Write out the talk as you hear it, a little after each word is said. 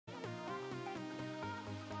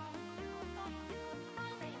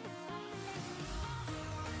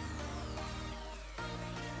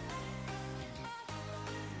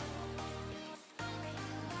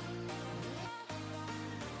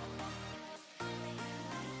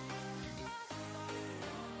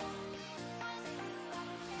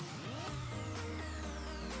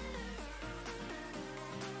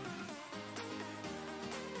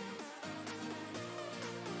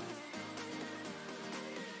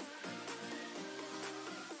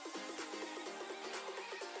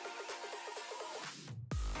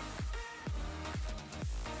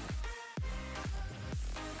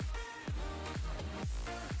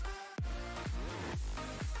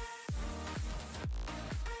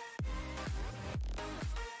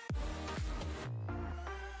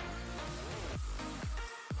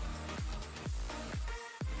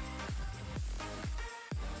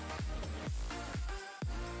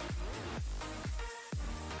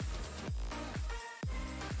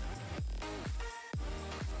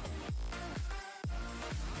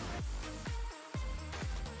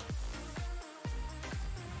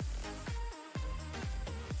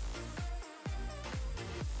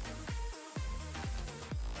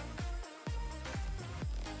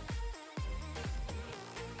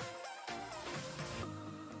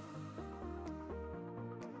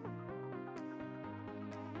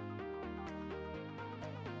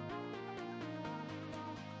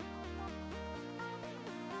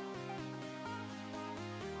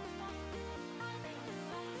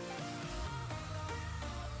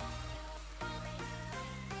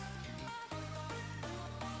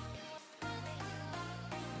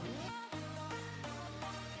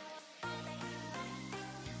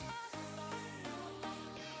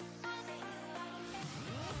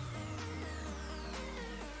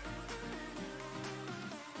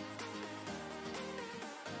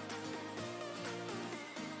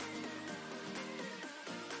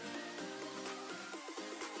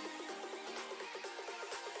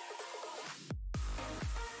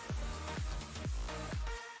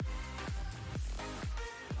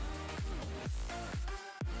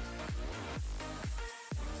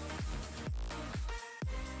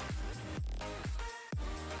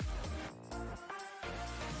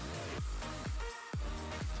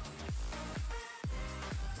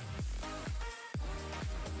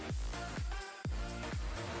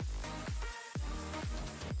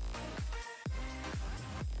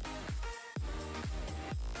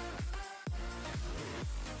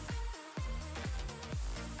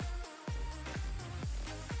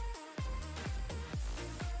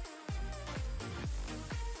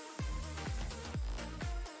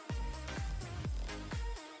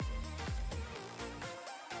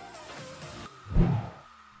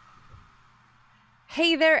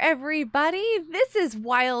Hey there, everybody. This is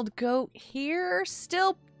Wild Goat here,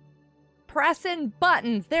 still pressing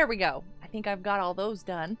buttons. There we go. I think I've got all those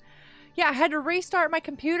done. Yeah, I had to restart my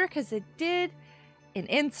computer because it did an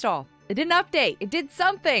install. It didn't update. It did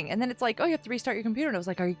something. And then it's like, oh, you have to restart your computer. And I was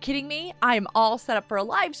like, are you kidding me? I'm all set up for a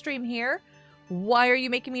live stream here. Why are you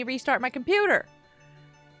making me restart my computer?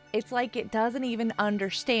 It's like it doesn't even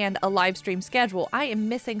understand a live stream schedule. I am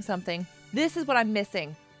missing something. This is what I'm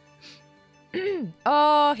missing.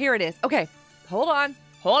 Oh, here it is. Okay, hold on.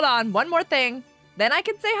 One more thing. Then I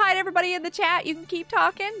can say hi to everybody in the chat. You can keep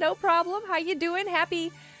talking. No problem. How you doing?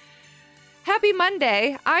 Happy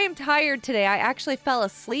Monday. I am tired today. I actually fell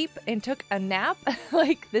asleep and took a nap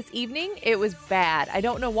like this evening. It was bad. I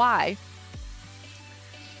don't know why.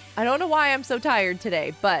 I don't know why I'm so tired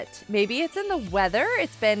today, but maybe it's in the weather.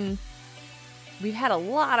 We've had a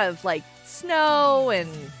lot of like snow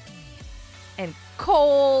and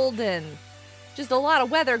cold and just a lot of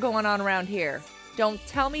weather going on around here. Don't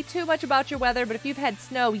tell me too much about your weather, but if you've had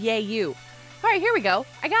snow, yay you. All right, here we go.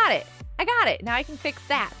 I got it. Now I can fix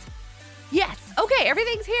that. Yes. Okay,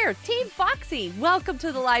 everything's here. Team Foxy, welcome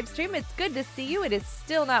to the live stream. It's good to see you. It is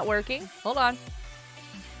still not working. Hold on.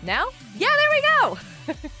 Now? Yeah, there we go.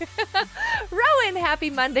 Rowan, happy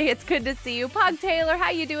Monday. It's good to see you. Pog Taylor, how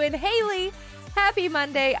you doing? Haley, happy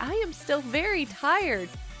Monday. I am still very tired.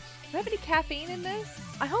 Do I have any caffeine in this?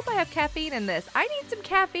 I hope I have caffeine in this. I need some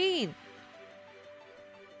caffeine.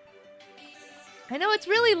 I know it's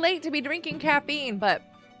really late to be drinking caffeine, but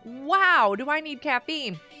wow, do I need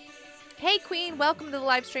caffeine. Hey, Queen, welcome to the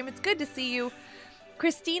live stream. It's good to see you.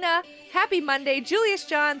 Christina, happy Monday. Julius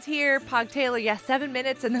John's here. Pog Taylor, yeah, 7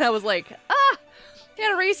 minutes. And then I was like,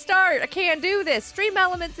 gotta restart. I can't do this. Stream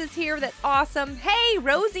Elements is here. That's awesome. Hey,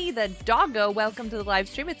 Rosie the doggo, welcome to the live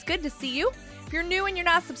stream. It's good to see you. If you're new and you're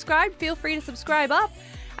not subscribed, feel free to subscribe up.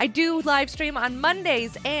 I do live stream on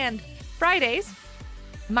Mondays and Fridays.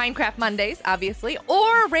 Minecraft Mondays, obviously,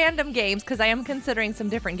 or random games, because I am considering some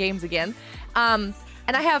different games again. And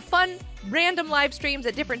I have fun random live streams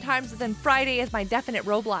at different times, than Friday is my definite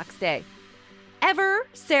Roblox day.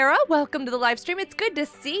 Sarah, welcome to the live stream. It's good to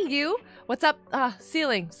see you. What's up?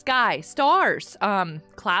 Ceiling, sky, stars,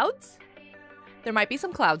 clouds? There might be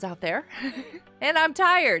some clouds out there. And I'm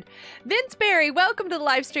tired. Vince Berry, welcome to the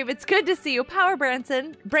live stream. It's good to see you. Power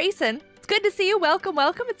Brayson, it's good to see you. Welcome.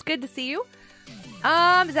 It's good to see you.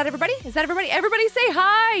 Is that everybody? Everybody say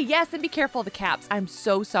hi. Yes, and be careful of the caps. I'm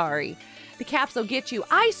so sorry. The caps will get you.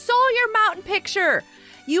 I saw your mountain picture.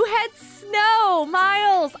 You had snow,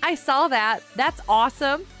 Miles. I saw that. That's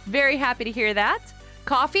awesome. Very happy to hear that.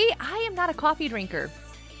 Coffee? I am not a coffee drinker.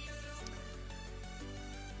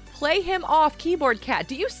 Play him off, keyboard cat.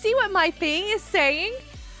 Do you see what my thing is saying?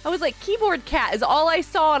 I was like, keyboard cat is all I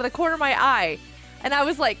saw out of the corner of my eye. And I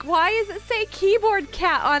was like, why does it say keyboard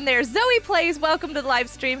cat on there? Zoe Plays, welcome to the live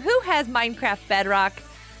stream. Who has Minecraft Bedrock?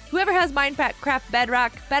 Whoever has Minecraft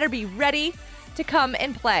Bedrock better be ready to come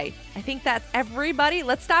and play. I think that's everybody.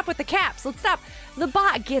 Let's stop with the caps. Let's stop. The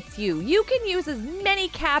bot gets you. You can use as many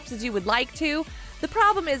caps as you would like to. The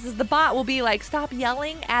problem is the bot will be like, stop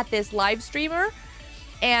yelling at this live streamer.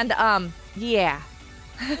 And, yeah.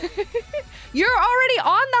 You're already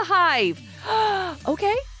on the Hive.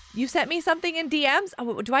 Okay. You sent me something in DMs.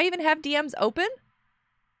 Oh, do I even have DMs open?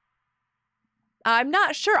 I'm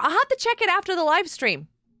not sure. I'll have to check it after the live stream.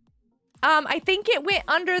 I think it went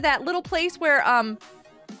under that little place where,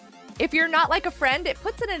 if you're not like a friend, it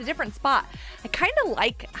puts it in a different spot. I kind of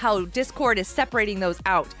like how Discord is separating those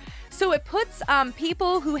out. So it puts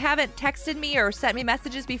people who haven't texted me or sent me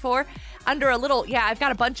messages before under a little, yeah, I've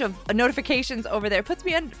got a bunch of notifications over there. Puts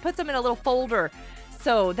them in a little folder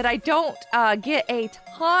so that I don't get a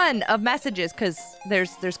ton of messages, because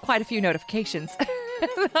there's quite a few notifications.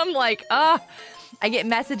 I'm like, I get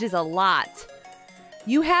messages a lot.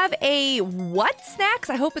 You have a what, Snacks?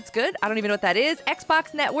 I hope it's good. I don't even know what that is.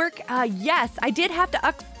 Xbox Network. Yes, I did have to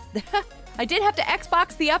Xbox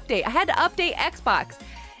the update. I had to update Xbox.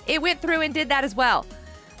 It went through and did that as well.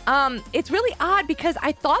 It's really odd because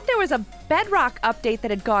I thought there was a Bedrock update that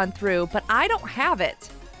had gone through, but I don't have it.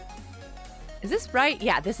 Is this right?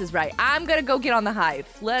 Yeah, this is right. I'm gonna go get on the Hive.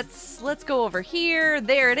 Let's go over here.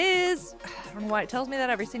 There it is. I don't know why it tells me that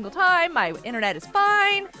every single time. My internet is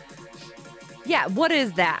fine. Yeah, what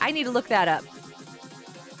is that? I need to look that up.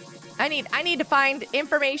 I need to find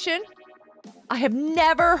information. I have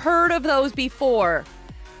never heard of those before.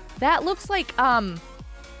 That looks like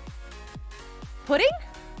pudding?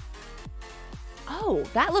 Oh,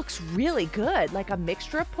 that looks really good. Like a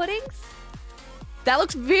mixture of puddings? That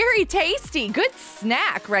looks very tasty. Good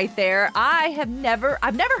snack right there. I've never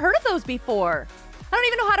heard of those before. I don't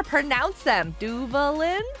even know how to pronounce them.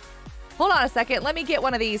 Duvalin? Hold on a second. Let me get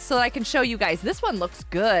one of these so that I can show you guys. This one looks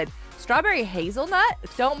good. Strawberry hazelnut?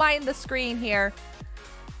 Don't mind the screen here.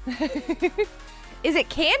 Is it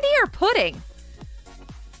candy or pudding?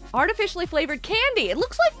 Artificially flavored candy. It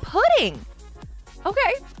looks like pudding.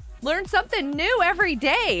 Okay. Learn something new every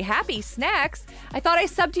day. Happy snacks. I thought I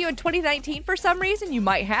subbed to you in 2019 for some reason. You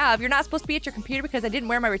might have. You're not supposed to be at your computer because I didn't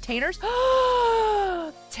wear my retainers.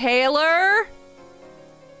 Taylor.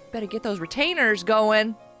 Better get those retainers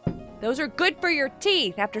going. Those are good for your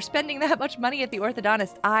teeth. After spending that much money at the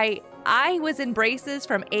orthodontist, I was in braces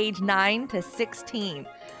from age 9 to 16.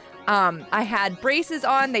 I had braces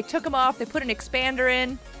on. They took them off. They put an expander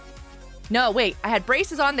in. No, wait. I had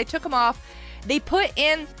braces on. They took them off. They put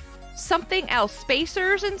in something else,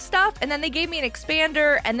 spacers and stuff, and then they gave me an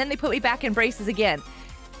expander, and then they put me back in braces again.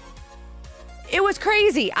 It was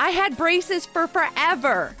crazy. I had braces for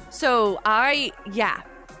forever. So I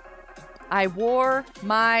wore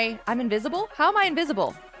my... I'm invisible? How am I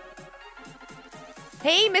invisible?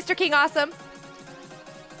 Hey, Mr. King Awesome.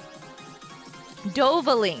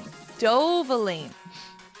 Dovaline.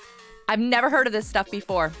 I've never heard of this stuff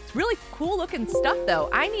before. It's really cool looking stuff, though.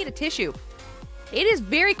 I need a tissue. It is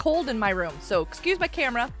very cold in my room, so excuse my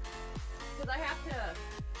camera, because I have to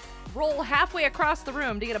roll halfway across the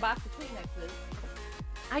room to get a box of Kleenexes.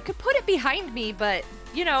 I could put it behind me, but,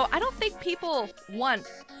 you know, I don't think people want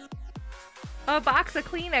a box of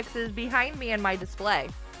Kleenexes behind me in my display.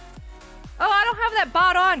 Oh, I don't have that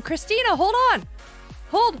bot on. Christina, hold on.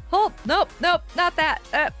 Hold. Nope, not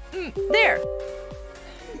that. There.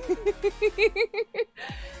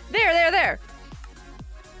 There.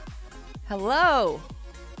 Hello.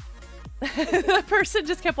 The person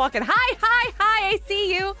just kept walking. Hi, I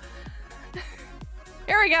see you.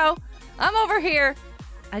 Here we go. I'm over here.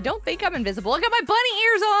 I don't think I'm invisible. I got my bunny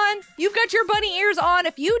ears on. You've got your bunny ears on.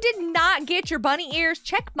 If you did not get your bunny ears,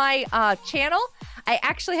 check my channel. I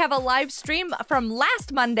actually have a live stream from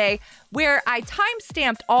last Monday where I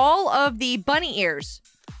timestamped all of the bunny ears.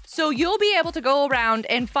 So you'll be able to go around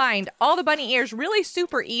and find all the bunny ears really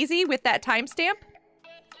super easy with that timestamp.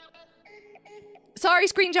 Sorry,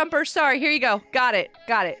 screen jumper. Sorry, here you go. Got it.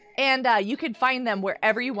 And you can find them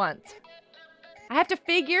wherever you want. I have to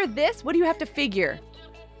figure this. What do you have to figure?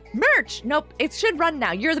 Merch. Nope, it should run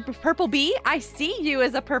now. You're the purple bee. I see you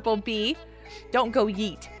as a purple bee. Don't go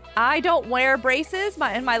yeet. I don't wear braces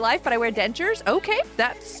in my life, but I wear dentures. Okay,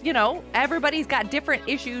 that's, you know, everybody's got different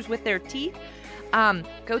issues with their teeth.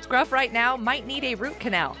 Goat Scruff right now might need a root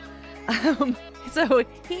canal. So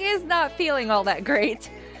he is not feeling all that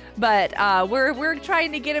great. But we're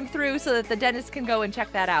trying to get him through so that the dentist can go and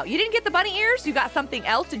check that out. You didn't get the bunny ears? You got something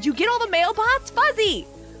else? Did you get all the mail bots? Fuzzy!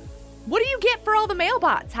 What do you get for all the mail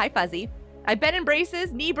bots? Hi, Fuzzy. I've been in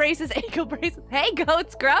braces, knee braces, ankle braces. Hey,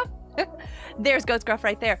 Goat Scruff. There's Goat Scruff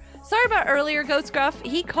right there. Sorry about earlier, Goat Scruff.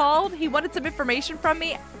 He called. He wanted some information from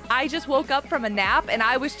me. I just woke up from a nap, and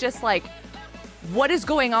I was just like, what is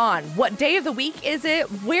going on? What day of the week is it?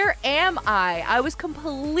 Where am I? I was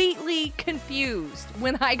completely confused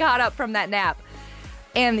when I got up from that nap.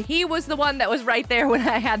 And he was the one that was right there when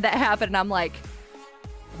I had that happen. And I'm like,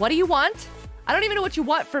 what do you want? I don't even know what you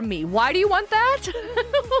want from me. Why do you want that?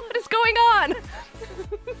 What is going on?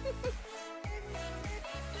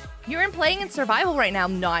 You're playing in survival right now.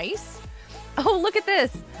 Nice. Oh, look at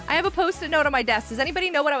this. I have a post-it note on my desk. Does anybody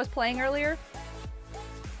know what I was playing earlier?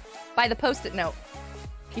 By the post-it note.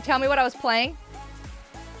 Can you tell me what I was playing?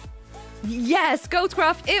 Yes, Goat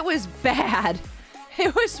Scruff. It was bad.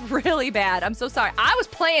 It was really bad. I'm so sorry. I was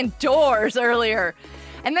playing Doors earlier.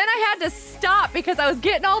 And then I had to stop because I was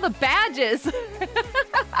getting all the badges.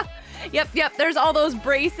 Yep. There's all those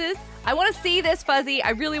braces. I want to see this, Fuzzy.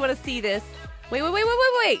 I really want to see this.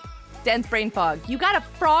 Wait. Dense brain fog. You got a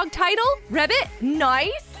frog title? Rebbit?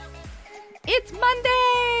 Nice. It's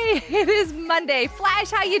Monday. It is Monday. Flash,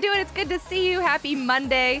 how you doing? It's good to see you. Happy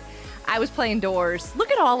Monday. I was playing Doors.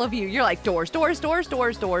 Look at all of you. You're like Doors.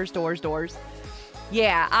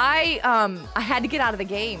 Yeah, I had to get out of the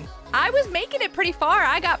game. I was making it pretty far.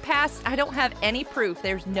 I got past, I don't have any proof.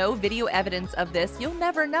 There's no video evidence of this. You'll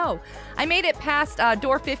never know. I made it past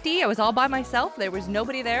door 50. I was all by myself. There was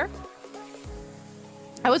nobody there.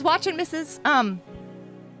 I was watching Mrs.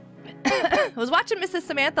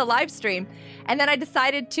 Samantha live stream, and then I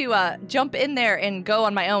decided to jump in there and go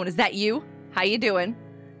on my own. Is that you? How you doing?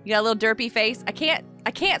 You got a little derpy face. I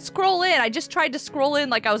can't scroll in. I just tried to scroll in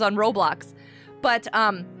like I was on Roblox. But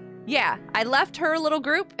yeah, I left her little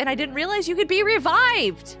group and I didn't realize you could be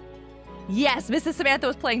revived. Yes, Mrs. Samantha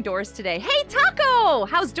was playing Doors today. Hey, Taco!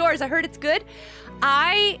 How's Doors? I heard it's good.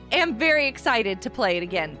 I am very excited to play it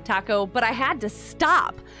again, Taco, but I had to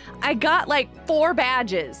stop. I got like 4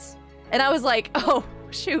 badges, and I was like, oh,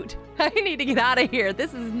 shoot. I need to get out of here.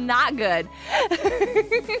 This is not good.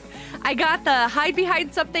 I got the hide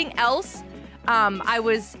behind something else. I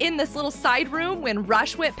was in this little side room when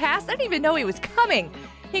Rush went past. I didn't even know he was coming.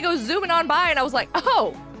 He goes zooming on by, and I was like,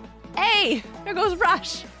 oh, hey, there goes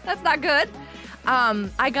Rush. That's not good.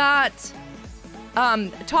 I got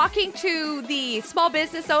talking to the small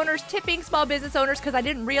business owners, tipping small business owners, because I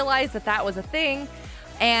didn't realize that that was a thing.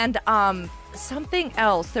 And something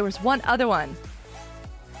else. There was one other one.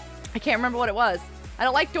 I can't remember what it was. I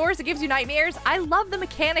don't like Doors. It gives you nightmares. I love the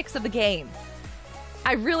mechanics of the game.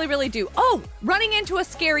 I really, really do. Oh, running into a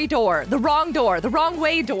scary door. The wrong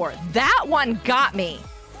way door. That one got me.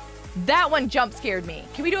 That one jump scared me.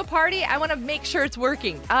 Can we do a party? I want to make sure it's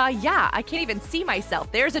working. Yeah, I can't even see myself.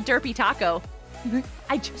 There's a derpy Taco.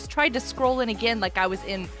 I just tried to scroll in again like I was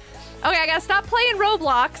in... Okay, I gotta stop playing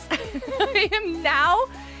Roblox. I am now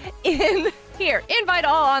in here. Invite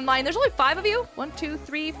all online. There's only 5 of you. 1, 2,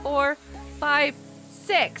 3, 4, 5,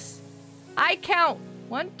 6. I count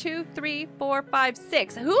 1, 2, 3, 4, 5,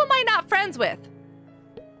 6. Who am I not friends with?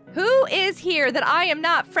 Who is here that I am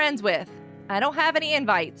not friends with? I don't have any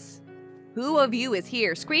invites. Who of you is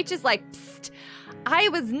here? Screech is like, psst. I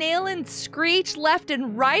was nailing Screech left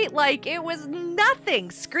and right like it was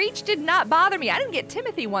nothing. Screech did not bother me. I didn't get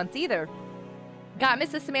Timothy once either. Got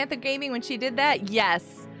Mrs. Samantha Gaming when she did that?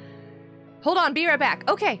 Yes. Hold on, be right back.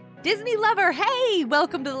 Okay, Disney Lover, hey,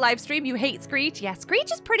 welcome to the live stream. You hate Screech? Yeah,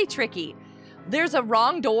 Screech is pretty tricky. There's a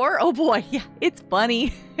wrong door. Oh boy, yeah, it's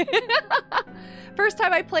funny. First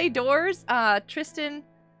time I played Doors, Tristan,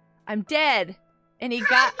 I'm dead. And he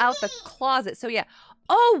got out the closet, so yeah.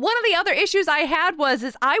 Oh, one of the other issues I had was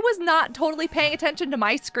I was not totally paying attention to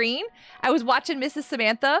my screen. I was watching Mrs.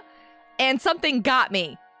 Samantha, and something got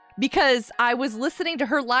me because I was listening to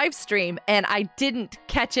her live stream, and I didn't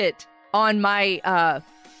catch it on my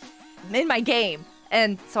in my game,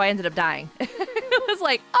 and so I ended up dying. It was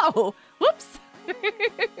like, oh, whoops.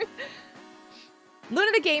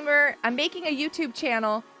 Luna the Gamer, I'm making a YouTube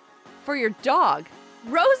channel for your dog.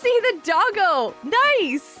 Rosie the doggo,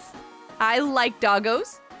 nice. I like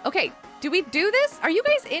doggos. Okay, do we do this? Are you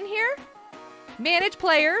guys in here? Manage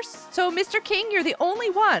players. So Mr. King, you're the only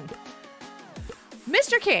one.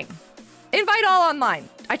 Mr. King, invite all online.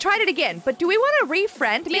 I tried it again, but do we want to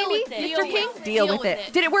refriend maybe, Mr. King? Deal with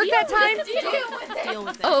it. Did it work that time? Deal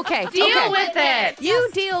with it. Oh, okay. Deal with it. You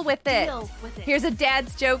deal with it. Deal with it. Here's a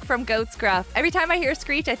dad's joke from Goat Scruff. Every time I hear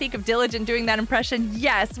Screech, I think of Diligent doing that impression.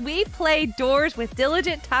 Yes, we played Doors with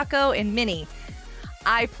Diligent, Taco, and Minnie.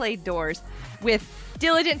 I played Doors with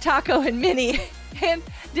Diligent, Taco, and Minnie, and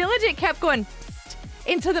Diligent kept going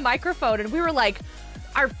into the microphone, and we were like,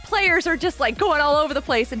 our players are just like going all over the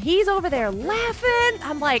place, and he's over there laughing.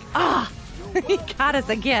 I'm like, ah, he got us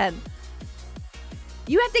again.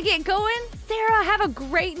 You have to get going. Sarah, have a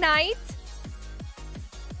great night.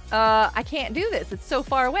 I can't do this. It's so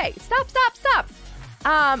far away. Stop, stop, stop.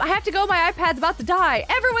 I have to go. My iPad's about to die.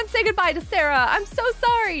 Everyone say goodbye to Sarah. I'm so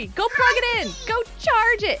sorry. Go plug it in. Go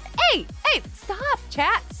charge it. Hey, stop,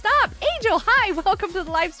 chat. Stop. Angel, hi. Welcome to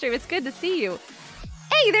the live stream. It's good to see you.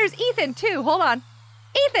 Hey, there's Ethan, too. Hold on.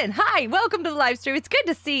 Ethan, hi. Welcome to the live stream. It's good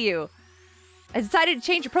to see you. I decided to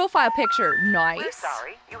change your profile picture. Nice. We're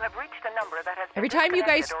sorry. You have reached a number that has Every time you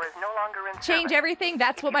guys change everything,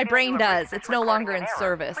 that's what my brain does. It's no longer in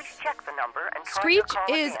service. Check the number and Screech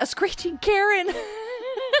is a screeching Karen.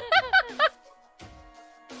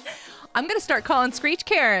 I'm going to start calling Screech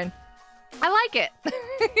Karen. I like it.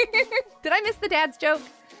 Did I miss the dad's joke?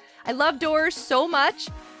 I love Doors so much.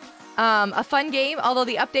 A fun game, although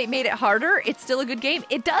the update made it harder. It's still a good game.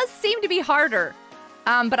 It does seem to be harder.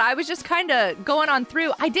 But I was just kind of going on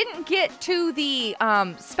through. I didn't get to the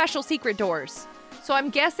special secret doors. So I'm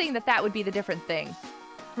guessing that that would be the different thing.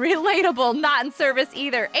 Relatable, not in service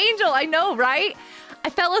either. Angel, I know, right? I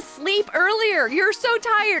fell asleep earlier. You're so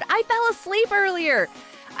tired. I fell asleep earlier.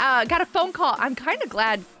 Got a phone call. I'm kind of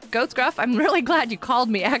glad, Goat Scruff, I'm really glad you called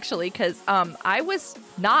me, actually, because I was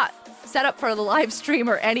not set up for the live stream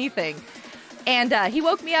or anything. And he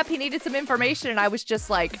woke me up. He needed some information, and I was just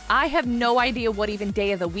like, I have no idea what even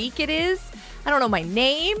day of the week it is. I don't know my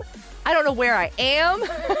name. I don't know where I am.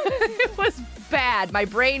 It was bad. My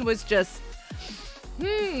brain was just,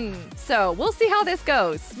 So we'll see how this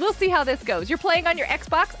goes. We'll see how this goes. You're playing on your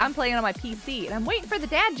Xbox. I'm playing on my PC, and I'm waiting for the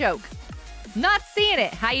dad joke. Not seeing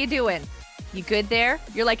it. How you doing? You good there?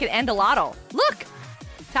 You're like an endolotl. Look,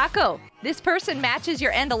 Taco, this person matches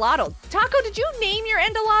your endolotl. Taco, did you name your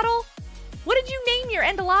endolotl? your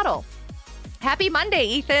Endolotl. Happy Monday,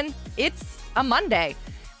 Ethan. It's a Monday.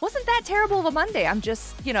 Wasn't that terrible of a Monday. I'm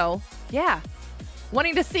just, you know, yeah.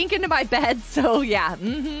 Wanting to sink into my bed, so yeah.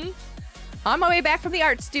 On my way back from the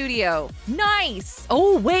art studio. Nice.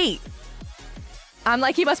 Oh, wait. I'm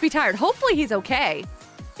like, he must be tired. Hopefully he's okay.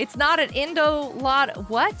 It's not an Endolotl.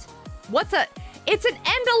 What? It's an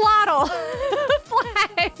Endolotl.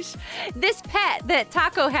 Flash. This pet that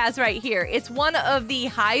Taco has right here. It's one of the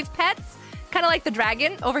Hive pets. Kind of like the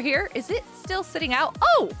dragon over here. Is it still sitting out?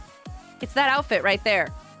 Oh, it's that outfit right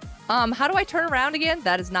there. How do I turn around again?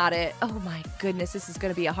 That is not it. Oh my goodness, this is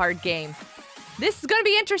gonna be a hard game. This is gonna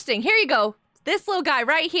be interesting. Here you go. This little guy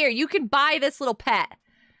right here. You can buy this little pet.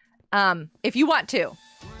 If you want to.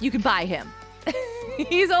 You can buy him.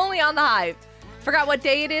 He's only on the Hive. Forgot what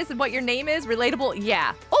day it is and what your name is. Relatable?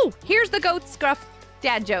 Yeah. Oh, here's the goat scruff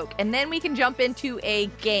dad joke. And then we can jump into a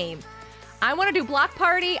game. I want to do block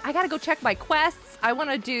party. I gotta go check my quests. I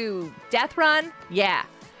want to do death run. Yeah.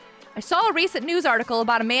 I saw a recent news article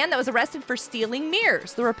about a man that was arrested for stealing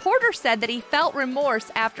mirrors. The reporter said that he felt remorse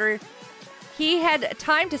after he had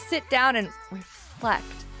time to sit down and reflect.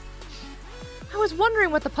 I was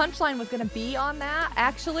wondering what the punchline was going to be on that,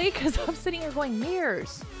 actually, because I'm sitting here going,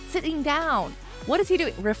 mirrors, sitting down. What is he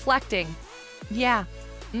doing? Reflecting. Yeah.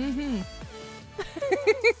 Oh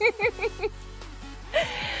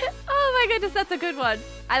my goodness, that's a good one.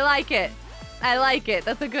 I like it. I like it.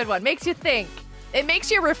 That's a good one. Makes you think. It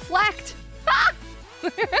makes you reflect.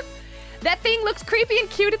 That thing looks creepy and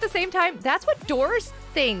cute at the same time. That's what doors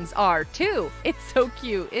things are, too. It's so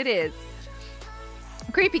cute. It is.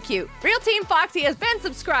 Creepy cute. Real Team Foxy has been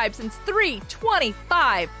subscribed since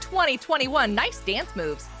 3/25/2021. Nice dance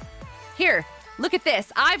moves. Here, look at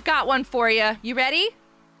this. I've got one for you. You ready?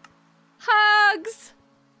 Hugs.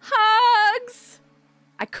 Hugs.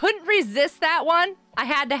 I couldn't resist that one. I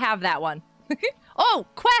had to have that one. Oh,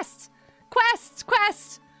 quest. Quest!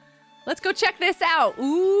 Let's go check this out.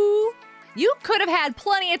 Ooh. You could have had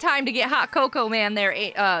plenty of time to get hot cocoa, man, there,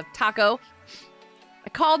 Taco. I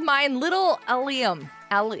called mine Little Allium.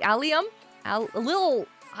 Little...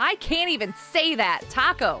 I can't even say that.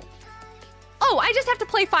 Taco. Oh, I just have to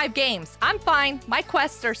play 5 games. I'm fine. My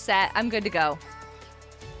quests are set. I'm good to go.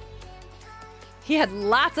 He had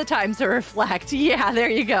lots of time to reflect. Yeah, there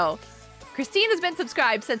you go. Christine has been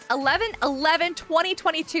subscribed since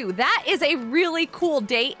 11/11/2022. That is a really cool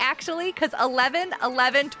date, actually, because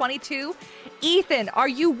 11/11/22. Ethan, are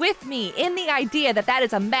you with me in the idea that that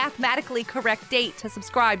is a mathematically correct date to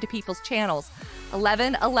subscribe to people's channels?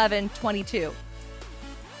 11/11/22.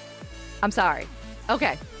 I'm sorry.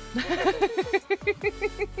 Okay.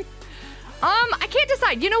 I can't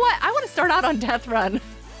decide. You know what? I want to start out on Death Run.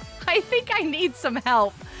 I think I need some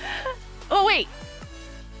help. Oh, wait.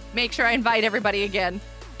 Make sure I invite everybody again.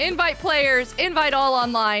 Invite players, invite all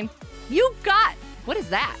online. You got, what is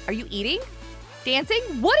that? Are you eating? Dancing?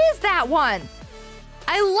 What is that one?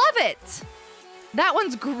 I love it. That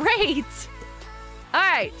one's great. All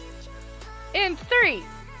right. In 3,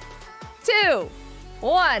 2,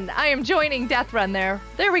 1. I am joining Death Run there.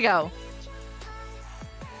 There we go.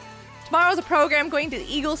 Tomorrow's a program going to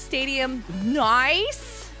the Eagles Stadium. Nice.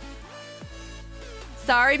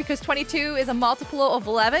 Sorry, because 22 is a multiple of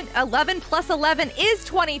 11. 11 plus 11 is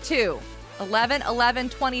 22. 11, 11,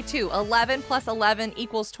 22. 11 plus 11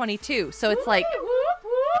 equals 22. So it's like,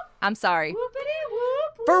 I'm sorry.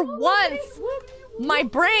 For once, my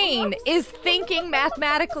brain is thinking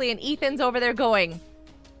mathematically and Ethan's over there going,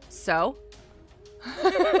 so?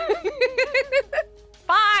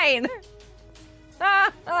 Fine.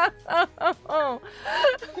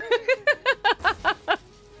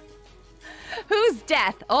 Who's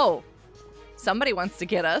death? Oh, somebody wants to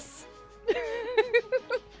get us.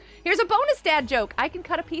 Here's a bonus dad joke. I can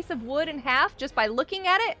cut a piece of wood in half just by looking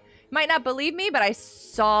at it. You might not believe me, but I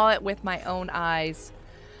saw it with my own eyes.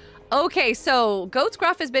 Okay, so Goat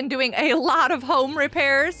Scruff has been doing a lot of home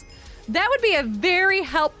repairs. That would be a very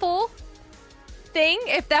helpful thing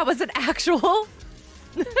if that was an actual...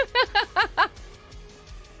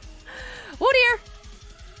 Oh dear.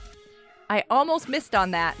 I almost missed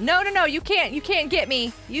on that. No, you can't get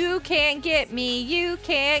me. You can't get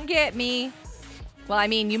me. Well, I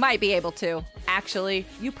mean, you might be able to. Actually,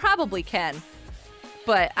 you probably can.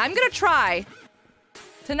 But I'm gonna try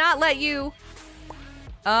to not let you...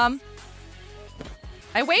 I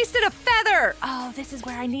wasted a feather! Oh, this is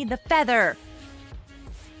where I need the feather.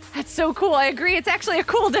 That's so cool. I agree. It's actually a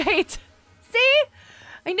cool date. See?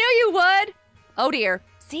 I knew you would. Oh, dear.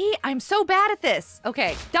 See? I'm so bad at this.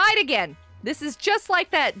 Okay. Died again. This is just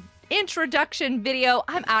like that introduction video.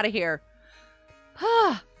 I'm out of here.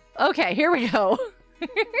 Okay, here we go.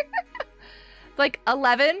 like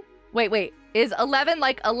 11? Wait. Is 11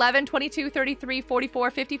 like 11, 22, 33,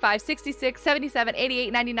 44, 55, 66, 77,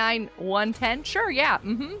 88, 99, 110? Sure, yeah.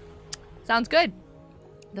 Sounds good.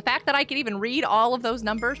 The fact that I can even read all of those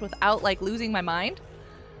numbers without like losing my mind,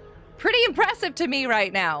 pretty impressive to me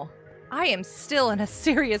right now. I am still in a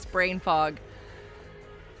serious brain fog.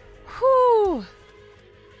 Whew.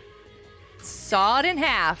 Sawed in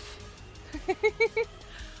half.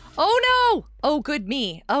 Oh no! Oh, good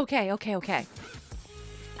me. Okay.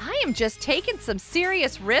 I am just taking some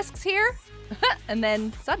serious risks here. And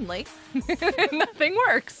then suddenly, nothing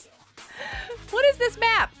works. What is this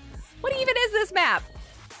map? What even is this map?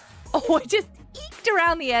 Oh, I just eked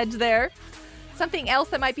around the edge there. Something else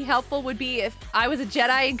that might be helpful would be if I was a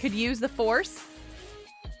Jedi and could use the Force.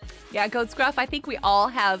 Yeah, Goat Scruff, I think we all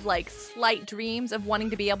have like slight dreams of wanting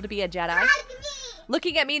to be able to be a Jedi.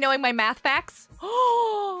 Looking at me knowing my math facts.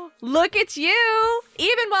 Oh, look at you.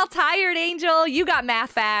 Even while tired, Angel, you got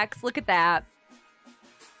math facts. Look at that.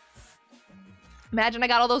 Imagine I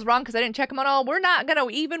got all those wrong because I didn't check them at all. We're not going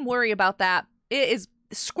to even worry about that. It is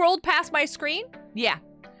scrolled past my screen. Yeah.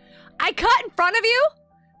 I cut in front of you?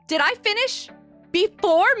 Did I finish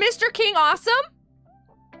before Mr. King Awesome?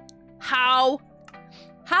 How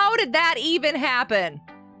did that even happen?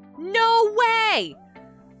 No way.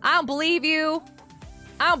 I don't believe you.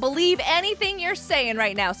 I don't believe anything you're saying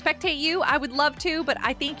right now. Spectate you? I would love to, but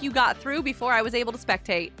I think you got through before I was able to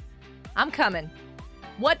spectate. I'm coming.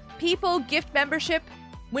 What people gift membership?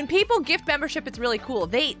 When people gift membership, it's really cool.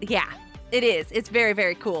 Yeah, it is. It's very,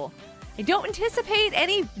 very cool. I don't anticipate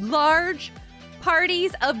any large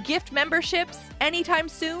parties of gift memberships anytime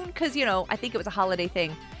soon because, you know, I think it was a holiday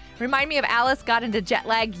thing. Remind me of Alice got into jet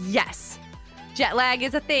lag. Yes. Jet lag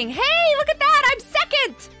is a thing. Hey, look at that. I'm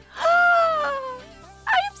second. I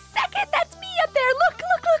am second. That's me up there. Look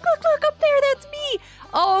up there. That's me.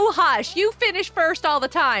 Oh, hush. You finish first all the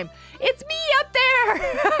time. It's me up there.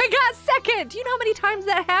 I got second. Do you know how many times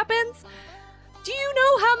that happens? Do you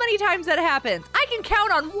know how many times that happens? I can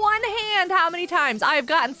count on one hand how many times I have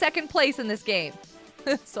gotten second place in this game.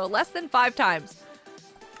 So less than 5 times.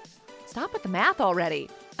 Stop with the math already.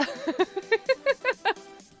 I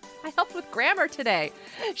helped with grammar today.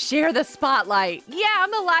 Share the spotlight. Yeah, I'm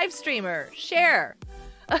the live streamer. Share.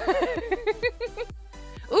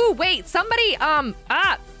 Ooh, wait, somebody,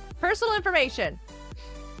 personal information.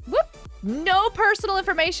 Whoop. No personal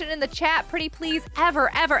information in the chat, pretty please,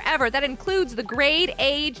 ever. That includes the grade,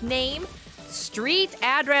 age, name, street,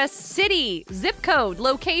 address, city, zip code,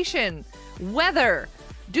 location, weather.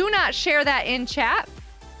 Do not share that in chat.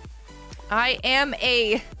 I am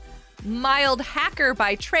a mild hacker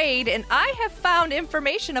by trade, and I have found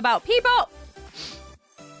information about people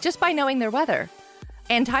just by knowing their weather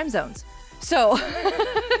and time zones. So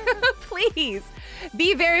please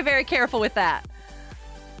be very, very careful with that.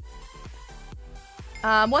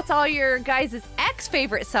 What's all your guys'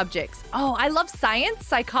 favorite subjects? Oh, I love science,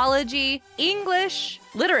 psychology, English,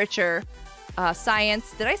 literature,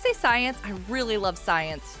 science. Did I say science? I really love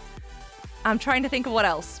science. I'm trying to think of what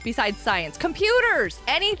else besides science. Computers,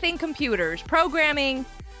 anything computers, programming,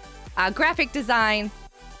 graphic design.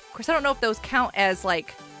 Of course, I don't know if those count as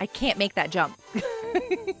like, I can't make that jump.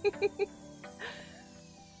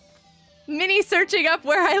 Mini searching up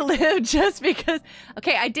where I live just because.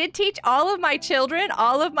 Okay, I did teach all of my children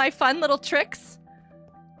all of my fun little tricks.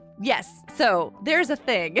 Yes, so there's a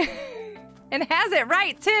thing. And has it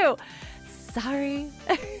right too. Sorry.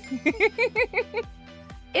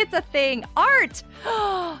 It's a thing. Art.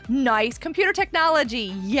 Nice. Computer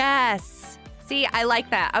technology. Yes. See, I like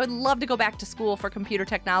that. I would love to go back to school for computer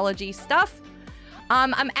technology stuff.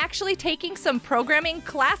 I'm actually taking some programming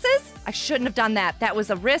classes. I shouldn't have done that. That was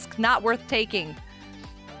a risk not worth taking.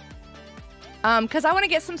 Because I want to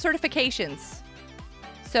get some certifications.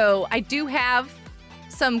 So I do have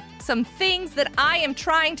some things that I am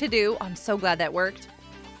trying to do. Oh, I'm so glad that worked.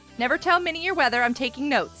 Never tell Minnie your weather. I'm taking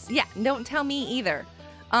notes. Yeah, don't tell me either.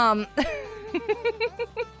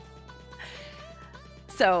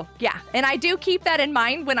 So, yeah. And I do keep that in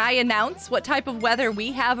mind when I announce what type of weather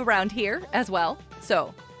we have around here as well.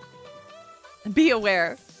 So, be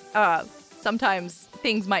aware. Sometimes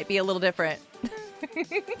things might be a little different.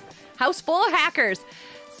 House full of hackers.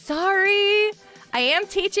 Sorry. I am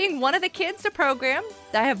teaching one of the kids to program.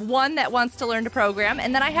 I have one that wants to learn to program.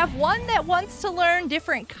 And then I have one that wants to learn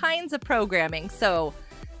different kinds of programming. So,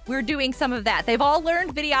 we're doing some of that. They've all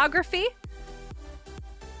learned videography,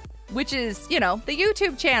 which is, you know, the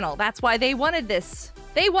YouTube channel. That's why they wanted this.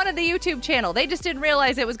 They wanted the YouTube channel. They just didn't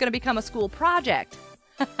realize it was going to become a school project.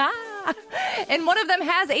 And one of them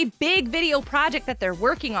has a big video project that they're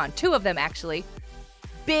working on. 2 of them, actually.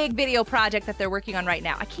 big video project that they're working on right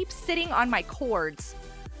now. I keep sitting on my cords.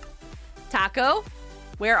 Taco,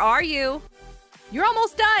 where are you? You're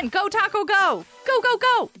almost done. Go, Taco, go. Go, go,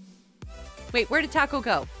 go. Wait, where did Taco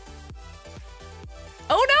go?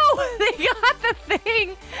 Oh no, they got the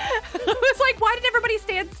thing. I was like, why did everybody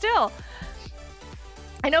stand still?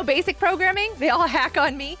 I know basic programming, they all hack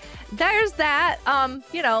on me. There's that,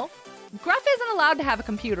 you know, Gruff isn't allowed to have a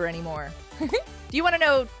computer anymore. Do you want to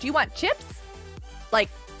know, do you want chips? Like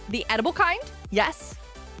the edible kind? Yes,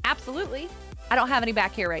 absolutely. I don't have any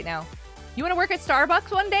back here right now. You want to work at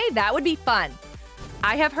Starbucks one day? That would be fun.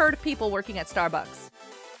 I have heard of people working at Starbucks.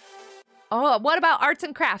 Oh, what about arts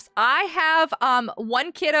and crafts? I have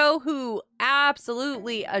one kiddo who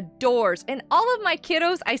absolutely adores, and all of my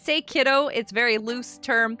kiddos, I say kiddo, it's a very loose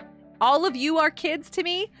term. All of you are kids to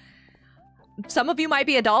me. Some of you might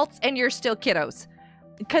be adults and you're still kiddos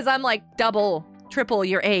because I'm like double, triple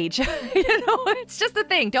your age. You know, it's just a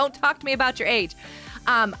thing. Don't talk to me about your age.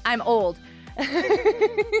 I'm old. And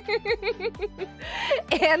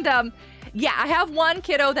yeah, I have one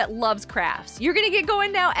kiddo that loves crafts. You're gonna get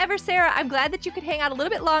going now, Ever Sarah. I'm glad that you could hang out a little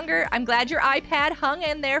bit longer. I'm glad your iPad hung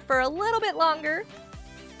in there for a little bit longer.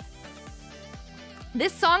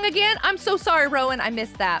 This song again? I'm so sorry, Rowan. I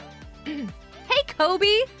missed that. Hey,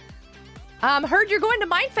 Kobe. Heard you're going to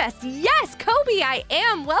Mindfest. Yes, Kobe, I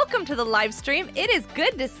am. Welcome to the live stream. It is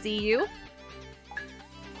good to see you.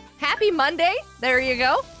 Happy Monday. There you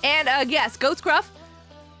go. And yes, Goat Gruff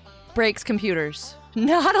breaks computers.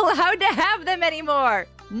 Not allowed to have them anymore.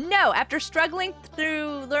 No, after struggling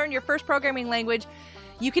through learn your first programming language,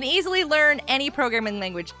 you can easily learn any programming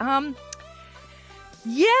language.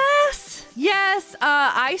 Yes,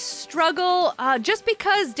 I struggle just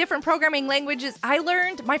because different programming languages I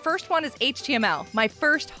learned. My first one is HTML. My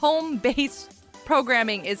first home-based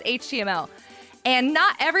programming is HTML. And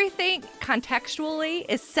not everything contextually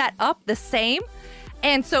is set up the same.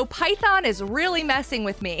 And so Python is really messing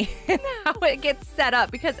with me and how it gets set up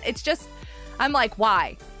because it's just, I'm like,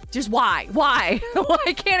 why? Just why? Why?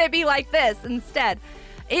 Why can't it be like this instead?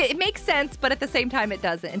 It makes sense, but at the same time it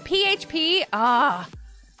doesn't. And PHP, I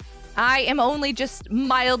am only just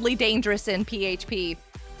mildly dangerous in PHP.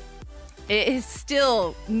 It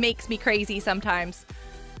still makes me crazy sometimes.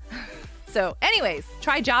 So anyways,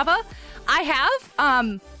 try Java. I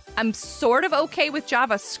have, I'm sort of okay with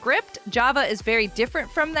JavaScript. Java is very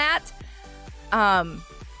different from that.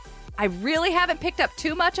 I really haven't picked up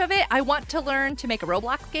too much of it. I want to learn to make a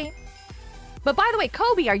Roblox game. But by the way,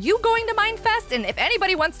 Kobe, are you going to Mindfest? And if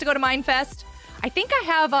anybody wants to go to Mindfest, I think I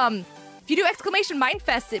have, if you do exclamation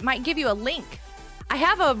Mindfest, it might give you a link. I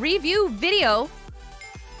have a review video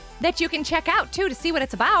that you can check out too to see what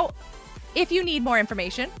it's about if you need more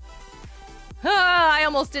information. I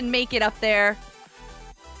almost didn't make it up there.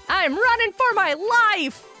 I'm running for my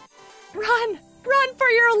life! Run! Run for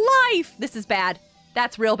your life! This is bad.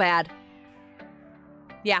 That's real bad.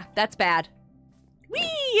 Yeah, that's bad.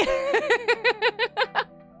 Whee!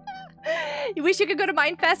 You wish you could go to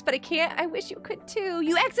Mindfest, but I can't. I wish you could too.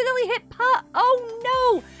 You accidentally hit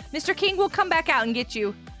Oh no! Mr. King will come back out and get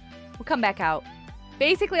you. We'll come back out.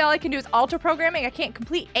 Basically, all I can do is alter programming. I can't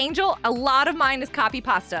complete Angel. A lot of mine is copy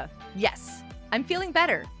pasta. Yes. I'm feeling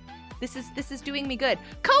better. This is doing me good.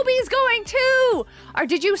 Kobe's going too!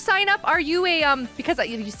 Did you sign up? Are you a, because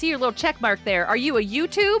you see your little check mark there. Are you a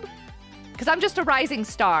YouTube? Because I'm just a rising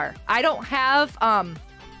star. I don't have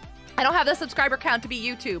the subscriber count to be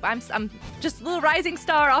YouTube. I'm just a little rising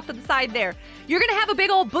star off to the side there. You're gonna have a big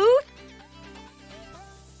old booth?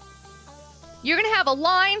 You're gonna have a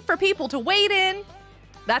line for people to wait in?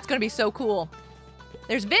 That's gonna be so cool.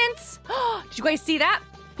 There's Vince. Did you guys see that?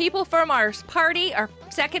 People from our party are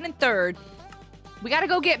second and third. We gotta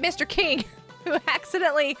go get Mr. King, who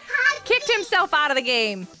accidentally kicked himself out of the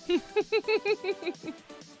game.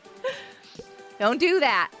 Don't do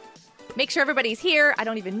that. Make sure everybody's here. I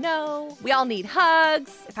don't even know. We all need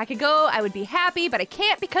hugs. If I could go, I would be happy, but I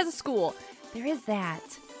can't because of school. There is that.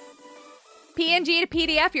 PNG to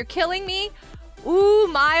PDF, you're killing me. Ooh,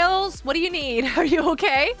 Miles, what do you need? Are you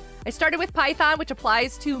okay? I started with Python, which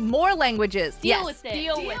applies to more languages. Deal with it.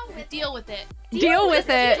 Deal with it. Deal with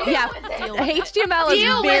it. Yeah.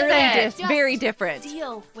 HTML is very different.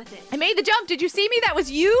 Deal with it. I made the jump. Did you see me? That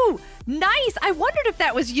was you. Nice. I wondered if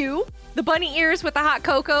that was you. The bunny ears with the hot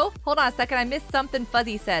cocoa. Hold on a second. I missed something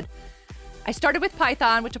Fuzzy said. I started with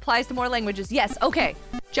Python, which applies to more languages. Yes. Okay.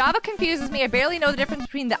 Java confuses me. I barely know the difference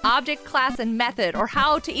between the object, class, and method, or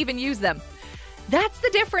how to even use them. That's the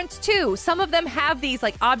difference too. Some of them have these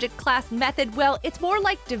like object, class, method. Well, it's more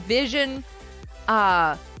like division.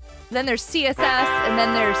 Then there's CSS, and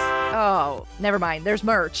then there's, oh, never mind. There's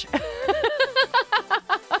merch.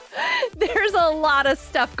 There's a lot of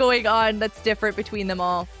stuff going on that's different between them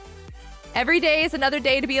all. Every day is another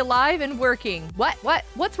day to be alive and working.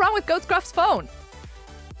 What's wrong with Goat Scruff's phone?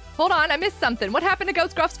 Hold on, I missed something. What happened to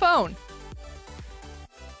Goat Scruff's phone?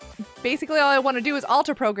 Basically, all I want to do is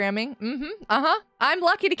alter programming. I'm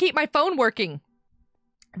lucky to keep my phone working.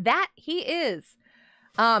 That he is.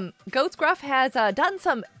 Goat Scruff has done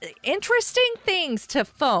some interesting things to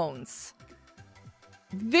phones.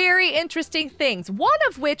 Very interesting things. One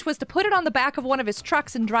of which was to put it on the back of one of his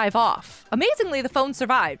trucks and drive off. Amazingly, the phone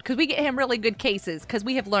survived because we get him really good cases because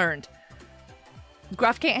we have learned.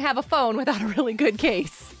 Gruff can't have a phone without a really good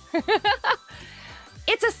case.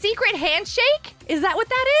 It's a secret handshake? Is that what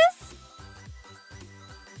that is?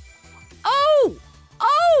 Oh!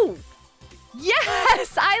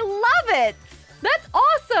 Yes! I love it! That's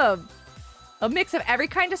awesome! A mix of every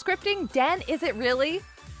kind of scripting? Den, is it really?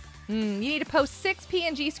 You need to post 6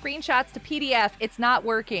 PNG screenshots to PDF. It's not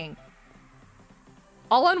working.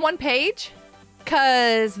 All on one page?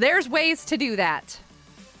 Because there's ways to do that.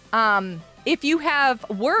 If you have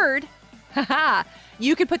Word,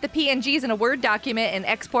 you could put the PNGs in a Word document and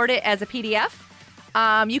export it as a PDF.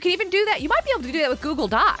 You can even do that. You might be able to do that with Google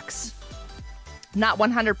Docs. Not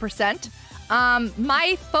 100%.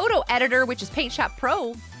 My photo editor, which is Paint Shop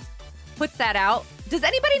Pro, puts that out. Does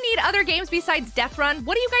anybody need other games besides Death Run?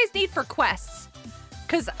 What do you guys need for quests?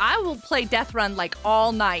 Because I will play Death Run like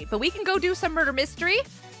all night, but we can go do some Murder Mystery.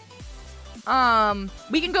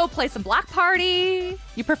 We can go play some Block Party.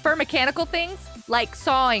 You prefer mechanical things? Like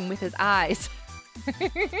sawing with his eyes.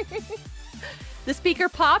 The speaker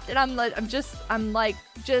popped and I'm like,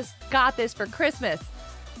 just got this for Christmas.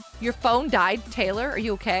 Your phone died, Taylor. Are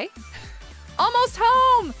you okay? Almost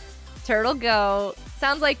home! Turtle go.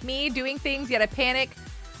 Sounds like me doing things, yet I panic.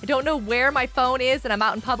 I don't know where my phone is and I'm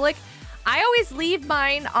out in public. I always leave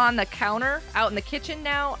mine on the counter out in the kitchen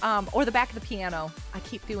now, or the back of the piano. I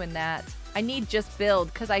keep doing that. I need just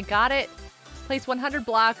build because I got it, placed 100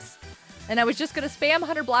 blocks, and I was just going to spam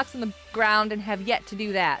 100 blocks on the ground and have yet to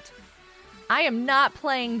do that. I am not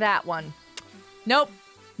playing that one. Nope.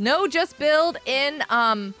 No just build in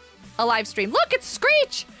a live stream. Look, it's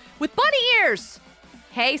Screech with bunny ears.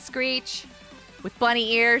 Hey, Screech. With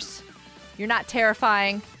bunny ears. You're not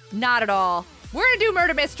terrifying. Not at all. We're gonna do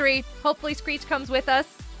Murder Mystery. Hopefully Screech comes with us.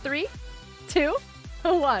 3, 2,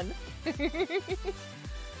 1.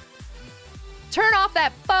 Turn off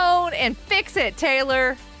that phone and fix it,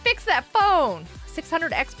 Taylor. Fix that phone.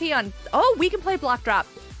 600 XP on... Oh, we can play Block Drop.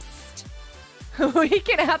 We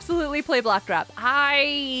can absolutely play Block Drop.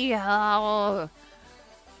 That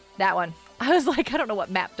one. I was like, I don't know what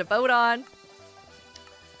map to vote on.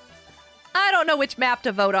 I don't know which map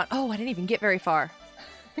to vote on. Oh, I didn't even get very far.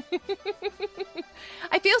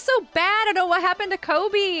 I feel so bad. I don't know what happened to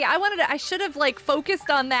Kobe. I should have like focused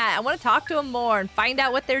on that. I want to talk to him more and find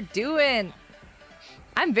out what they're doing.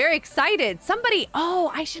 I'm very excited.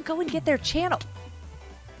 I should go and get their channel.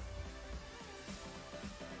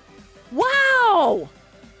 Wow!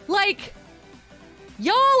 Like,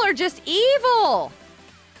 y'all are just evil.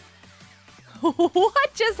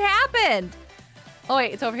 What just happened? Oh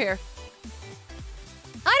wait, it's over here.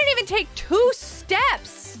 I didn't even take 2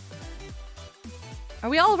 steps. Are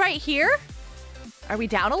we all right here? Are we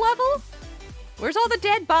down a level? Where's all the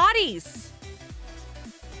dead bodies?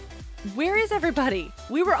 Where is everybody?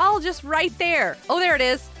 We were all just right there. Oh, there it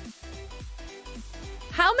is.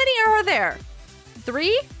 How many are there?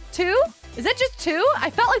 3? 2? Is that just 2?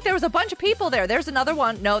 I felt like there was a bunch of people there. There's another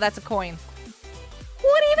one. No, that's a coin.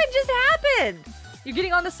 What even just happened? You're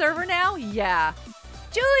getting on the server now? Yeah.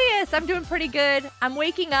 Julius, I'm doing pretty good. I'm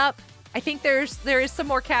waking up. I think there is some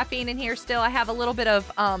more caffeine in here still. I have a little bit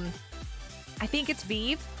of, I think it's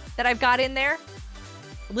Vive that I've got in there.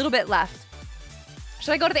 A little bit left.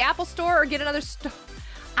 Should I go to the Apple store or get another store?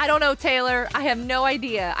 I don't know, Taylor. I have no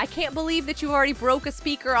idea. I can't believe that you already broke a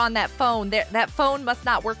speaker on that phone. That phone must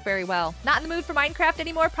not work very well. Not in the mood for Minecraft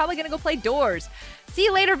anymore. Probably gonna go play Doors. See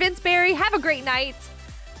you later, Vince Berry. Have a great night.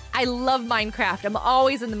 I love Minecraft. I'm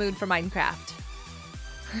always in the mood for Minecraft.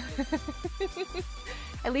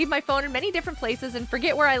 I leave my phone in many different places and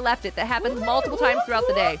forget where I left it. That happens multiple times throughout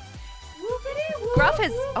the day. Gruff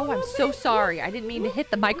has... Oh, I'm so sorry. I didn't mean to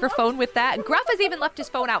hit the microphone with that. Gruff has even left his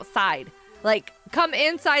phone outside. Like, come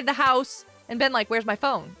inside the house and been like, where's my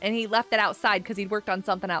phone? And he left it outside because he'd worked on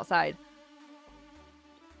something outside.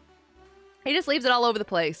 He just leaves it all over the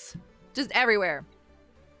place. Just everywhere.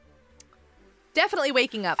 Definitely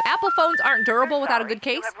waking up. Apple phones aren't durable without a good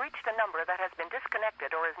case. You have reached a number that has been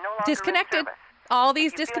disconnected or is no longer Disconnected. in service. All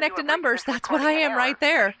these disconnected numbers. That's what I am right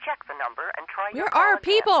there. Check the number and try your Where call are again.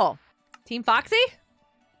 people? Team Foxy?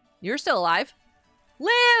 You're still alive.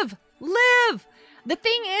 Liv! Live! The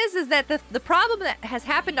thing is that the problem that has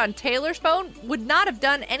happened on Taylor's phone would not have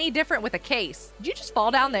done any different with a case. Did you just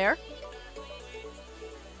fall down there?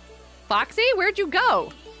 Foxy, where'd you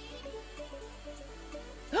go?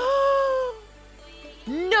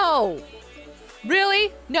 No!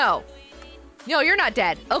 Really? No. No, you're not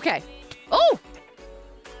dead. Okay. Oh!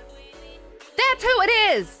 That's who it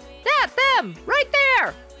is! That, them! Right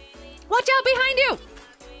there! Watch out behind you!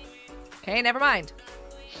 Okay, never mind.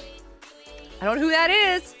 I don't know who that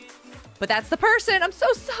is, but that's the person. I'm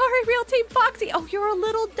so sorry, Real Team Foxy. Oh, you're a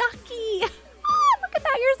little ducky. Oh, look at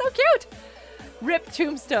that, you're so cute. Rip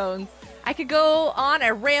tombstones. I could go on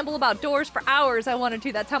and ramble about doors for hours I wanted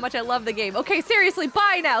to. That's how much I love the game. Okay, seriously,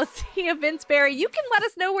 bye now. See you, Vince Barry. You can let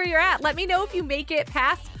us know where you're at. Let me know if you make it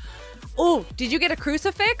past. Oh, did you get a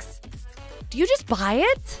crucifix? Do you just buy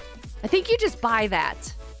it? I think you just buy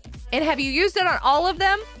that. And have you used it on all of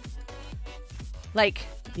them? Like,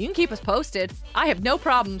 you can keep us posted. I have no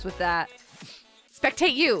problems with that.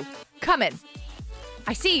 Spectate you. Coming.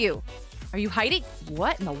 I see you. Are you hiding?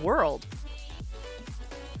 What in the world?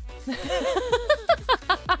 I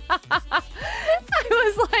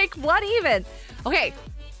was like, what even? Okay.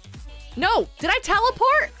 No. Did I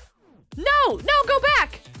teleport? No. No, go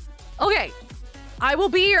back. Okay. I will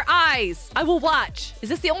be your eyes. I will watch. Is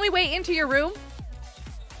this the only way into your room?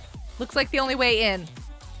 Looks like the only way in.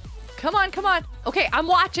 Come on, come on. Okay, I'm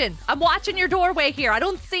watching. I'm watching your doorway here. I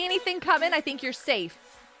don't see anything coming. I think you're safe.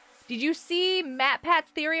 Did you see Matt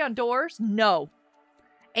Pat's theory on doors? No.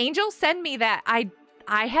 Angel, send me that. I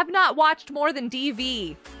have not watched more than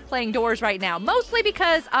DV playing doors right now. Mostly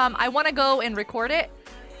because I want to go and record it.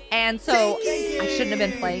 And so I shouldn't have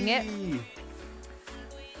been playing it.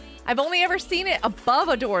 I've only ever seen it above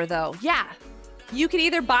a door, though. Yeah. You can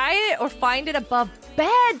either buy it or find it above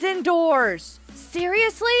beds and doors.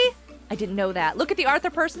 Seriously? I didn't know that. Look at the Arthur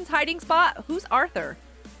person's hiding spot. Who's Arthur?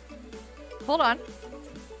 Hold on.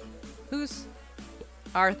 Who's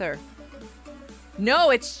Arthur? No,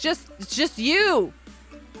 it's just you.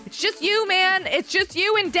 It's just you, man. It's just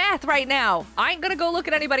you and death right now. I ain't gonna go look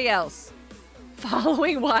at anybody else.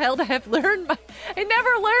 Following Wild, I never learned my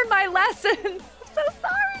lesson. I'm so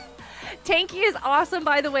sorry. Tanky is awesome,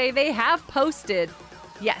 by the way. They have posted.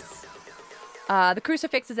 Yes. The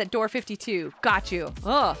crucifix is at door 52. Got you.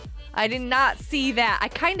 Ugh. I did not see that. I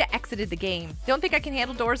kind of exited the game. Don't think I can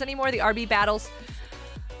handle doors anymore. The RB battles.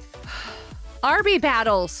 RB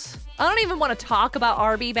battles. I don't even want to talk about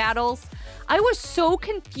RB battles. I was so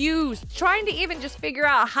confused trying to even just figure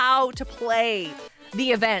out how to play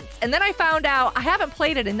the events. And then I found out I haven't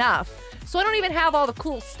played it enough. So I don't even have all the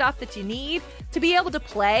cool stuff that you need to be able to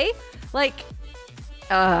play. Like,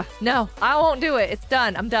 no, I won't do it. It's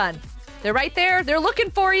done. I'm done. They're right there. They're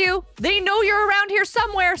looking for you. They know you're around here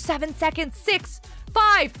somewhere. 7 seconds. 6,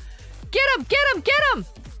 5. Get him, get him, get him.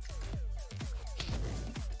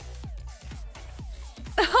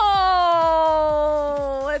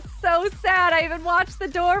 Oh, it's so sad. I even watched the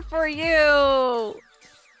door for you.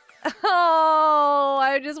 Oh,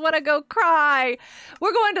 I just want to go cry.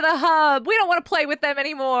 We're going to the hub. We don't want to play with them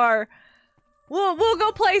anymore. We'll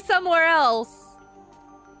go play somewhere else.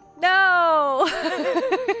 No.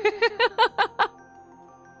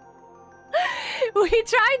 We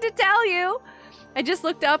tried to tell you. I just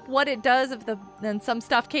looked up what it does if then some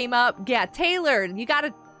stuff came up. Yeah, Taylor, you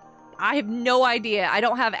gotta. I have no idea. I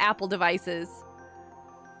don't have Apple devices.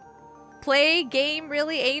 Play game,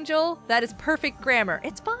 really, Angel? That is perfect grammar.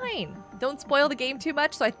 It's fine. Don't spoil the game too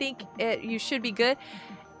much, so I think you should be good.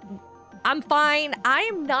 I'm fine.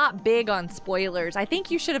 I'm not big on spoilers. I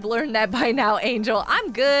think you should have learned that by now, Angel.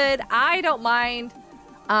 I'm good. I don't mind.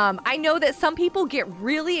 I know that some people get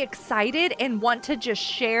really excited and want to just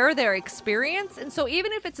share their experience. And so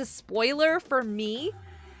even if it's a spoiler for me,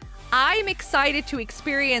 I'm excited to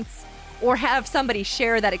experience or have somebody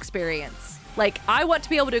share that experience. Like, I want to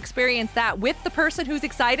be able to experience that with the person who's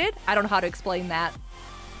excited. I don't know how to explain that.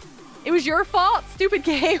 It was your fault, stupid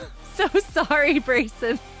game. So sorry,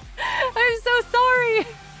 Brayson. I'm so sorry.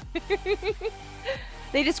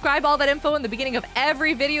 They describe all that info in the beginning of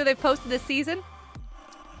every video they've posted this season.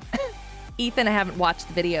 Ethan, I haven't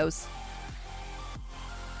watched the videos.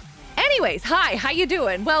 Anyways, hi, how you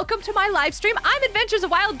doing? Welcome to my live stream. I'm Adventures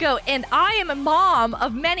of Wild Goat, and I am a mom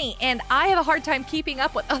of many, and I have a hard time keeping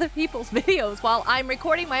up with other people's videos while I'm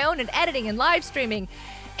recording my own and editing and live streaming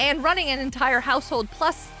and running an entire household,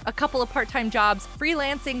 plus a couple of part-time jobs,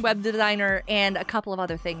 freelancing, web designer, and a couple of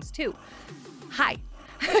other things too. Hi.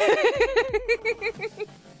 Hey,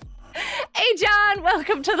 John,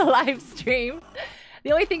 welcome to the live stream.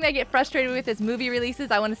 The only thing I get frustrated with is movie releases.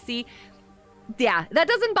 I want to see Yeah, that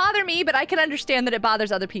doesn't bother me, but I can understand that it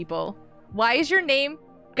bothers other people. Why is your name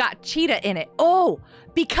got cheetah in it? Oh,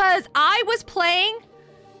 because I was playing...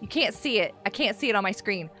 You can't see it. I can't see it on my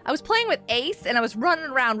screen. I was playing with Ace, and I was running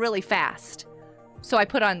around really fast. So I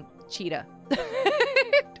put on cheetah.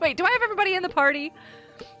 Wait, do I have everybody in the party?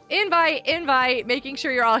 Invite, invite, making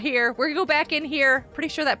sure you're all here. We're gonna go back in here. Pretty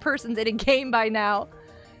sure that person's in a game by now.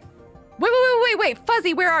 Wait,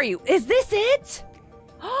 Fuzzy, where are you? Is this it?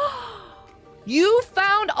 You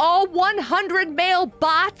found all 100 male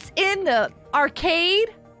bots in the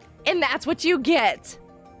arcade? And that's what you get.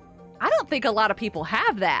 I don't think a lot of people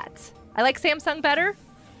have that. I like Samsung better.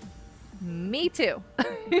 Me too.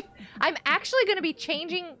 I'm actually going to be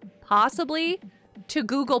changing possibly to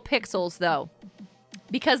Google Pixels though,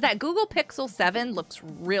 because that Google Pixel 7 looks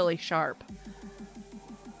really sharp.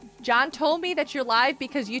 John told me that you're live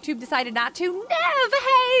because YouTube decided not to. Nev,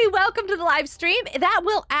 hey, welcome to the live stream. That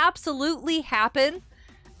will absolutely happen.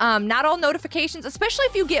 Not all notifications, especially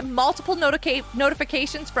if you get multiple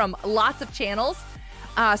notifications from lots of channels.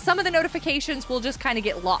 Some of the notifications will just kind of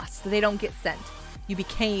get lost. They don't get sent.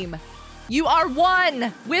 You are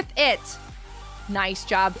one with it. Nice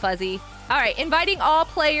job, Fuzzy. All right, inviting all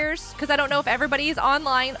players, because I don't know if everybody is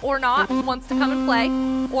online or not, wants to come and play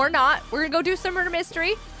or not. We're gonna go do some murder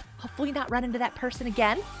mystery. Hopefully not run into that person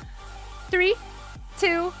again. 3,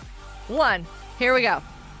 2, 1. Here we go.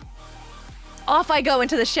 Off I go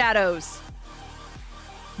into the shadows.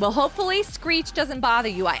 Well, hopefully Screech doesn't bother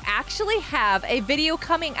you. I actually have a video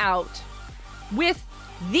coming out with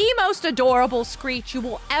the most adorable Screech you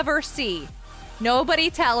will ever see.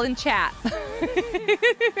 Nobody tell in chat.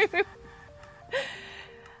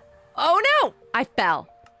 Oh no! I fell.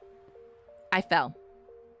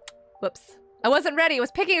 Whoops. I wasn't ready. I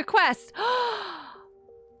was picking a quest.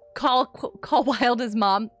 Call Wild as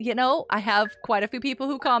mom. You know, I have quite a few people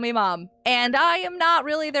who call me mom. And I am not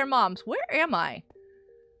really their moms. Where am I?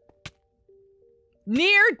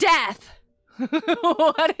 Near death.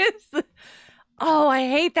 What is this? Oh, I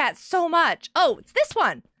hate that so much. Oh, it's this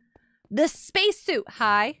one. The spacesuit.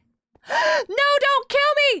 Hi. No, don't kill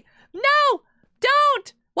me. No,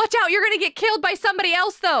 don't. Watch out. You're going to get killed by somebody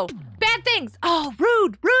else, though. Bad things. Oh,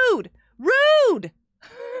 rude, rude, rude.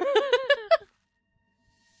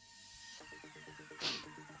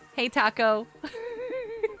 Hey, Taco.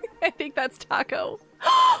 I think that's Taco.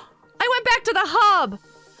 I went back to the hub.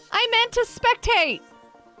 I meant to spectate.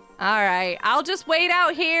 All right, I'll just wait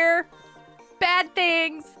out here. Bad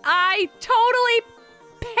things. I totally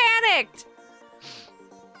panicked.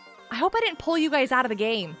 I hope I didn't pull you guys out of the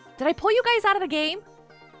game. Did I pull you guys out of the game?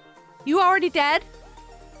 You already dead?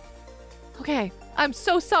 Okay, I'm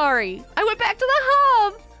so sorry. I went back to the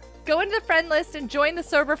hub. Go into the friend list and join the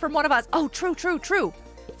server from one of us. Oh, true.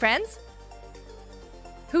 Friends?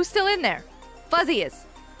 Who's still in there? Fuzzy is.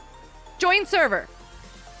 Join server.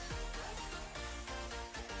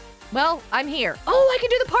 Well, I'm here. Oh, I can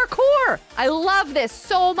do the parkour. I love this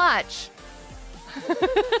so much.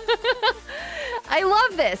 I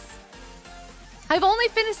love this. I've only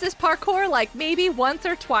finished this parkour like maybe once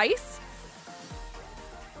or twice.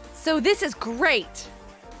 So this is great.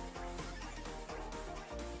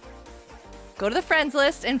 Go to the friends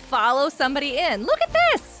list and follow somebody in. Look at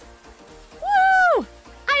this. Woo!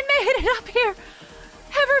 I made it up here.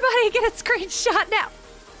 Everybody get a screenshot now.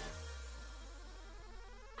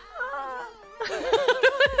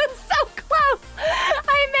 So close.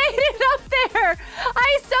 I made it up there.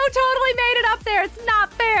 I so totally made it up there. It's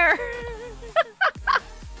not fair.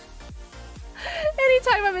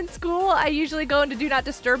 Anytime I'm in school, I usually go into do not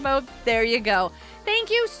disturb mode. There you go.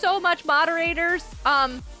 Thank you so much, moderators.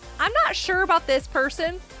 I'm not sure about this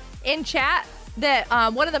person in chat that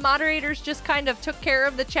one of the moderators just kind of took care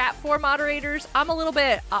of the chat for moderators. I'm a little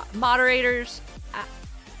bit moderators.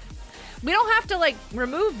 We don't have to like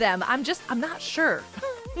remove them. I'm not sure.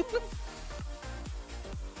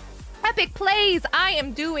 Epic plays. I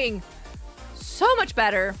am doing so much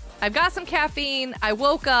better. I've got some caffeine. I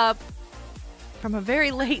woke up from a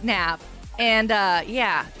very late nap and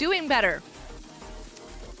yeah, doing better.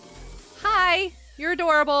 Hi, you're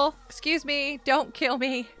adorable. Excuse me, don't kill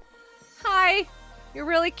me. Hi, you're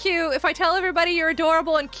really cute. If I tell everybody you're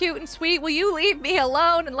adorable and cute and sweet, will you leave me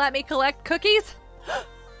alone and let me collect cookies?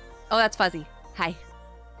 Oh, that's Fuzzy. Hi.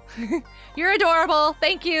 You're adorable.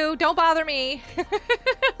 Thank you. Don't bother me.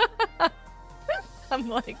 I'm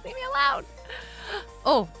like, leave me alone.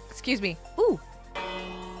 Oh, excuse me. Ooh.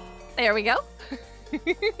 There we go.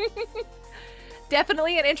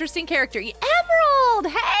 Definitely an interesting character. Emerald!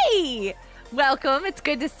 Hey! Welcome. It's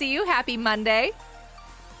good to see you. Happy Monday.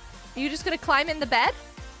 Are you just going to climb in the bed?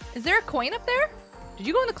 Is there a coin up there? Did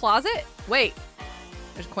you go in the closet? Wait.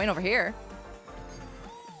 There's a coin over here.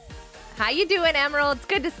 How you doing, Emerald? It's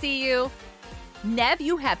good to see you. Nev,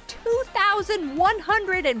 you have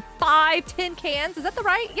 2,105 tin cans. Is that the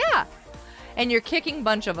right? Yeah. And you're kicking a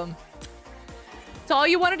bunch of them. That's all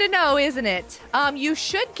you wanted to know, isn't it? You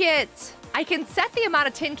should get... I can set the amount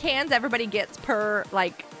of tin cans everybody gets per,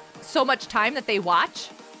 like, so much time that they watch.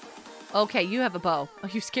 Okay, you have a bow. Oh,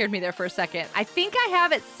 you scared me there for a second. I think I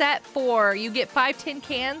have it set for you get 5 tin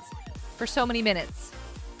cans for so many minutes.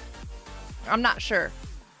 I'm not sure.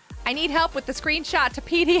 I need help with the screenshot to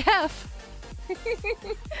PDF.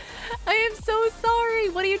 I am so sorry.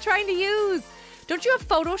 What are you trying to use? Don't you have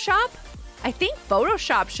Photoshop? I think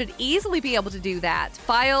Photoshop should easily be able to do that.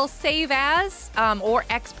 File, save as, or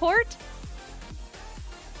export.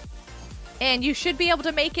 And you should be able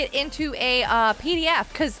to make it into a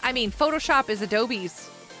PDF because, I mean, Photoshop is Adobe's,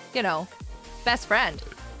 you know, best friend.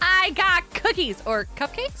 I got cookies or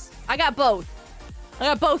cupcakes. I got both. I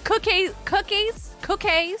got both cookies,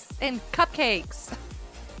 and cupcakes.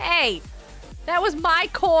 Hey, that was my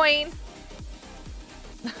coin.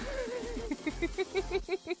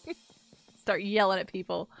 Start yelling at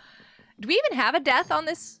people. Do we even have a death on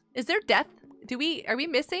this? Is there death? Are we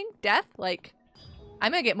missing death? Like,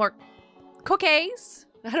 I'm gonna get more cookies.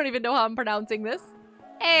 I don't even know how I'm pronouncing this.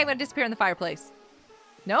 Hey, I'm gonna disappear in the fireplace.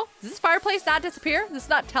 No? Does this fireplace not disappear? Does this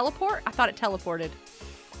not teleport? I thought it teleported.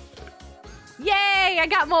 Yay! I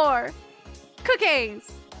got more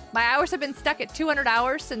cookies. My hours have been stuck at 200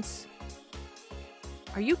 hours since...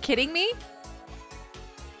 Are you kidding me?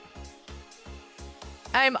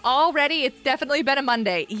 I'm all ready. It's definitely been a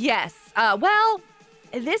Monday. Yes. Well,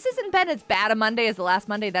 this hasn't been as bad a Monday as the last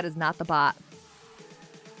Monday. That is not the bot.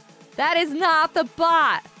 That is not the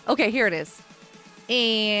bot. Okay, here it is.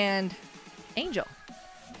 And Angel.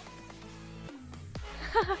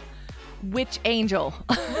 Which Angel?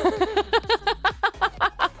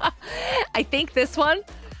 I think this one.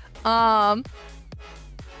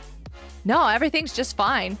 No, everything's just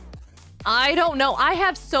fine. I don't know. I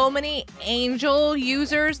have so many Angel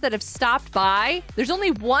users that have stopped by. There's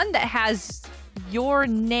only one that has your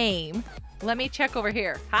name. Let me check over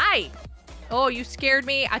here. Hi. Oh, you scared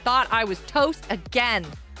me. I thought I was toast again.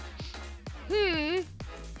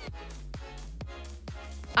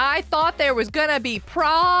 I thought there was gonna be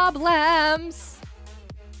problems.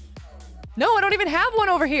 No, I don't even have one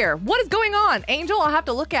over here. What is going on? Angel, I'll have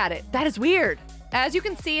to look at it. That is weird. As you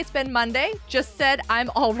can see, it's been Monday. Just said I'm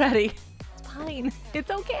all ready. It's fine.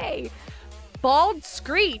 It's okay. Bald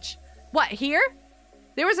Screech. What, here?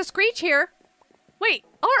 There was a Screech here. Wait,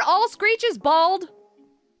 aren't all Screeches bald?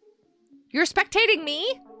 You're spectating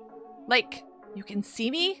me? Like, you can see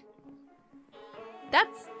me?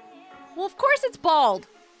 That's... Well, of course it's bald.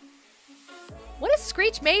 What is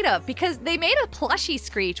Screech made of? Because they made a plushie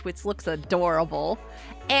Screech, which looks adorable.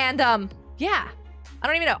 And, yeah. I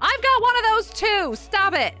don't even know. I've got one of those too.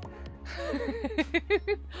 Stop it.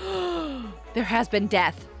 There has been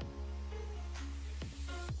death.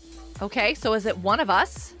 Okay, so is it one of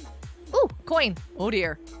us? Ooh, coin. Oh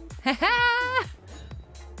dear.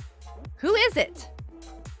 Who is it?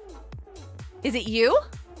 Is it you?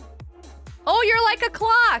 Oh, you're like a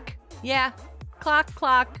clock. Yeah. Clock,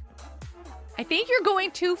 clock. I think you're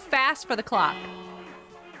going too fast for the clock.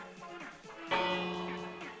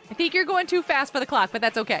 I think you're going too fast for the clock, but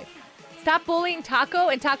that's okay. Stop bullying Taco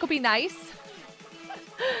and Taco be nice.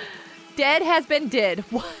 Dead has been did.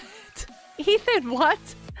 What? Ethan, what?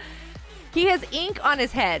 He has ink on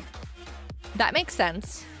his head. That makes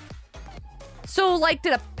sense. So, like,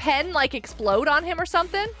 did a pen, like, explode on him or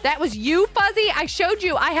something? That was you, Fuzzy? I showed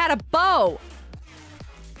you. I had a bow.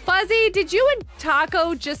 Fuzzy, did you and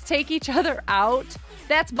Taco just take each other out?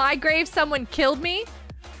 That's my grave. Someone killed me?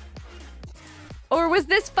 Or was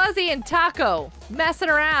this Fuzzy and Taco messing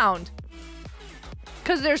around?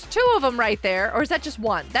 Because there's two of them right there. Or is that just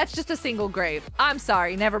one? That's just a single grave. I'm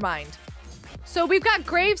sorry. Never mind. So we've got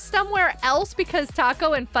graves somewhere else because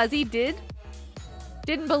Taco and Fuzzy didn't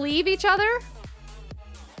believe each other?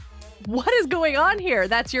 What is going on here?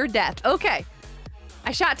 That's your death. Okay.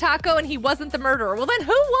 I shot Taco and he wasn't the murderer. Well, then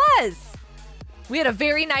who was? We had a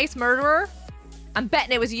very nice murderer. I'm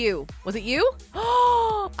betting it was you. Was it you?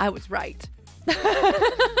 Oh, I was right. We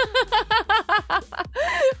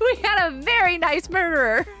had a very nice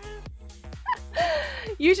murderer.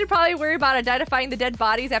 You should probably worry about identifying the dead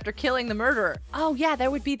bodies after killing the murderer. Oh, yeah, there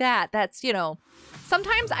would be that. That's, you know,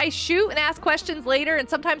 sometimes I shoot and ask questions later, and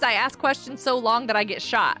sometimes I ask questions so long that I get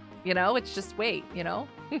shot. You know, it's just wait, you know?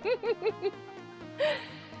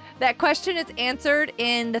 That question is answered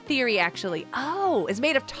in the theory, actually. Oh, it's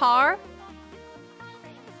made of tar?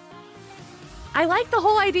 I like the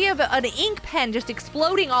whole idea of an ink pen just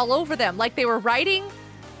exploding all over them, like they were writing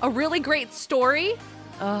a really great story.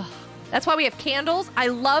 Ugh. That's why we have candles. I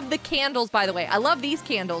love the candles, by the way. I love these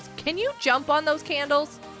candles. Can you jump on those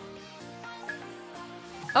candles?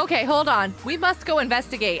 Okay, hold on. We must go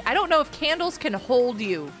investigate. I don't know if candles can hold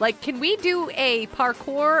you. Like, can we do a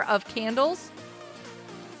parkour of candles?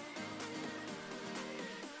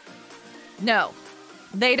 No.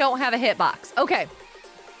 They don't have a hitbox. Okay.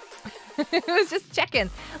 I was just checking.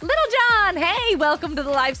 Little John, hey, welcome to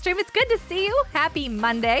the live stream. It's good to see you. Happy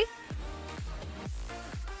Monday.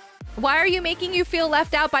 Why are you making you feel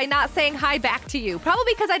left out by not saying hi back to you?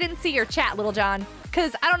 Probably because I didn't see your chat, Little John.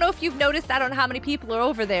 Because I don't know if you've noticed, I don't know how many people are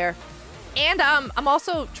over there. And I'm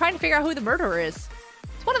also trying to figure out who the murderer is.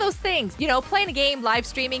 It's one of those things, you know, playing a game, live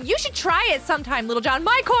streaming. You should try it sometime, Little John.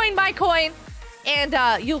 My coin, my coin.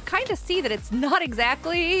 And you'll kind of see that it's not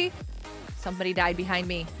exactly... Somebody died behind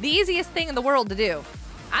me. The easiest thing in the world to do.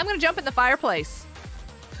 I'm going to jump in the fireplace.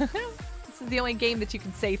 This is the only game that you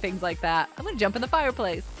can say things like that. I'm going to jump in the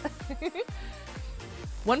fireplace.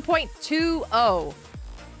 1.20.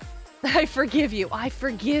 I forgive you. I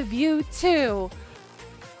forgive you too.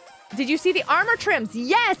 Did you see the armor trims?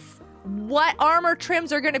 Yes! What armor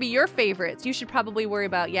trims are going to be your favorites? You should probably worry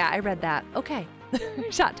about... Yeah, I read that. Okay.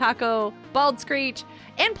 Shot Taco, Bald Screech,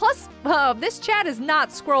 and plus, this chat is not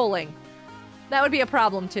scrolling. That would be a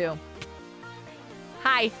problem too.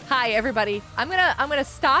 Hi everybody. I'm gonna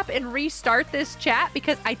stop and restart this chat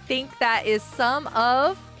because I think that is some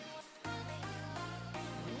of...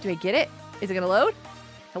 Do I get it? Is it gonna load?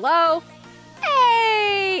 Hello?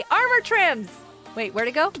 Hey! Armor trims! Wait, where'd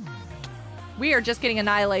it go? We are just getting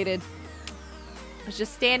annihilated. I was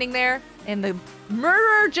just standing there and the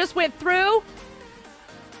murderer just went through.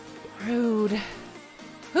 Rude.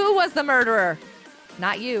 Who was the murderer?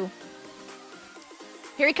 Not you.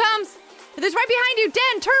 Here he comes. There's right behind you.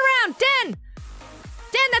 Den, turn around. Den.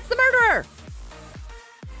 Den, that's the murderer.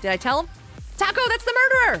 Did I tell him? Taco, that's the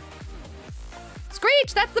murderer.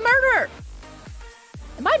 Screech, that's the murderer.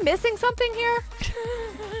 Am I missing something here?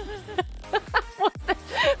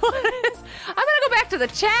 What is... I'm gonna go back to the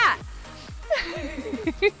chat.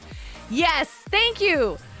 Yes, thank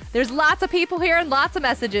you. There's lots of people here and lots of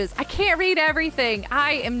messages. I can't read everything.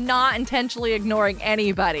 I am not intentionally ignoring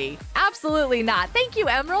anybody. Absolutely not. Thank you,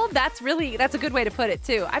 Emerald. That's a good way to put it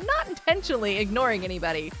too. I'm not intentionally ignoring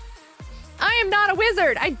anybody. I am not a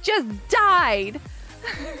wizard. I just died.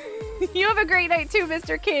 You have a great night too,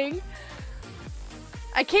 Mr. King.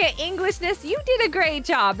 I can't Englishness. You did a great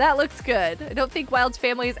job. That looks good. I don't think Wild's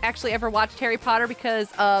family has actually ever watched Harry Potter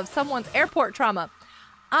because of someone's airport trauma.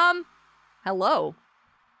 Hello.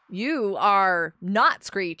 You are not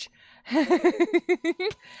Screech.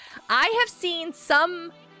 I have seen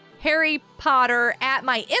some Harry Potter at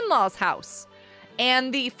my in-laws' house.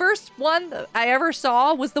 And the first one that I ever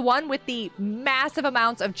saw was the one with the massive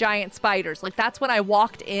amounts of giant spiders. Like, that's when I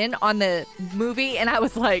walked in on the movie and I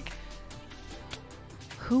was like,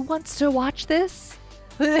 who wants to watch this?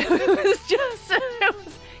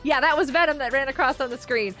 Yeah, that was Venom that ran across on the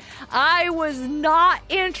screen. I was not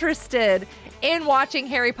interested in watching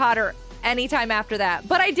Harry Potter anytime after that.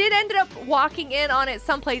 But I did end up walking in on it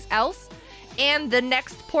someplace else. And the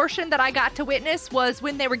next portion that I got to witness was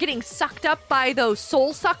when they were getting sucked up by those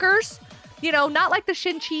soul suckers. You know, not like the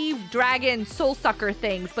Shin-Chi dragon soul sucker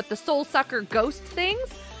things, but the soul sucker ghost things.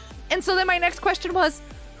 And so then my next question was,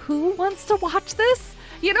 who wants to watch this?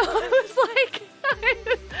 You know, it was like...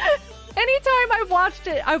 Anytime I've watched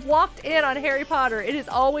it, I've walked in on Harry Potter, it has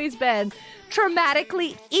always been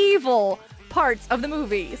traumatically evil parts of the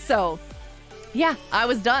movie. So, yeah, I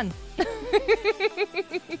was done.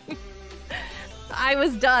 I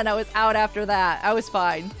was done. I was out after that. I was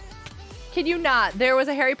fine. Kid you not, there was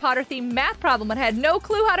a Harry Potter themed math problem and I had no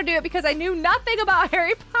clue how to do it because I knew nothing about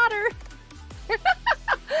Harry Potter.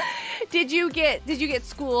 Did you get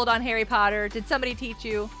schooled on Harry Potter? Did somebody teach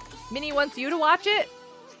you? Minnie wants you to watch it?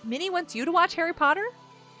 Minnie wants you to watch Harry Potter?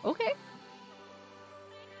 Okay.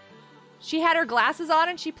 She had her glasses on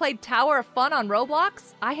and she played Tower of Fun on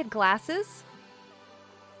Roblox. I had glasses.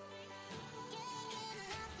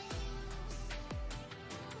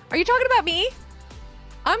 Are you talking about me?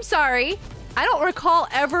 I'm sorry. I don't recall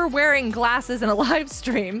ever wearing glasses in a live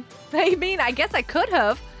stream. I mean, I guess I could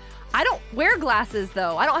have. I don't wear glasses,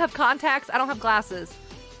 though. I don't have contacts. I don't have glasses.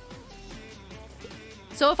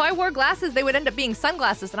 So if I wore glasses, they would end up being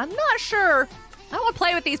sunglasses, and I'm not sure. I don't want to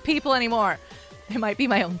play with these people anymore. It might be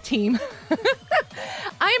my own team.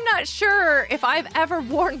 I am not sure if I've ever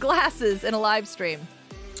worn glasses in a live stream.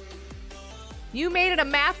 You made it a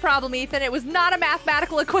math problem, Ethan. It was not a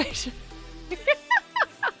mathematical equation.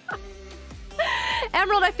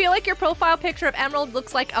 Emerald, I feel like your profile picture of Emerald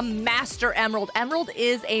looks like a master emerald. Emerald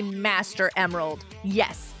is a master emerald.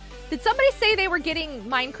 Yes. Did somebody say they were getting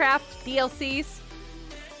Minecraft DLCs?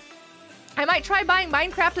 I might try buying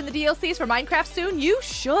Minecraft and the DLCs for Minecraft soon. You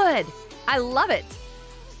should. I love it.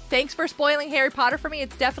 Thanks for spoiling Harry Potter for me.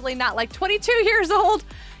 It's definitely not like 22 years old.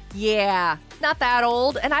 Yeah, not that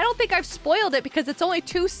old. And I don't think I've spoiled it because it's only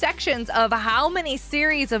 2 sections of how many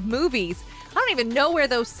series of movies. I don't even know where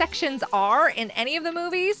those sections are in any of the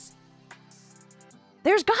movies.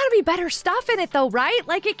 There's got to be better stuff in it though, right?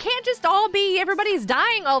 Like it can't just all be everybody's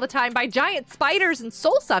dying all the time by giant spiders and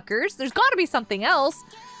soul suckers. There's got to be something else.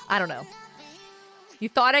 I don't know. You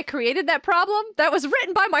thought I created that problem? That was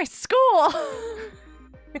written by my school.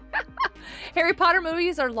 Harry Potter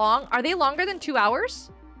movies are long. Are they longer than 2 hours?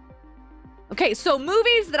 Okay, so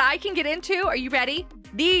movies that I can get into. Are you ready?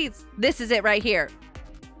 This is it right here.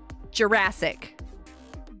 Jurassic.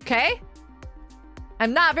 Okay?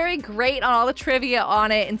 I'm not very great on all the trivia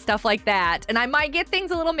on it and stuff like that. And I might get things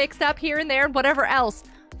a little mixed up here and there and whatever else.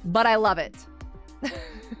 But I love it.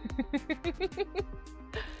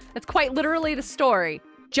 That's quite literally the story.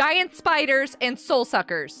 Giant spiders and soul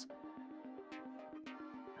suckers.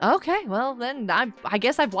 Okay, well then I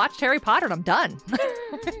guess I've watched Harry Potter and I'm done.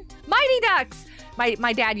 Mighty Ducks!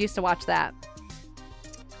 My dad used to watch that.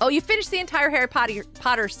 Oh, you finished the entire Harry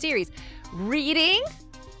Potter series. Reading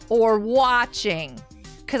or watching?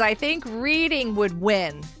 Because I think reading would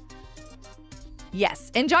win.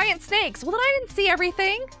 Yes, and giant snakes. Well, then I didn't see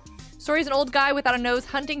everything. Story's an old guy without a nose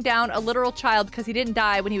hunting down a literal child because he didn't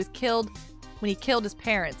die when he killed his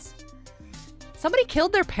parents. Somebody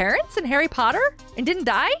killed their parents in Harry Potter and didn't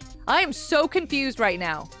die? I am so confused right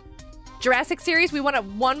now. Jurassic series, we want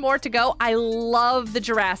one more to go. I love the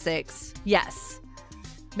Jurassics. Yes.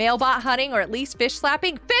 Male bot hunting or at least fish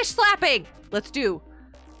slapping? Fish slapping! Let's do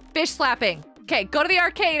fish slapping. Okay, go to the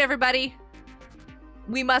arcade, everybody.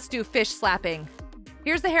 We must do fish slapping.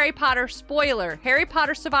 Here's the Harry Potter spoiler. Harry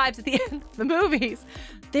Potter survives at the end of the movies.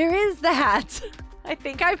 There is that. I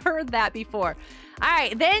think I've heard that before. All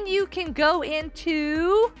right, then you can go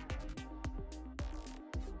into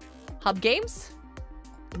Hub Games.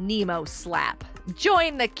 Nemo Slap.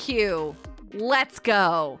 Join the queue. Let's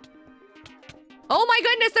go. Oh my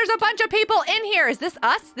goodness, there's a bunch of people in here. Is this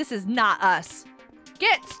us? This is not us.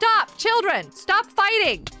 Stop, children. Stop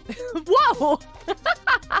fighting. Whoa.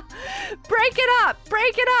 Break it up.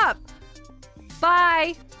 Break it up.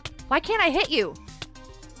 Bye. Why can't I hit you?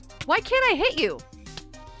 Why can't I hit you?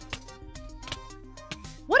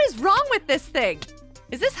 What is wrong with this thing?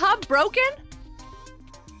 Is this hub broken?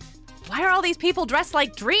 Why are all these people dressed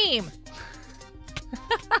like Dream?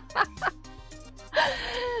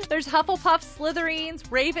 There's Hufflepuff, Slytherins,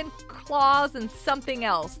 Ravenclaws, and something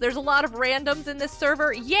else. There's a lot of randoms in this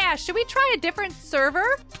server. Yeah, should we try a different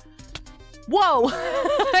server? Whoa,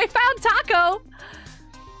 I found Taco.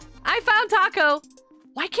 I found Taco.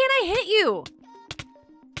 Why can't I hit you?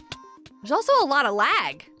 There's also a lot of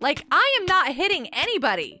lag. Like, I am not hitting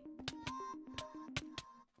anybody.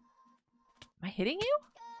 Am I hitting you?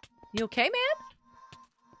 You okay, man?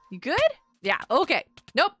 You good? Yeah, okay.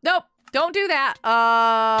 Nope, nope. Don't do that.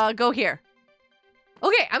 Go here.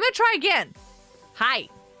 Okay, I'm gonna try again. Hi.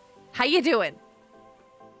 How you doing?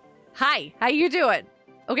 Hi, how you doing?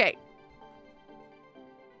 Okay.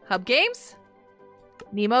 Hub Games?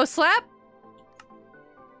 Nemo Slap?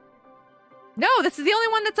 No, this is the only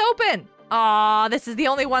one that's open. Aw, this is the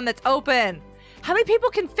only one that's open. How many people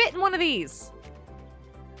can fit in one of these?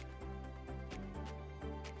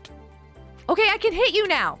 Okay, I can hit you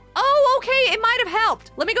now. Oh, okay, it might have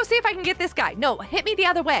helped. Let me go see if I can get this guy. No, hit me the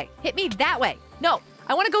other way. Hit me that way. No,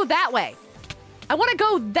 I want to go that way. I want to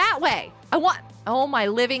go that way. Oh my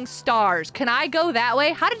living stars. Can I go that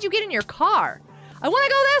way? How did you get in your car? I want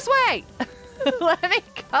to go this way. Let me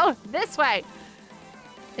go this way.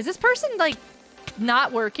 Is this person, like,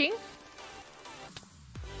 not working?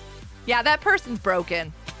 Yeah, that person's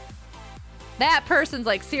broken. That person's,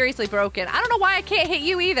 like, seriously broken. I don't know why I can't hit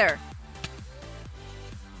you either.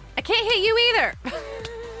 I can't hit you either.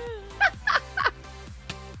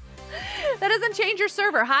 That doesn't change your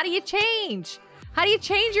server. How do you change? How do you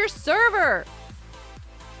change your server?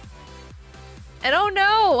 I don't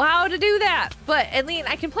know how to do that. But, Aline,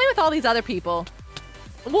 I can play with all these other people.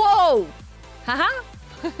 Whoa! Haha.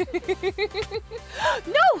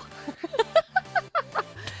 No!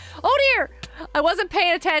 Oh dear! I wasn't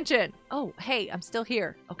paying attention. Oh, hey, I'm still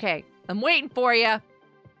here. Okay, I'm waiting for you.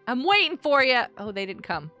 I'm waiting for you. Oh, they didn't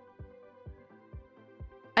come.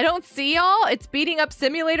 I don't see y'all. It's beating up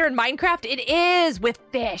simulator in Minecraft. It is with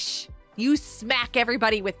fish. You smack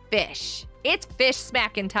everybody with fish. It's fish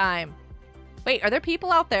smacking time. Wait, are there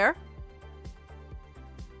people out there?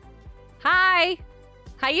 Hi.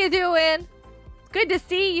 How you doing? It's good to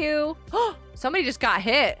see you. Somebody just got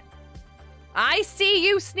hit. I see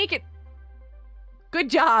you sneaking. Good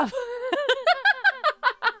job.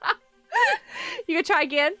 You can try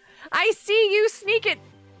again. I see you sneaking.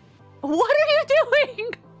 What are you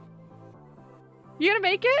doing? You gonna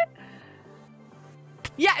make it?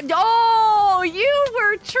 Yeah. Oh, you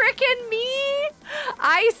were tricking me.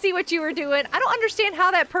 I see what you were doing. I don't understand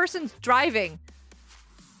how that person's driving.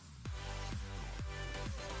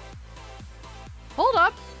 Hold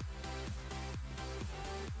up.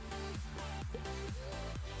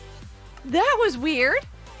 That was weird.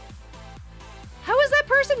 How is that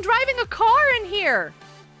person driving a car in here?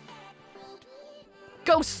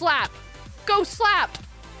 Go slap. Go slap.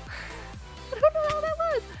 I don't know how that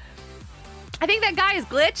was. I think that guy is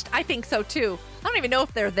glitched. I think so too. I don't even know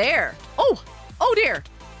if they're there. Oh, oh dear.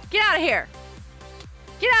 Get out of here.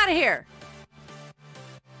 Get out of here.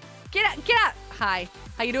 Get out, get out. Hi,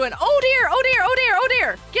 how you doing? Oh dear, oh dear, oh dear, oh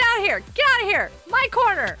dear. Get out of here, get out of here. My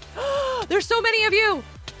corner. There's so many of you.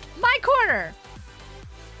 My corner.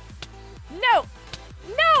 No,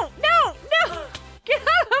 no, no, no. Get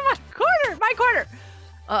out of my corner, my corner.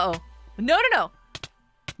 Uh-oh. No, no, no.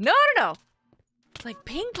 No, no, no. It's like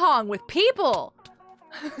ping pong with people.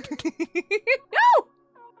 No!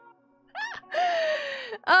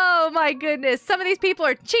 Oh my goodness. Some of these people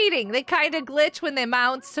are cheating. They kind of glitch when they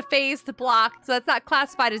mount to phase the block, so that's not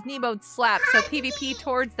classified as Nemo slap. So PvP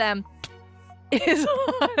towards them is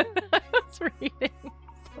on. I was reading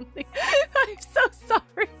something. I'm so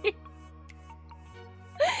sorry.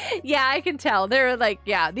 Yeah, I can tell. They're like,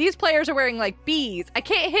 yeah, these players are wearing like bees. I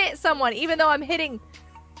can't hit someone even though I'm hitting.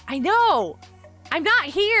 I know. I'm not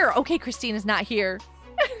here. Okay, Christina's not here.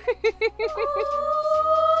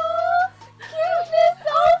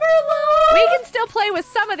 We can still play with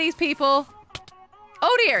some of these people.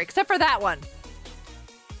 Oh dear, except for that one.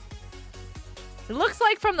 It looks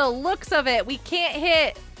like from the looks of it, we can't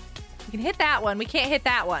hit. We can hit that one. We can't hit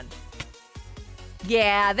that one.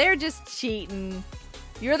 Yeah, they're just cheating.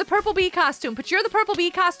 You're the purple bee costume, but you're the purple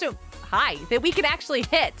bee costume. Hi, that we can actually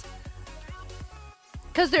hit.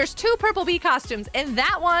 Because there's 2 purple bee costumes, and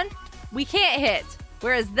that one we can't hit.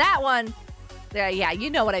 Whereas that one, yeah, you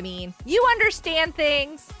know what I mean. You understand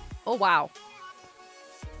things. Oh, wow.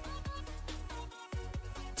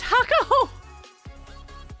 Taco!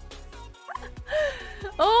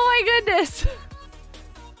 Oh my goodness.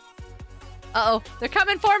 Uh-oh, they're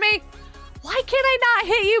coming for me. Why can't I not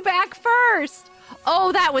hit you back first?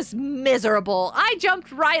 Oh, that was miserable. I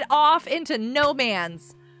jumped right off into no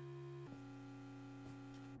man's.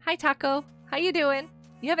 Hi, Taco. How you doing?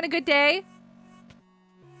 You having a good day?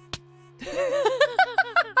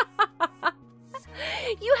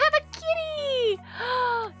 You have a kitty!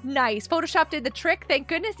 Nice. Photoshop did the trick, thank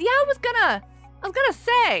goodness. Yeah, I was gonna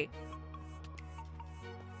say.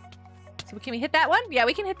 So can we hit that one? Yeah,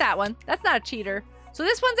 we can hit that one. That's not a cheater. So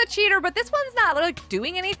this one's a cheater, but this one's not like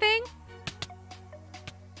doing anything.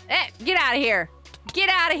 Get out of here. Get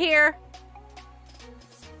out of here.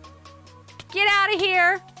 Get out of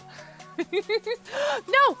here.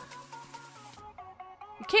 No.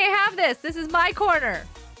 You can't have this. This is my corner.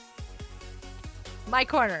 My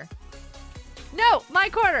corner. No, my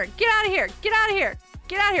corner. Get out of here. Get out of here.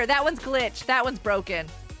 Get out of here. That one's glitched. That one's broken.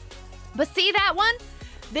 But see that one?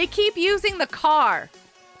 They keep using the car.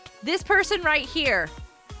 This person right here,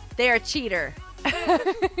 they're a cheater.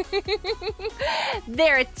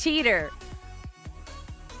 They're a cheater.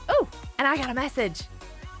 Oh, and I got a message.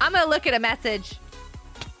 I'm gonna look at a message.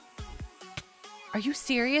 Are you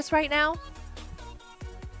serious right now?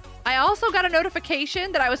 I also got a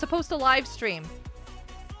notification that I was supposed to live stream.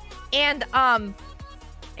 And,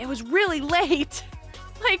 it was really late.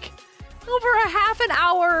 Like, over a half an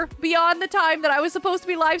hour beyond the time that I was supposed to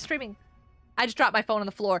be live streaming. I just dropped my phone on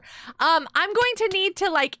the floor. I'm going to need to,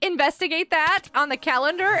 like, investigate that on the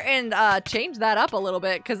calendar and, change that up a little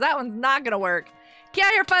bit, because that one's not gonna work. Get out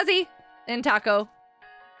of here, Fuzzy! And Taco.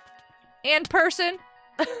 And Person.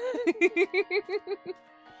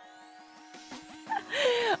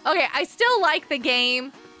 Okay, I still like the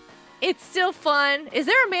game. It's still fun. Is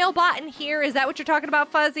there a mail bot in here? Is that what you're talking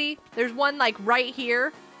about, Fuzzy? There's one, like, right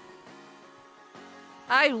here.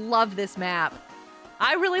 I love this map.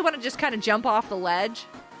 I really want to just kind of jump off the ledge.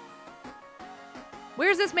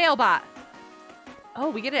 Where's this mail bot? Oh,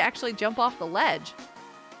 we get to actually jump off the ledge.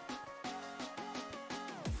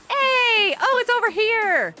 Hey! Oh, it's over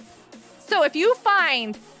here! So if you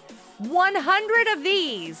find 100 of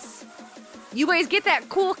these, you guys get that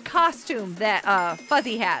cool costume that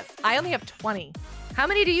Fuzzy has. I only have 20. How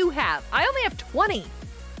many do you have? I only have 20.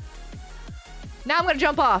 Now I'm gonna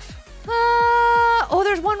jump off. Oh,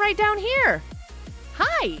 there's one right down here.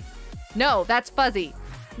 Hi. No, that's Fuzzy.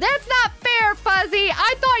 That's not fair, Fuzzy.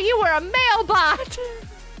 I thought you were a male bot.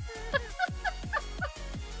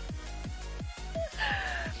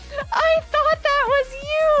 I thought that was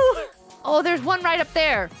you. Oh, there's one right up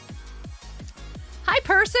there. Hi,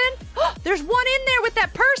 person. There's one in there with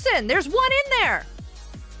that person. There's one in there.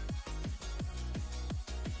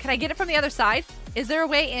 Can I get it from the other side? Is there a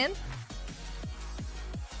way in?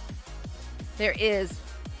 There is.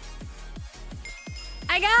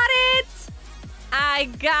 I got it. I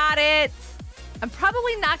got it. I'm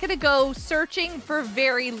probably not going to go searching for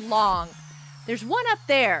very long. There's one up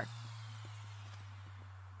there.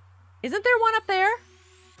 Isn't there one up there?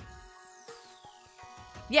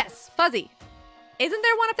 Yes, Fuzzy. Isn't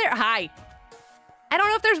there one up there? Hi. I don't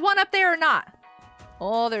know if there's one up there or not.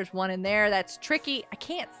 Oh, there's one in there. That's tricky. I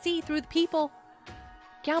can't see through the people.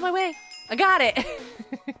 Get out of my way. I got it.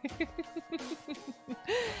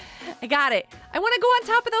 I got it. I want to go on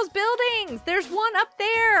top of those buildings. There's one up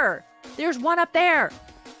there. There's one up there.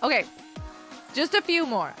 Okay. Just a few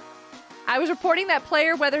more. I was reporting that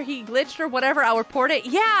player, whether he glitched or whatever, I'll report it.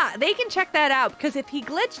 Yeah, they can check that out, because if he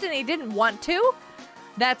glitched and he didn't want to,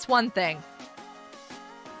 that's one thing.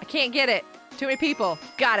 I can't get it. Too many people.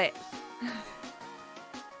 Got it.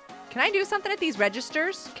 Can I do something at these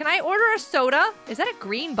registers? Can I order a soda? Is that a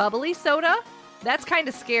green bubbly soda? That's kind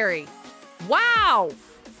of scary. Wow.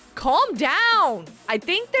 Calm down. I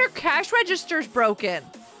think their cash register's broken.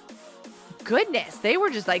 Goodness, they were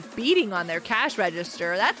just like beating on their cash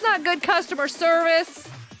register. That's not good customer service.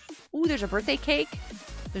 Ooh, there's a birthday cake.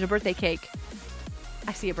 There's a birthday cake.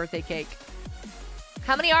 I see a birthday cake.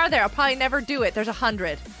 How many are there? I'll probably never do it. There's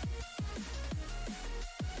 100.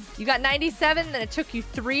 You got 97, and it took you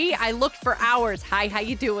 3. I looked for hours. Hi, how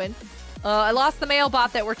you doing? I lost the mail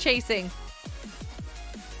bot that we're chasing.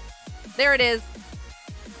 There it is.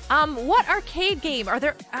 What arcade game are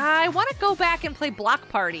there? I want to go back and play Block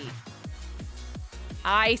Party.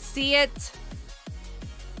 I see it.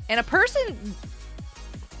 And a person...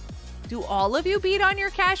 Do all of you beat on your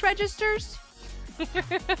cash registers?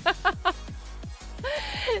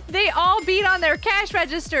 They all beat on their cash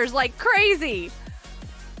registers like crazy.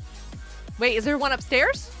 Wait, is there one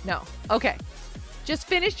upstairs? No. Okay. Just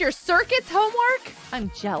finished your circuits homework?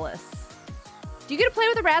 I'm jealous. Do you get to play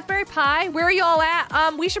with a Raspberry Pi? Where are y'all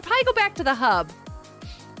at? We should probably go back to the hub.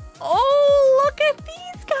 Oh, look at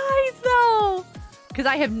these guys, though. Because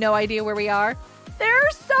I have no idea where we are.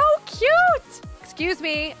 They're so cute. Excuse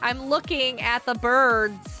me. I'm looking at the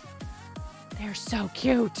birds. They're so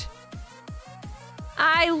cute.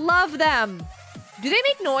 I love them. Do they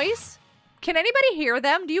make noise? Can anybody hear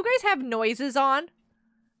them? Do you guys have noises on?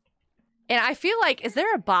 And I feel like, is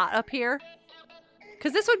there a bot up here?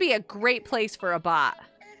 Because this would be a great place for a bot.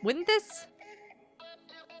 Wouldn't this?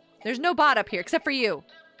 There's no bot up here except for you.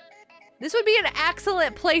 This would be an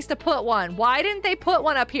excellent place to put one. Why didn't they put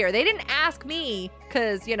one up here? They didn't ask me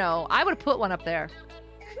because, you know, I would have put one up there.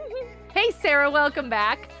 Hey, Sarah, welcome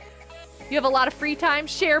back. You have a lot of free time.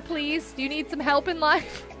 Share, please. Do you need some help in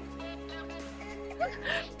life?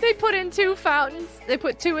 They put in 2 fountains. They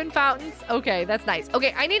put 2 in fountains. Okay, that's nice.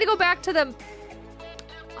 Okay, I need to go back to them.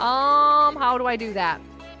 How do I do that?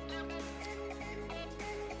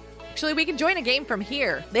 Actually, we can join a game from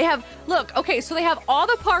here. They have, look, okay, so they have all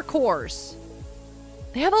the parkours.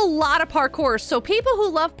 They have a lot of parkours. So people who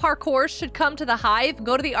love parkours should come to the Hive,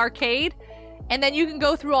 go to the arcade, and then you can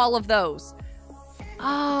go through all of those.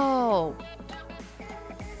 Oh.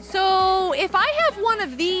 So if I have one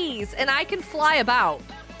of these and I can fly about.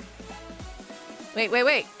 Wait.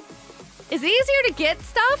 Is it easier to get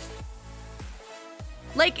stuff?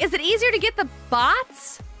 Like, is it easier to get the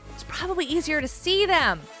bots? It's probably easier to see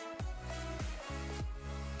them.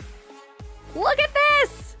 Look at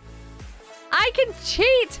this! I can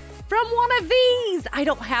cheat from one of these. I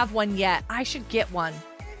don't have one yet. I should get one.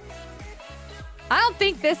 I don't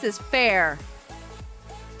think this is fair.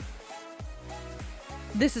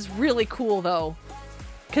 This is really cool, though.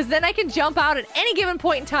 Because then I can jump out at any given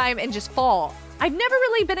point in time and just fall. I've never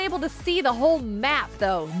really been able to see the whole map,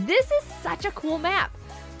 though. This is such a cool map.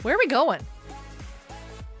 Where are we going?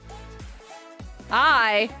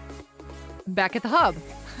 I'm back at the hub.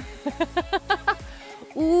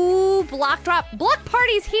 Ooh, block drop. Block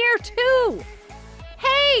Party's here, too.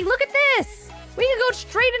 Hey, look at this. We can go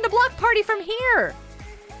straight into Block Party from here.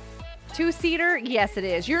 2-seater? Yes, it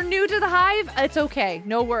is. You're new to the Hive? It's okay.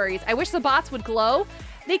 No worries. I wish the bots would glow.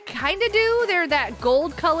 They kind of do. They're that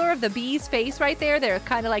gold color of the bee's face right there. They're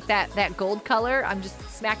kind of like that gold color. I'm just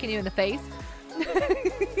smacking you in the face.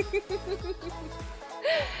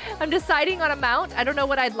 I'm deciding on a mount. I don't know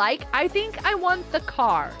what I'd like. I think I want the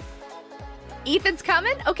car. Ethan's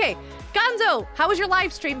coming? Okay. Gonzo, how was your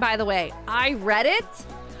live stream, by the way? I read it.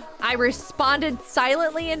 I responded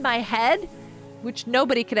silently in my head, which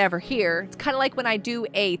nobody could ever hear. It's kind of like when I do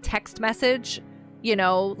a text message, you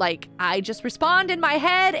know, like I just respond in my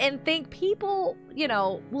head and think people, you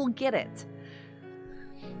know, will get it.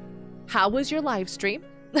 How was your live stream?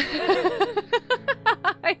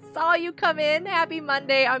 I saw you come in. Happy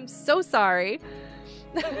Monday. I'm so sorry.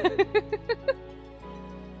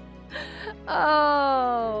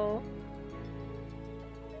 Oh.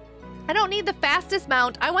 I don't need the fastest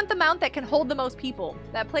mount. I want the mount that can hold the most people.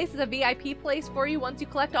 That place is a VIP place for you once you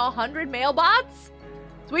collect all 100 mail bots.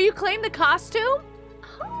 It's where you claim the costume?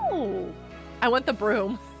 Oh. I want the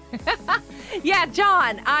broom. Yeah,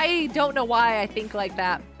 John. I don't know why I think like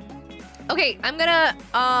that. Okay, I'm gonna,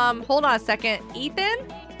 hold on a second.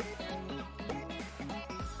 Ethan?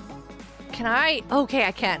 Can I? Okay,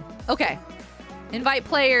 I can. Okay. Invite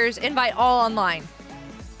players, invite all online.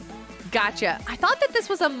 Gotcha. I thought that this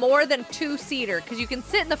was a more than 2-seater because you can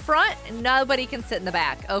sit in the front and nobody can sit in the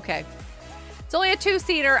back. Okay. It's only a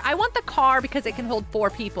 2-seater. I want the car because it can hold 4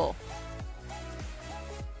 people.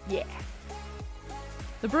 Yeah.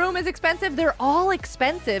 The broom is expensive. They're all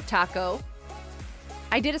expensive, Taco.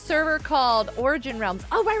 I did a server called Origin Realms.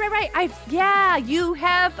 Oh, right. Yeah, you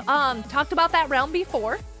have talked about that realm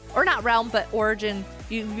before. Or not realm, but Origin.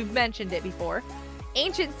 You've mentioned it before.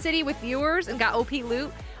 Ancient City with viewers and got OP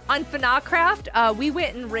loot. On FNACraft, we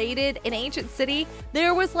went and raided an Ancient City.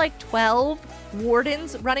 There was like 12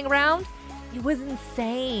 wardens running around. It was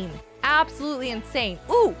insane. Absolutely insane.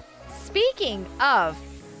 Ooh, speaking of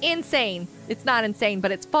insane. It's not insane,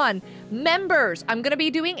 but it's fun. Members. I'm going to be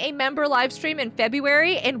doing a member live stream in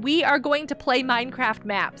February, and we are going to play Minecraft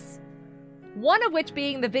maps. One of which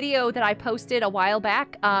being the video that I posted a while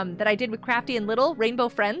back that I did with Crafty and Little, Rainbow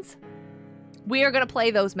Friends. We are going to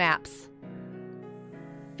play those maps.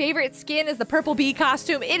 Favorite skin is the purple bee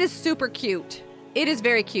costume. It is super cute. It is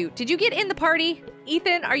very cute. Did you get in the party?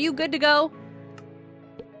 Ethan, are you good to go?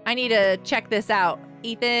 I need to check this out.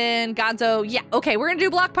 Ethan, Gonzo. Yeah, okay, we're going to do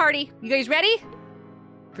block party. You guys ready?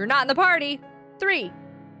 If you're not in the party, 3,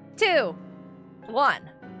 2, 1.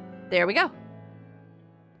 There we go.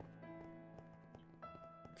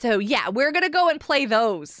 So yeah, we're going to go and play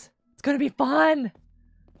those. It's going to be fun.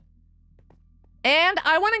 And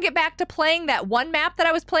I want to get back to playing that one map that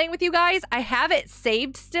I was playing with you guys. I have it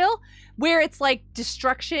saved still, where it's like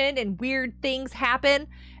destruction and weird things happen.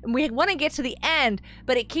 And we want to get to the end,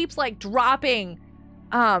 but it keeps like dropping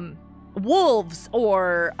wolves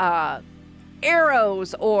or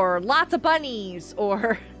arrows or lots of bunnies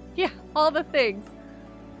or, yeah, all the things.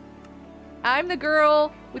 I'm the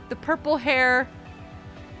girl with the purple hair.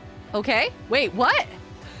 Okay, wait, what?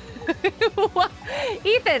 What?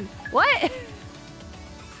 Ethan, what?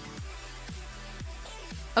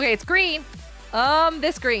 Okay, it's green.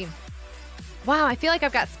 This green. Wow, I feel like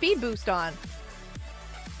I've got speed boost on.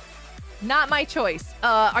 Not my choice.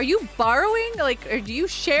 Are you borrowing? Like, or do you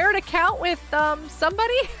share an account with,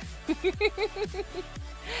 somebody?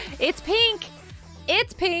 It's pink.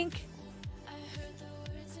 It's pink.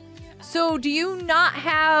 So, do you not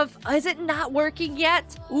have... Is it not working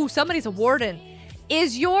yet? Ooh, somebody's a warden.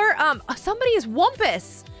 Is your, somebody is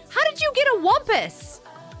Wumpus. How did you get a Wumpus?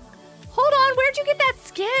 Hold on, where'd you get that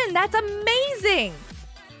skin? That's amazing.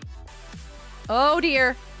 Oh,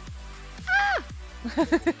 dear. Ah!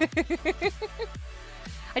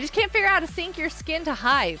 I just can't figure out how to sync your skin to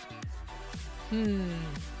Hive.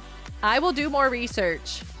 I will do more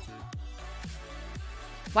research.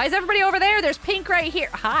 Why is everybody over there? There's pink right here.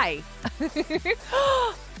 Hi.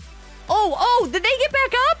 Oh, did they get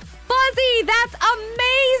back up? Fuzzy, that's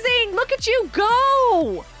amazing. Look at you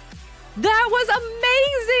go. That was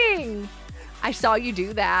amazing. I saw you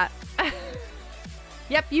do that.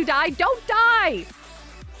 Yep, you died. Don't die.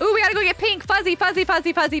 Ooh, we gotta go get pink. Fuzzy, fuzzy,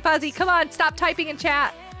 fuzzy, fuzzy, fuzzy. Come on, stop typing in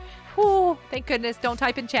chat. Whew, thank goodness. Don't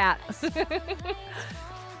type in chat.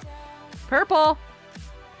 Purple.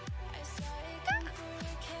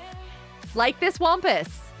 Like this Wumpus.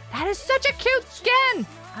 That is such a cute skin.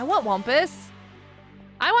 I want Wumpus.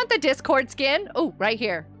 I want the Discord skin. Oh, right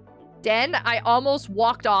here. Den, I almost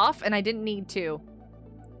walked off and I didn't need to.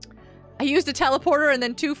 I used a teleporter and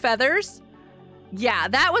then 2 feathers. Yeah,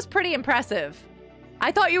 that was pretty impressive.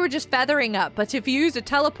 I thought you were just feathering up, but if you used a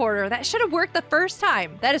teleporter, that should have worked the first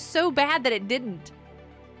time. That is so bad that it didn't.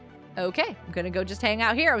 Okay, I'm gonna go just hang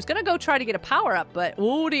out here. I was gonna go try to get a power up, but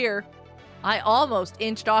oh dear. I almost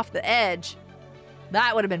inched off the edge.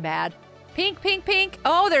 That would have been bad. Pink, pink, pink.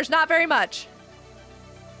 Oh, there's not very much.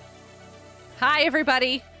 Hi,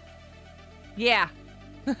 everybody. Yeah.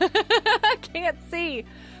 Can't see.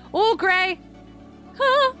 Oh, Gray.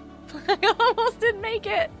 Huh. I almost didn't make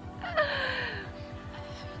it.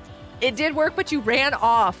 It did work, but you ran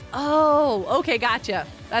off. Oh, okay, gotcha.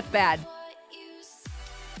 That's bad.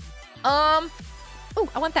 Oh,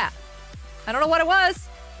 I want that. I don't know what it was.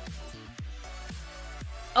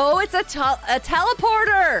 Oh, it's a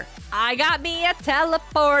teleporter. I got me a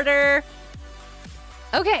teleporter.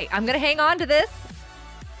 Okay, I'm gonna hang on to this.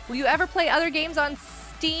 Will you ever play other games on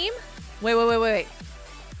Steam? Wait.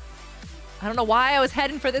 I don't know why I was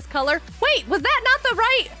heading for this color. Wait, was that not the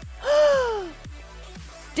right?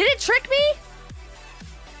 Did it trick me?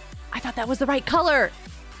 I thought that was the right color.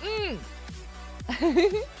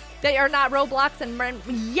 They are not Roblox and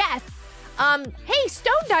yes. Hey,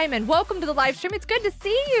 Stone Diamond, welcome to the live stream. It's good to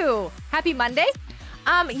see you. Happy Monday.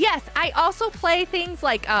 Yes, I also play things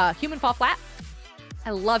like Human Fall Flat. I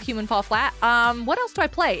love Human Fall Flat. What else do I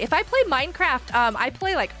play? If I play Minecraft, I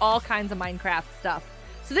play like all kinds of Minecraft stuff.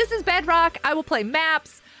 So this is Bedrock. I will play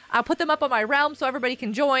maps. I'll put them up on my realm so everybody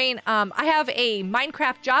can join. I have a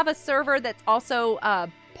Minecraft Java server that's also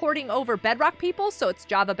porting over Bedrock people, so it's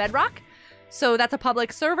Java Bedrock. So that's a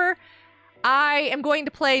public server. I am going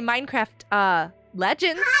to play Minecraft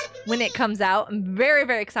Legends when it comes out. I'm very,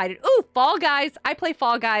 very excited. Ooh, Fall Guys. I play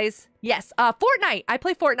Fall Guys. Yes. Fortnite. I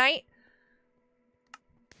play Fortnite.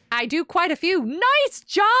 I do quite a few. Nice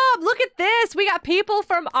job. Look at this. We got people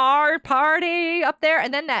from our party up there.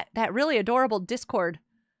 And then that really adorable Discord.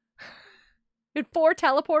 Did 4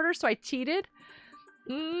 teleporters, so I cheated.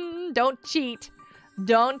 Don't cheat.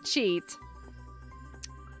 Don't cheat.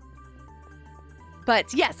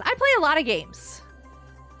 But yes, I play a lot of games.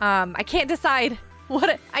 I can't decide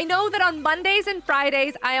what... I know that on Mondays and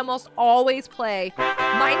Fridays, I almost always play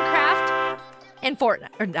Minecraft and Fortnite.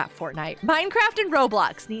 Or not Fortnite. Minecraft and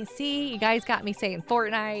Roblox. You see, you guys got me saying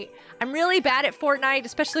Fortnite. I'm really bad at Fortnite,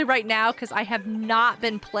 especially right now, because I have not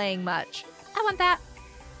been playing much. I want that.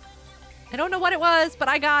 I don't know what it was, but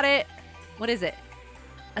I got it. What is it?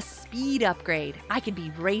 A speed upgrade. I can be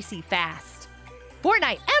racy fast.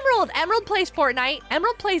 Fortnite. Emerald. Emerald plays Fortnite.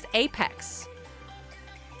 Emerald plays Apex.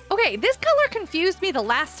 Okay, this color confused me the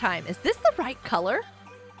last time. Is this the right color?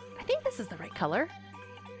 I think this is the right color.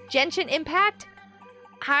 Genshin Impact.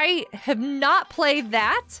 I have not played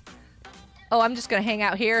that. Oh, I'm just going to hang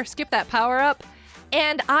out here. Skip that power up.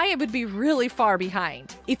 And I would be really far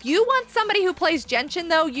behind. If you want somebody who plays Genshin,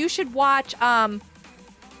 though, you should watch... Let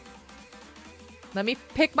me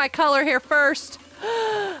pick my color here first.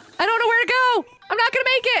 I don't know where to go. I'm not going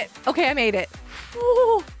to make it. Okay, I made it.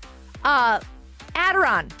 Whew.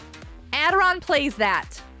 Aderon. Aderon plays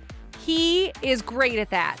that. He is great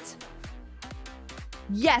at that.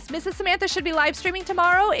 Yes, Mrs. Samantha should be live streaming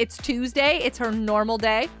tomorrow. It's Tuesday. It's her normal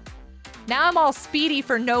day. Now I'm all speedy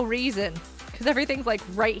for no reason because everything's like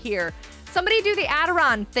right here. Somebody do the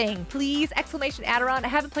Aderon thing, please. Exclamation Aderon. I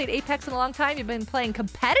haven't played Apex in a long time. You've been playing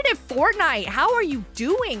competitive Fortnite. How are you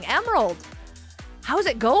doing, Emerald? How's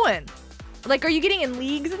it going? Like, are you getting in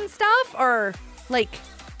leagues and stuff or like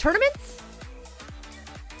tournaments?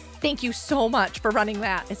 Thank you so much for running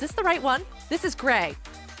that. Is this the right one? This is gray.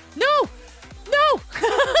 No! No!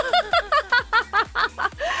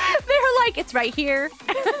 They're like, it's right here.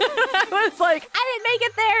 I was like, I didn't make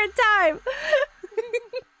it there in time.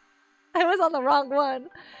 I was on the wrong one.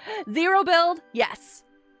 Zero build? Yes.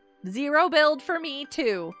 Zero build for me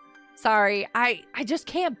too. Sorry, I just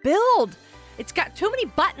can't build. It's got too many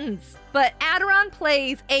buttons. But Aderon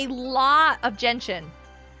plays a lot of Genshin.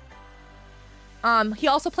 He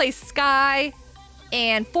also plays Sky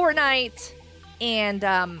and Fortnite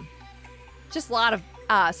and just a lot of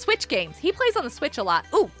Switch games. He plays on the Switch a lot.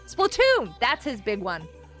 Ooh, Splatoon. That's his big one.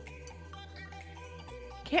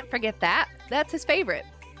 Can't forget that. That's his favorite.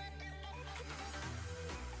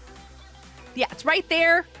 Yeah, it's right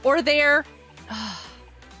there or there.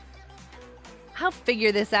 I'll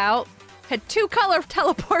figure this out. Had 2 color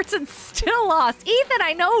teleports and still lost. Ethan,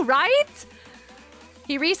 I know, right?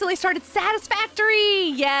 He recently started Satisfactory.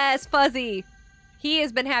 Yes, Fuzzy. He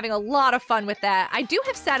has been having a lot of fun with that. I do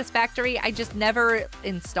have Satisfactory. I just never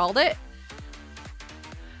installed it.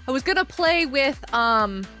 I was gonna play with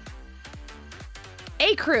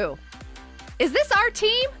A-Crew. Is this our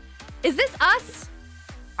team? Is this us?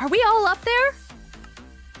 Are we all up there?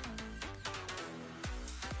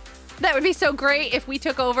 That would be so great if we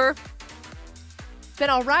took over. It's been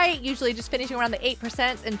all right. Usually just finishing around the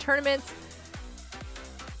 8% in tournaments.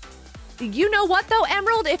 You know what though,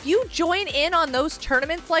 Emerald? If you join in on those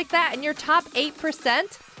tournaments like that and you're top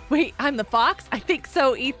 8%, wait, I'm the fox? I think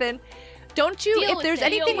so, Ethan. Don't you, if there's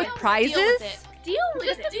anything with prizes, Deal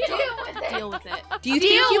with it. Deal with it. Do you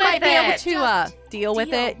think you might be able to deal with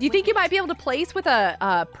deal it? Do you think you might be able to place with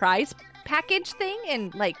a prize package thing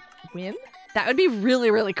and like win? That would be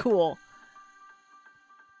really, really cool.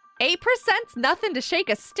 8%'s nothing to shake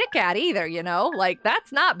a stick at either, you know? Like,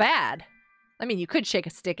 that's not bad. I mean, you could shake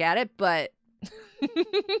a stick at it, but...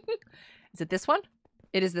 Is it this one?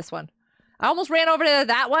 It is this one. I almost ran over to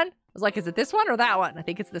that one. I was like, is it this one or that one? I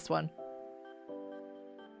think it's this one.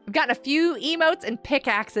 I've gotten a few emotes and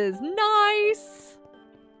pickaxes. Nice!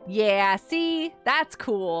 Yeah, see? That's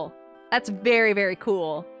cool. That's very, very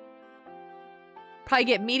cool. Probably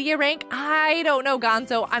get media rank. I don't know,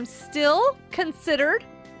 Gonzo. I'm still considered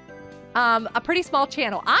a pretty small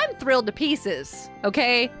channel. I'm thrilled to pieces,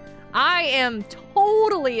 okay? I am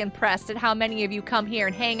totally impressed at how many of you come here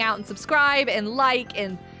and hang out and subscribe and like,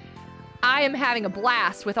 and I am having a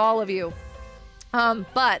blast with all of you.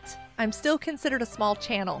 But I'm still considered a small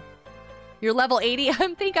channel. You're level 80. I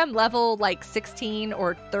think I'm level like 16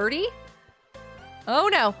 or 30. Oh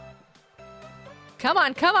no. Come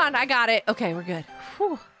on, come on. I got it. Okay, we're good.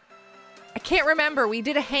 Whew. I can't remember. We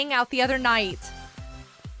did a hangout the other night.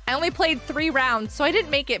 I only played 3 rounds, so I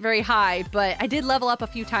didn't make it very high, but I did level up a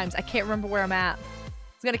few times. I can't remember where I'm at. I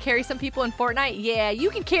was gonna carry some people in Fortnite. Yeah, you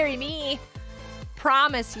can carry me.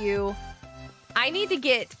 Promise you. I need to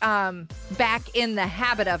get back in the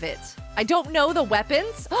habit of it. I don't know the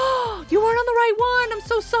weapons. Oh, you weren't on the right one. I'm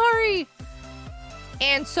so sorry.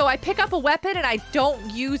 And so I pick up a weapon and I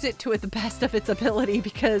don't use it to the best of its ability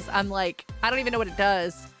because I'm like, I don't even know what it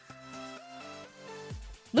does.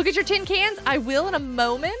 Look at your tin cans. I will in a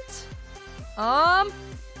moment.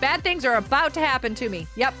 Bad things are about to happen to me.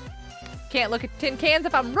 Yep. Can't look at tin cans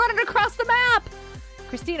if I'm running across the map.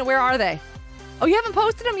 Christina, where are they? Oh, you haven't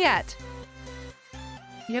posted them yet.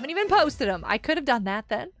 You haven't even posted them. I could have done that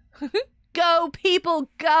then. Go, people,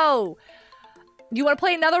 go. You want to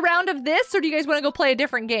play another round of this, or do you guys want to go play a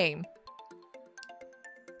different game?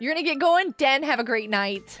 You're going to get going. Den, have a great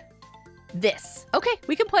night. This. Okay,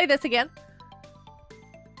 we can play this again.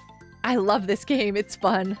 I love this game. It's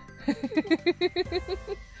fun.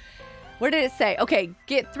 What did it say? Okay,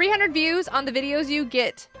 get 300 views on the videos you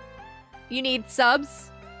get. You need subs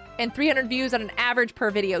and 300 views on an average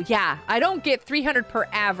per video. Yeah, I don't get 300 per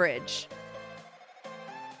average.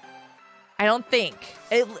 I don't think.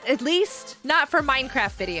 At least not for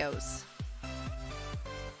Minecraft videos.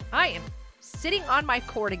 I am sitting on my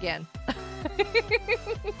cord again.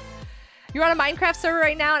 You're on a Minecraft server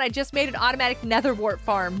right now, and I just made an automatic nether wart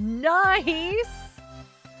farm. Nice!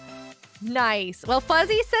 Nice. Well,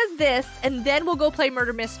 Fuzzy says this, and then we'll go play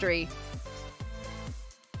Murder Mystery.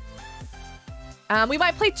 We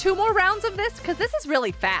might play 2 more rounds of this, because this is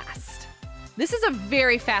really fast. This is a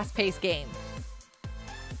very fast-paced game.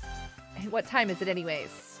 What time is it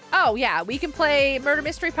anyways? Oh, yeah, we can play Murder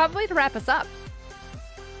Mystery probably to wrap us up.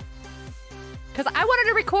 Because I wanted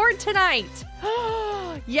to record tonight.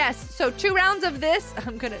 Yes, so 2 rounds of this.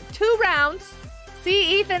 2 rounds.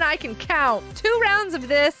 See, Ethan, I can count. 2 rounds of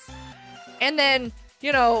this. And then,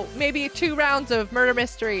 you know, maybe 2 rounds of Murder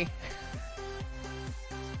Mystery.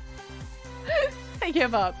 I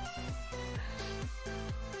give up.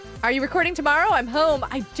 Are you recording tomorrow? I'm home.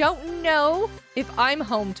 I don't know if I'm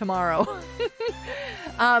home tomorrow.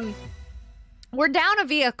 We're down a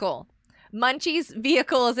vehicle. Munchie's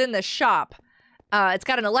vehicle is in the shop. It's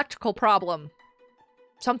got an electrical problem.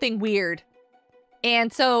 Something weird.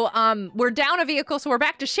 And so we're down a vehicle, so we're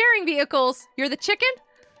back to sharing vehicles. You're the chicken?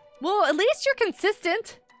 Well, at least you're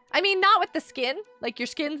consistent. I mean, not with the skin. Like, your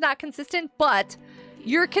skin's not consistent, but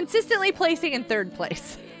you're consistently placing in 3rd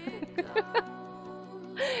place.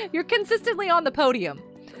 You're consistently on the podium.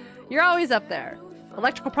 You're always up there.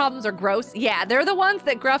 Electrical problems are gross. Yeah, they're the ones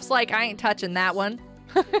that Gruff's like, I ain't touching that one.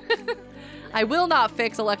 I will not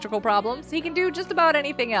fix electrical problems. He can do just about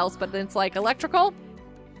anything else, but then it's like, electrical?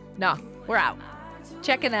 No, we're out.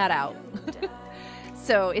 Checking that out.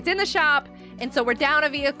 So it's in the shop, and so we're down a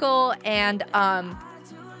vehicle, and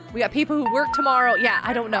we got people who work tomorrow. Yeah,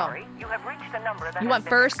 I don't know. You want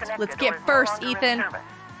first? Let's get first, Ethan.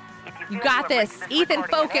 You got this. Ethan,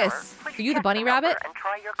 focus. Are you the bunny rabbit?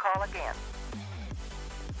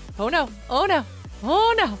 Oh no. Oh no.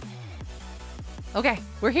 Oh no. Okay,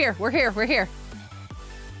 we're here. We're here. We're here.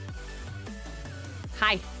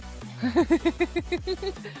 Hi.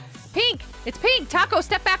 Pink. It's Pink. Taco,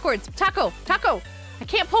 step backwards. Taco. Taco. I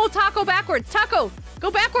can't pull Taco backwards. Taco,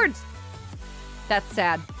 go backwards. That's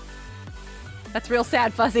sad. That's real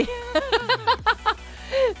sad, Fuzzy.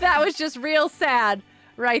 That was just real sad.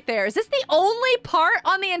 Right there. Is this the only part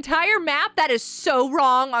on the entire map that is so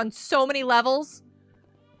wrong on so many levels?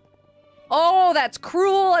 Oh, that's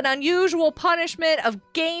cruel and unusual punishment of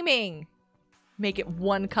gaming. Make it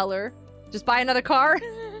one color. Just buy another car.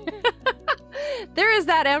 There is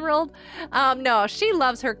that, Emerald. No, she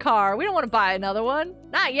loves her car. We don't want to buy another one.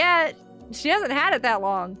 Not yet. She hasn't had it that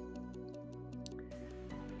long.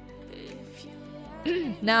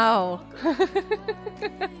 No.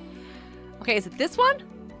 Okay, is it this one?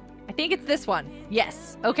 I think it's this one.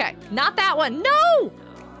 Yes. Okay. Not that one. No!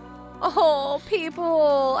 Oh,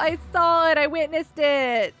 people. I saw it. I witnessed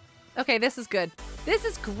it. Okay, this is good. This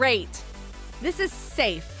is great. This is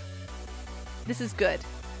safe. This is good.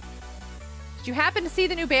 Did you happen to see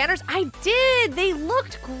the new banners? I did. They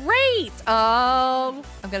looked great. I'm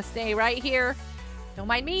going to stay right here. Don't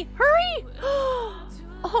mind me. Hurry.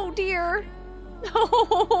 Oh, dear.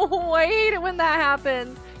 Oh, I hate it when that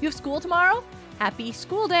happens. You have school tomorrow? Happy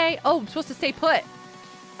school day. Oh, I'm supposed to stay put.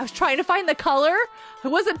 I was trying to find the color. I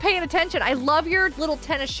wasn't paying attention. I love your little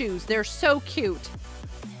tennis shoes. They're so cute.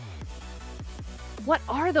 What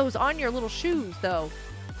are those on your little shoes, though?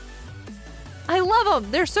 I love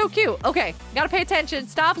them. They're so cute. Okay, gotta pay attention.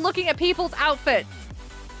 Stop looking at people's outfits.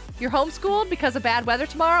 You're homeschooled because of bad weather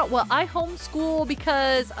tomorrow? Well, I homeschool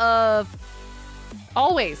because of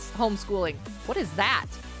always homeschooling. What is that?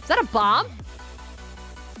 Is that a bomb?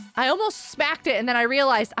 I almost smacked it and then I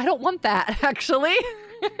realized I don't want that, actually.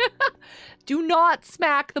 Do not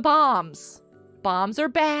smack the bombs. Bombs are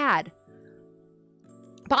bad.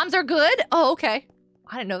 Bombs are good? Oh, okay.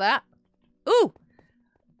 I didn't know that. Ooh.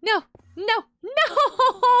 No. No.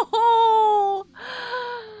 No!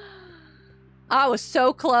 I was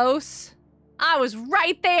so close. I was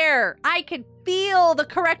right there. I could feel the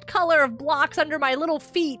correct color of blocks under my little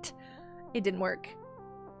feet. It didn't work.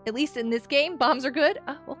 At least in this game, bombs are good.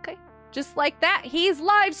 Oh, okay. Just like that. He's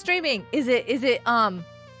live streaming. Is it, I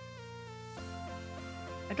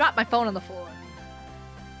dropped my phone on the floor.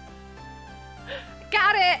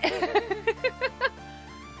 Got it.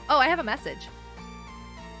 Oh, I have a message.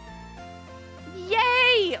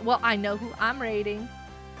 Yay! Well, I know who I'm raiding.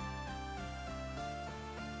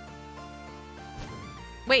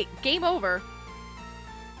 Wait, game over.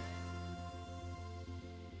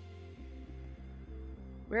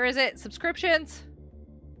 Where is it? Subscriptions?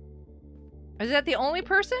 Is that the only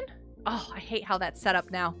person? Oh, I hate how that's set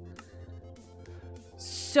up now.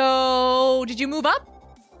 So, did you move up?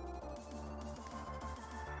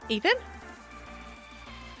 Ethan?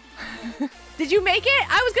 Did you make it?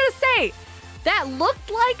 I was gonna say, that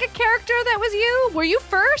looked like a character that was you. Were you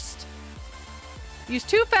first? Use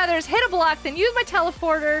 2 feathers, hit a block, then use my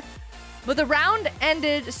teleporter. But the round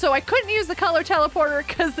ended, so I couldn't use the color teleporter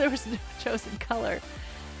because there was no chosen color.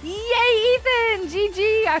 Yay, Ethan!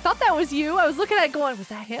 GG! I thought that was you. I was looking at it going, was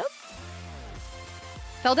that him?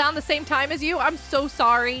 Fell down the same time as you? I'm so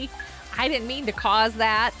sorry. I didn't mean to cause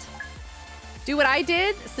that. Do what I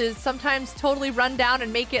did, so sometimes totally run down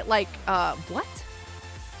and make it like, what?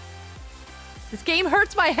 This game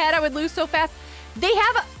hurts my head. I would lose so fast. They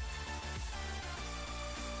have a...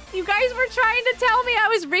 You guys were trying to tell me I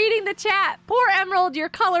was reading the chat. Poor Emerald, you're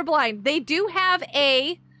colorblind. They do have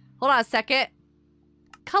a... Hold on a second.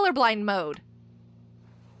 Colorblind mode.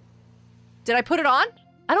 Did I put it on?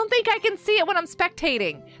 I don't think I can see it when I'm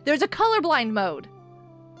spectating. There's a colorblind mode.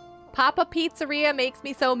 Papa Pizzeria makes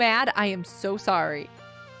me so mad. I am so sorry.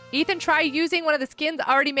 Ethan, try using one of the skins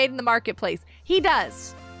already made in the marketplace. He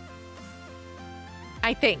does.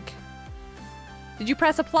 I think. Did you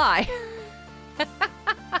press apply?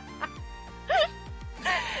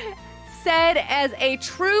 Said as a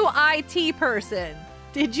true IT person.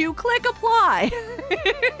 Did you click apply?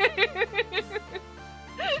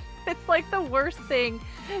 It's like the worst thing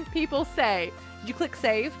people say. Did you click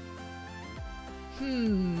save?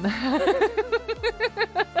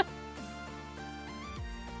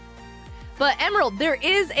 But Emerald, there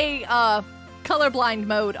is a colorblind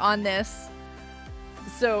mode on this.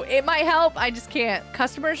 So it might help. I just can't.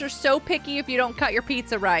 Customers are so picky if you don't cut your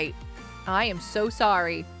pizza right. I am so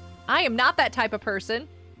sorry. I am not that type of person.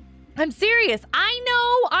 I'm serious. I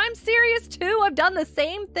know. I'm serious too. I've done the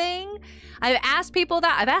same thing. I've asked people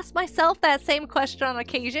that. I've asked myself that same question on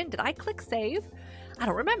occasion. Did I click save? I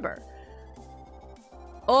don't remember.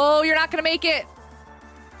 Oh, you're not going to make it.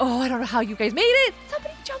 Oh, I don't know how you guys made it.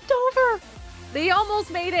 Somebody jumped over. They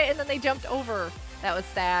almost made it and then they jumped over. That was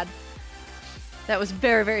sad. That was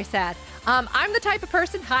very, very sad. I'm the type of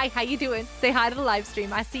person. Hi, how you doing? Say hi to the live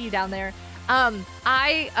stream. I see you down there.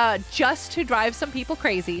 Just to drive some people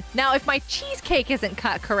crazy. Now, if my cheesecake isn't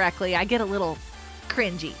cut correctly, I get a little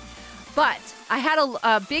cringy. But I had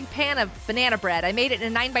a big pan of banana bread. I made it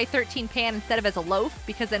in a 9x13 pan instead of as a loaf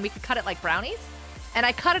because then we could cut it like brownies. And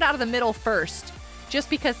I cut it out of the middle first. just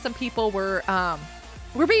because some people were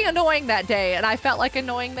being annoying that day and I felt like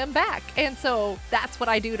annoying them back. And so that's what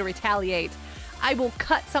I do to retaliate. I will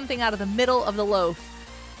cut something out of the middle of the loaf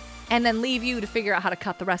and then leave you to figure out how to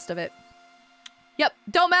cut the rest of it. Yep,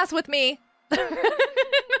 don't mess with me.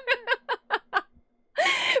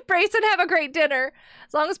 Brayson, have a great dinner.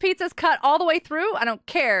 As long as pizza's cut all the way through, I don't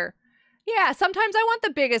care. Yeah, sometimes I want the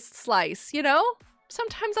biggest slice, you know?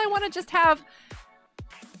 Sometimes I want to just have...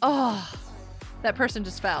 Oh, that person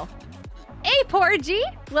just fell. Hey, Porgy.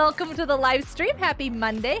 Welcome to the live stream. Happy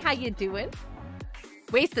Monday. How you doing?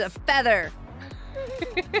 Wasted a feather.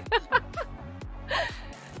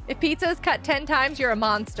 If pizza is cut 10 times, you're a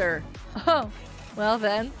monster. Oh, well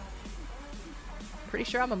then. Pretty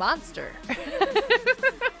sure I'm a monster.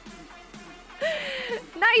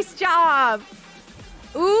 Nice job.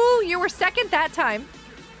 Ooh, you were second that time.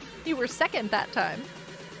 You were second that time.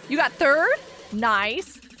 You got third?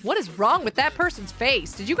 Nice. What is wrong with that person's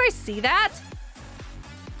face? Did you guys see that?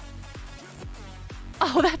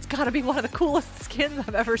 Oh, that's gotta be one of the coolest skins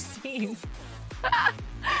I've ever seen. All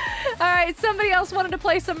right, somebody else wanted to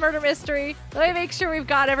play some murder mystery. Let me make sure we've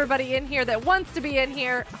got everybody in here that wants to be in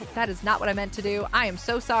here. Oh, that is not what I meant to do. I am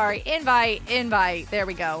so sorry. Invite, invite. There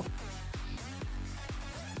we go.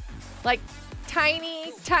 Like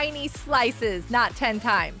tiny, tiny slices, not 10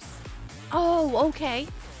 times. Oh, okay.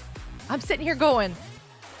 I'm sitting here going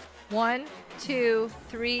 1, 2,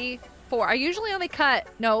 3, 4. I usually only cut,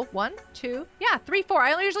 no, 1, 2, yeah, 3, 4.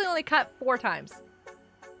 I usually only cut 4 times.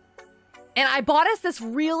 And I bought us this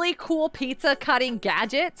really cool pizza cutting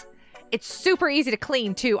gadget. It's super easy to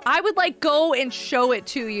clean too. I would like go and show it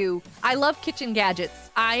to you. I love kitchen gadgets.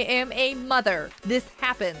 I am a mother. This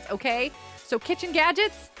happens, okay? So kitchen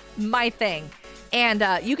gadgets, my thing. And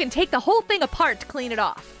you can take the whole thing apart to clean it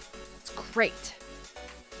off. It's great.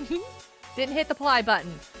 Didn't hit the apply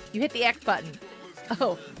button. You hit the X button.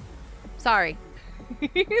 Oh, sorry.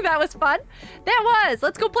 That was fun. That was.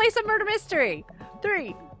 Let's go play some murder mystery.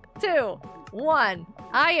 3, 2, 1.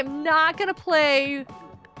 I am not gonna play.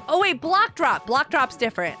 Oh wait, block drop. Block drop's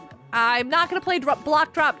different. I'm not gonna play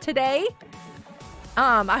block drop today.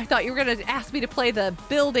 I thought you were gonna ask me to play the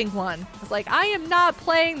building one. I was like, I am not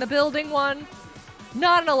playing the building one.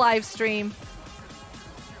 Not in a live stream.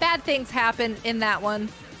 Bad things happen in that one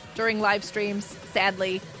during live streams,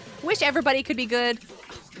 sadly. Wish everybody could be good.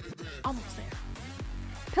 Almost there.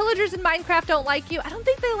 Pillagers in Minecraft don't like you. I don't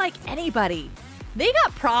think they like anybody. They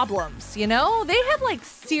got problems, you know? They have like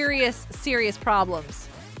serious, serious problems.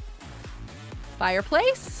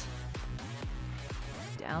 Fireplace.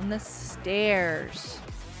 Down the stairs.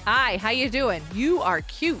 Hi, how you doing? You are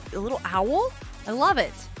cute. A little owl? I love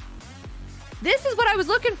it. This is what I was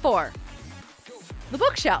looking for. The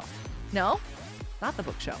bookshelf. No, not the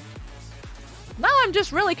bookshelf. Now I'm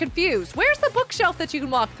just really confused. Where's the bookshelf that you can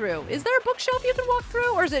walk through? Is there a bookshelf you can walk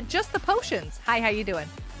through, or is it just the potions? Hi, how you doing?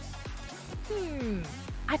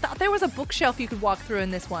 I thought there was a bookshelf you could walk through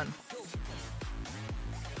in this one.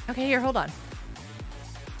 Okay, here, hold on.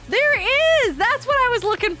 There is! That's what I was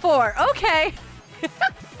looking for. Okay.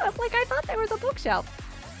 I was like, I thought there was a bookshelf.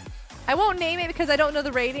 I won't name it because I don't know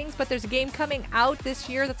the ratings, but there's a game coming out this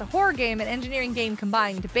year that's a horror game and engineering game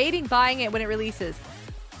combined. Debating buying it when it releases.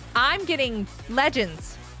 I'm getting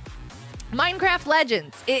Legends. Minecraft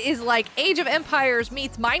Legends. It is like Age of Empires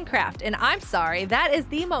meets Minecraft, and I'm sorry, that is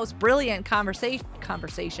the most brilliant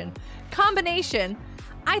combination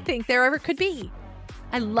I think there ever could be.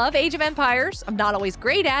 I love Age of Empires. I'm not always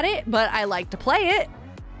great at it, but I like to play it,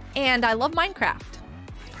 and I love Minecraft.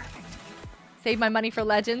 Perfect. Save my money for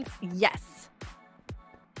Legends? Yes.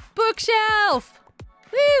 Bookshelf!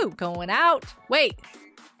 Woo! Going out. Wait.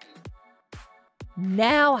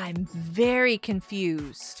 Now I'm very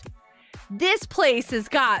confused. This place has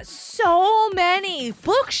got so many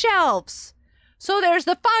bookshelves. So there's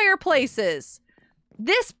the fireplaces.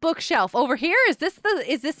 This bookshelf over here, is this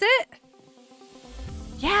it?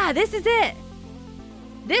 Yeah, this is it.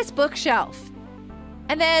 This bookshelf.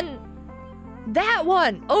 And then that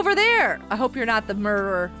one over there. I hope you're not the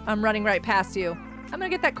murderer. I'm running right past you. I'm gonna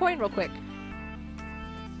get that coin real quick.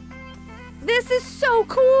 This is so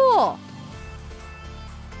cool.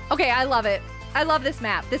 Okay, I love it. I love this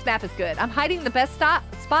map. This map is good. I'm hiding the best spot.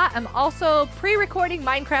 I'm also pre-recording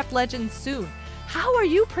Minecraft Legends soon. How are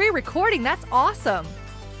you pre-recording? That's awesome.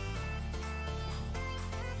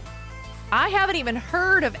 I haven't even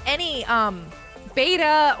heard of any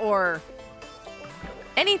beta or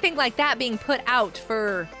anything like that being put out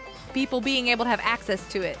for people being able to have access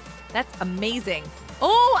to it. That's amazing.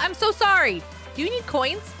 Oh, I'm so sorry. Do you need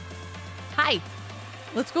coins? Hi.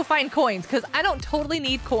 Let's go find coins, because I don't totally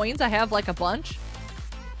need coins. I have like a bunch.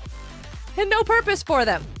 and no purpose for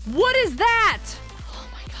them. What is that? Oh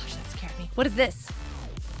my gosh, that scared me. What is this?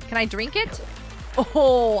 Can I drink it?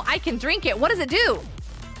 Oh, I can drink it. What does it do?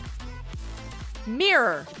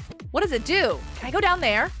 Mirror. What does it do? Can I go down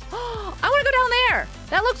there? Oh, I want to go down there.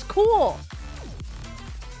 That looks cool.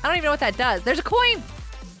 I don't even know what that does. There's a coin.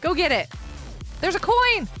 Go get it. There's a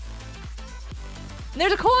coin.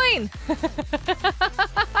 There's a coin.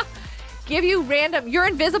 Give you random. You're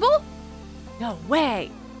invisible? No way.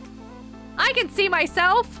 I can see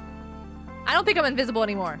myself. I don't think I'm invisible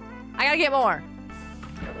anymore. I gotta get more.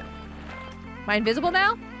 Am I invisible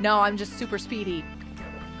now? No, I'm just super speedy.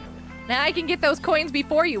 Now I can get those coins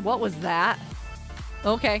before you. What was that?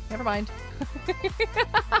 Okay, never mind.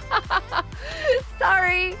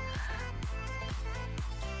 Sorry.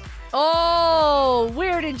 Oh,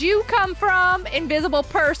 where did you come from? Invisible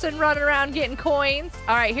person running around getting coins.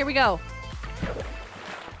 All right, here we go.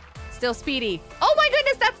 Still speedy. Oh my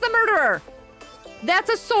goodness, that's the murderer. That's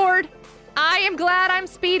a sword. I am glad I'm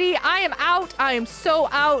speedy. I am out. I am so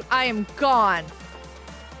out. I am gone.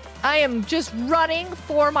 I am just running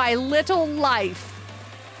for my little life.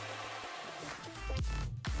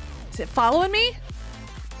 Is it following me?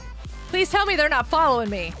 Please tell me they're not following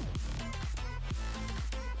me.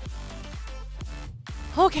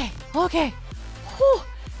 Okay, okay. Whew,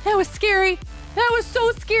 that was scary. That was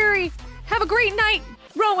so scary. Have a great night,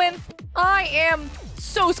 Rowan. I am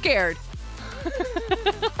so scared.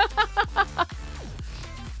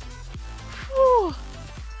 Whew.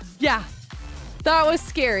 Yeah, that was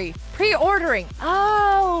scary. Pre-ordering.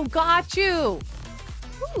 Oh, got you.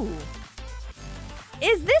 Ooh.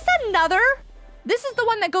 Is this another? This is the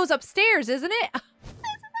one that goes upstairs, isn't it? This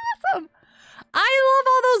is awesome. I love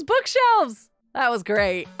all those bookshelves. That was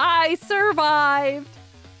great. I survived.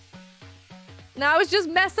 Now I was just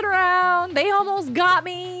messing around. They almost got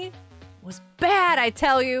me. It was bad, I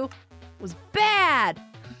tell you. It was bad.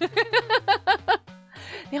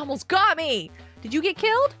 They almost got me. Did you get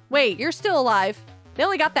killed? Wait, you're still alive. They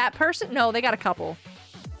only got that person? No, they got a couple.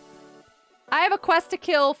 I have a quest to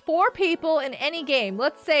kill 4 people in any game.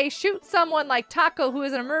 Let's say shoot someone like Taco who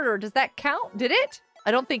isn't a murderer. Does that count? Did it?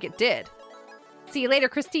 I don't think it did. See you later,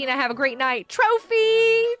 Christina. Have a great night.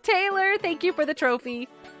 Trophy! Taylor, thank you for the trophy.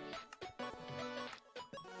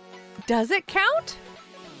 Does it count?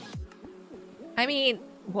 I mean,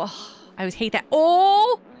 whoa, I always hate that.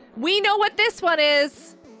 Oh, we know what this one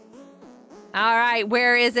is. All right,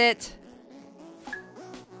 where is it?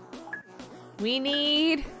 We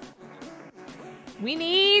need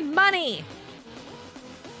money.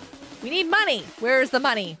 We need money. Where's the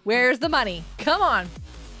money? Where's the money? Come on.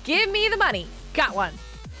 Give me the money. Got one.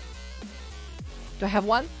 Do I have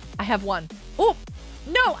one? I have one. Oh,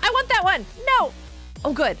 no, I want that one. No.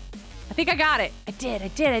 Oh, good. I think I got it. I did. I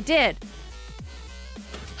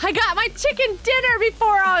got my chicken dinner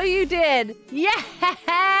before all you did. Yes.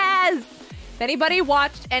 If anybody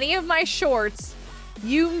watched any of my shorts,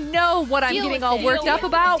 you know what I'm getting all worked up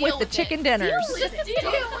about with the chicken dinners.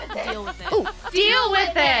 Deal with it. Ooh, deal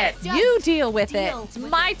with it. You deal with it. It's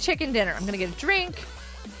my chicken dinner. I'm going to get a drink.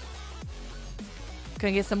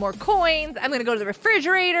 Gonna get some more coins. I'm gonna go to the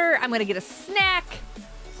refrigerator. I'm gonna get a snack.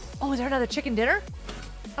 Oh, is there another chicken dinner?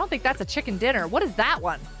 I don't think that's a chicken dinner. What is that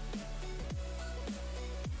one?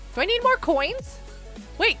 Do I need more coins?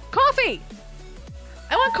 Wait, coffee!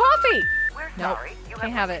 I want coffee! We're Nope, sorry. You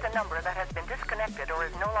can't have it. reached a number that has been disconnected or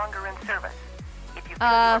is no longer in service. If you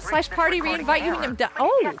Slash party re-invite you and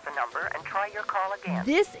oh! check the number and try your call again.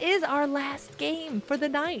 This is our last game for the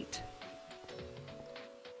night.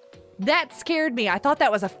 That scared me. I thought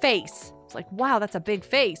that was a face. It's like, wow, that's a big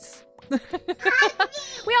face. We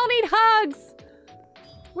all need hugs.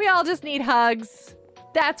 We all just need hugs.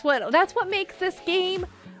 That's what makes this game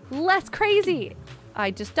less crazy. I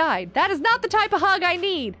just died. That is not the type of hug I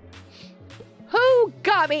need. Who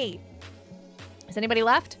got me? Is anybody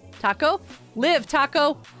left? Taco? Live,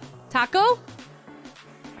 Taco. Taco?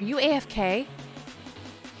 Are you AFK?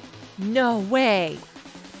 No way.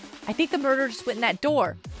 I think the murderer just went in that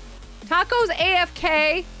door. Taco's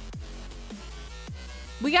AFK.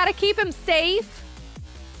 We gotta keep him safe.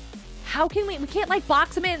 How can we can't like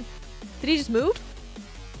box him in. Did he just move?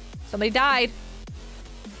 Somebody died.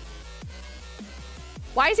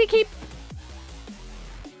 Why does he keep...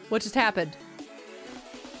 What just happened?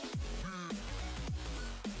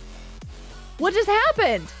 What just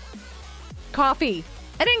happened? Coffee.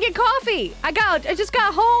 I didn't get coffee. I just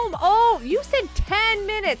got home. Oh, you said 10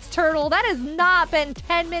 minutes, Turtle. That has not been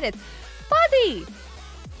 10 minutes. Fuzzy.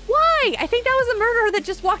 Why? I think that was a murderer that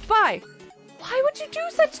just walked by. Why would you do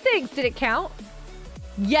such things? Did it count?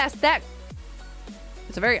 Yes,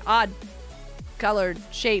 it's a very odd colored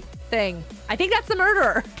shape thing. I think that's the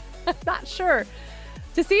murderer. I'm not sure.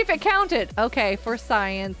 To see if it counted. Okay, for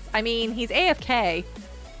science. I mean, he's AFK.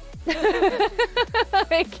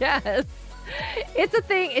 I guess. It's a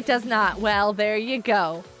thing. It does not. Well, there you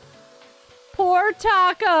go. Poor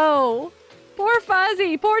Taco. Poor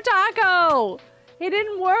Fuzzy. Poor Taco. It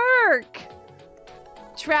didn't work.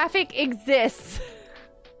 Traffic exists.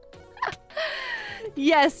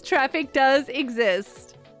 Yes, traffic does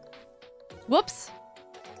exist. Whoops.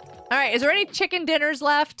 All right, is there any chicken dinners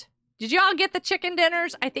left? Did y'all get the chicken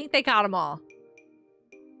dinners? I think they got them all.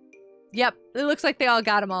 Yep, it looks like they all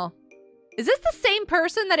got them all. Is this the same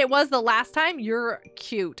person that it was the last time? You're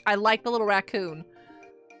cute. I like the little raccoon.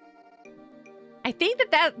 I think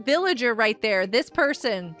that villager right there, this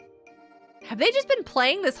person, have they just been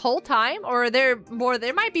playing this whole time? Or are there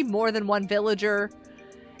might be more than one villager.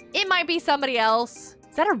 It might be somebody else.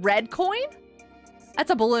 Is that a red coin?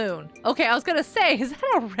 That's a balloon. Okay, I was gonna say, is that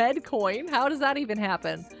a red coin? How does that even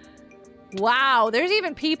happen? Wow, there's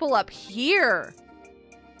even people up here.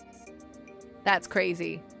 That's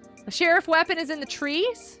crazy. The sheriff weapon is in the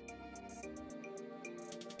trees?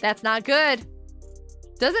 That's not good.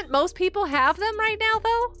 Doesn't most people have them right now,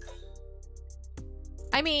 though?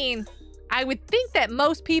 I mean, I would think that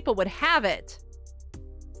most people would have it.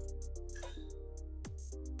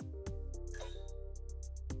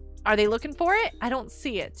 Are they looking for it? I don't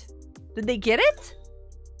see it. Did they get it?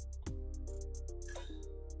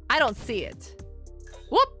 I don't see it.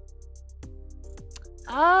 Whoop!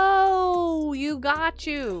 Oh, you got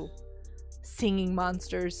you. Singing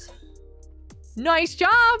monsters. Nice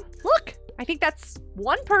job! Look! I think that's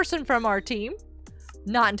one person from our team.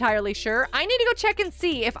 Not entirely sure. I need to go check and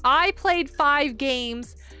see if I played 5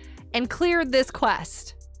 games and cleared this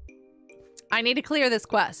quest. I need to clear this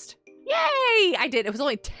quest. Yay! I did. It was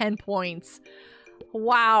only 10 points.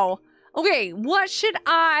 Wow. Okay, what should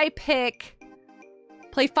I pick?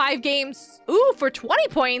 Play 5 games. Ooh, for 20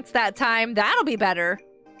 points that time. That'll be better.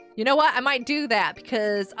 You know what? I might do that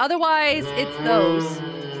because otherwise it's those.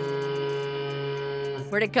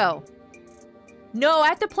 Where'd it go? No, I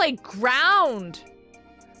have to play ground.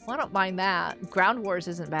 Well, I don't mind that. Ground Wars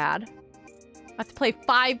isn't bad. I have to play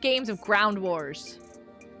 5 games of Ground Wars.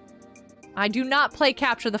 I do not play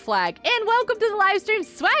Capture the Flag. And welcome to the live stream,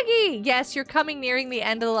 Swaggy! Yes, you're nearing the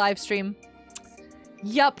end of the live stream.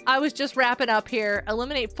 Yup, I was just wrapping up here.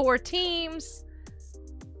 Eliminate 4 teams.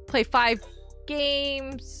 Play 5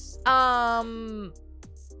 games.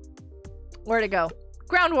 Where'd it go?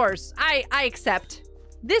 Ground Wars. I accept.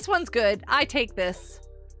 This one's good. I take this.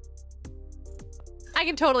 I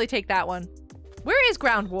can totally take that one. Where is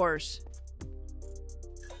Ground Wars?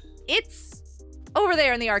 It's over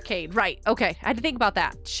there in the arcade. Right. Okay. I had to think about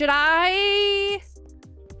that. Should I?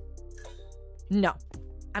 No.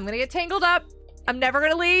 I'm gonna get tangled up. I'm never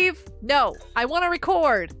gonna leave. No. I want to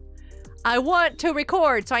record. I want to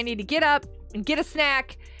record. So I need to get up and get a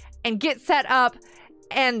snack and get set up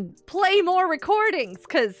and play more recordings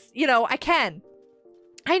because, you know, I can.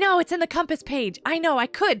 I know it's in the compass page. I know I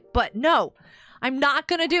could, but no. I'm not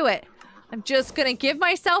gonna do it. I'm just gonna give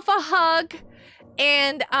myself a hug.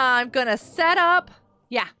 And I'm gonna set up.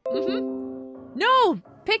 Yeah. No!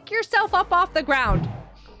 Pick yourself up off the ground.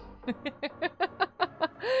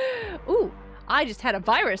 Ooh, I just had a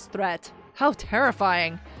virus threat. How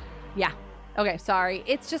terrifying. Yeah. Okay, sorry.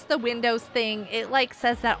 It's just the Windows thing. It, like,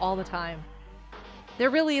 says that all the time. There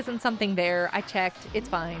really isn't something there. I checked. It's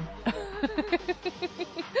fine. The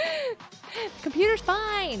computer's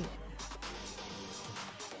fine.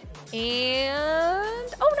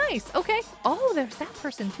 And oh, nice. Okay. Oh, there's that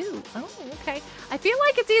person too. Oh, okay. I feel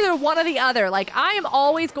like it's either one or the other. Like I am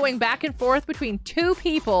always going back and forth between 2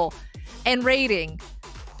 people and raiding.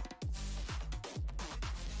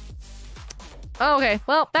 Okay,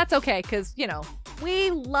 well, that's okay because, you know, we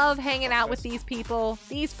love hanging out with these people.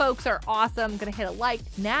 These folks are awesome. I'm gonna hit a like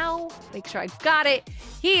now. Make sure I got it.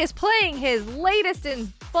 He is playing his latest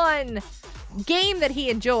and fun game that he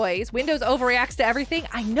enjoys. Windows overreacts to everything.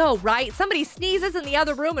 I know, right? Somebody sneezes in the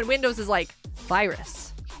other room and Windows is like,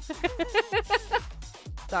 virus.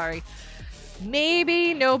 Sorry.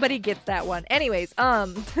 Maybe nobody gets that one. Anyways,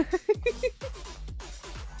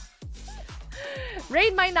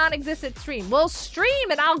 raid my non-existent stream. Well,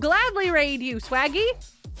 stream and I'll gladly raid you, Swaggy.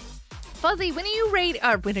 Fuzzy, when are you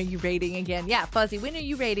raiding again? Yeah, Fuzzy, when are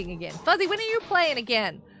you raiding again? Fuzzy, when are you playing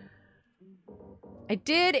again? I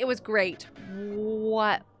did. It was great.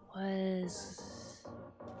 What was...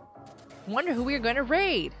 I wonder who we're going to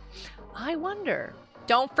raid. I wonder.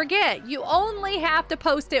 Don't forget, you only have to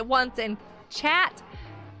post it once in chat.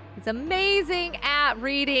 He's amazing at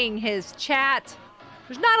reading his chat.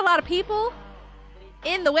 There's not a lot of people.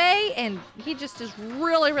 in the way, and he just is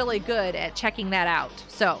really, really good at checking that out.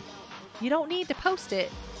 So you don't need to post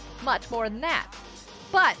it much more than that.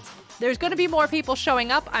 But there's going to be more people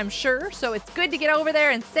showing up, I'm sure, so it's good to get over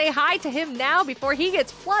there and say hi to him now before he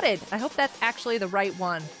gets flooded. I hope that's actually the right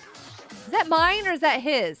one. Is that mine or is that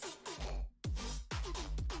his?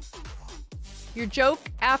 Your joke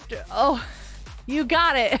after... Oh, you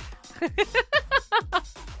got it.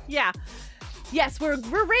 Yeah. Yes, we're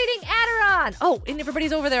raiding Aderon. Oh, and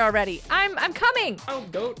everybody's over there already. I'm coming. Oh,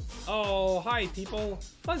 goat. Oh, hi, people.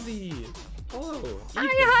 Fuzzy. Hello.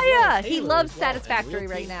 Hiya. He loves Satisfactory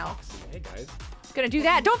right now. Hey, guys. Gonna do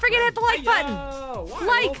that. Don't forget to hit the like button. Wow,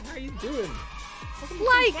 like. How are you doing?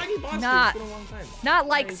 Like. Not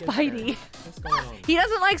like Spidey. What's going on? He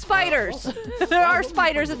doesn't like spiders. There are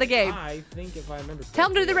spiders in the game. I think if I remember. Tell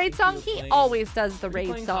him to do the raid song. He always does the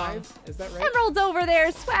raid song. Hive? Is that right? Emerald's over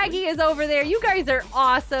there. Swaggy is over there. You guys are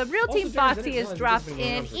awesome. Real Team Foxy has dropped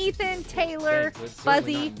in. Ethan, Taylor,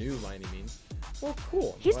 Fuzzy. Not new by any means. Well,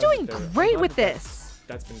 cool. He's doing great with this.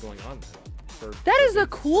 That's been going on. That is the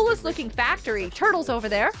coolest looking factory. Turtle's over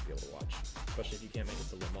there. Be able to watch, especially if you can't make it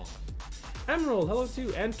to Le Mans. Emerald, hello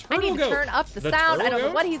too, and Turtle I need to turn up the sound. I don't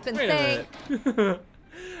know what he's been saying.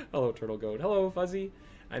 Hello, Turtle Goat. Hello, Fuzzy.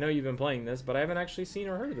 I know you've been playing this, but I haven't actually seen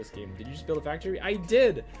or heard of this game. Did you just build a factory? I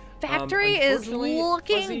did. Factory is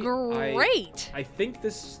looking Fuzzy, great. I think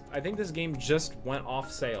this game just went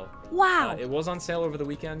off sale. Wow. It was on sale over the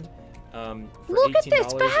weekend. For Look at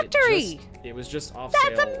this $18. factory. It was just off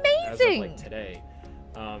That's sale amazing. as of like today.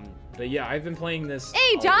 But yeah, I've been playing this.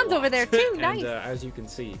 Hey, John's over there too. Nice. And as you can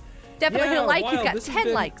see, definitely hit a like. Wild. He's got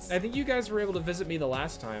 10 likes. I think you guys were able to visit me the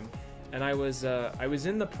last time, and I was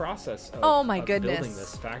in the process of, oh my of goodness, building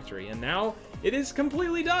this factory, and now it is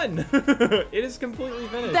completely done. It is completely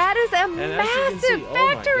finished. That is a and massive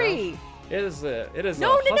factory. Oh it is a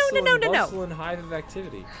no, bustle and hive of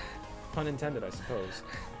activity. Pun intended, I suppose.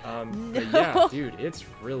 But yeah, dude, it's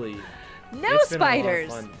really it's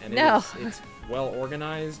spiders. Been a lot of fun, and no, it's well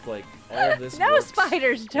organized. Like all of this. No works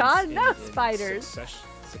spiders, John. in, no spiders.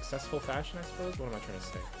 Successful fashion, I suppose. What am I trying to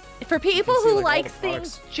say? For people who like, like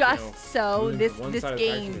things just so, this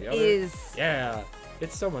game is. Yeah,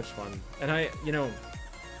 it's so much fun, and I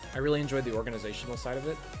really enjoyed the organizational side of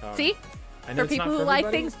it. See, I know for people who like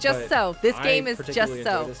things just so, this game is just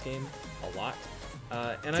so. This game a lot.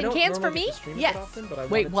 And Tin cans for me? Yes. Often, but I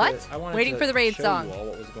Wait, what? Waiting for the raid song. You all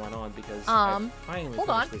what was going on because I finally hold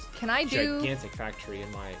on. this Can I do gigantic factory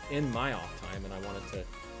in my off time, and I wanted to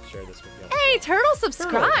share this with you all. Hey, Turtle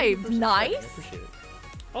subscribed. Nice. I appreciate it.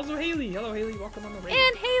 Also, Haley. Hello, Haley. Welcome on the raid.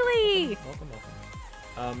 And Haley.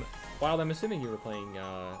 Welcome. Wild. I'm assuming you were playing.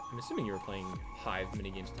 Hive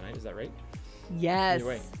minigames tonight. Is that right? Yes. Either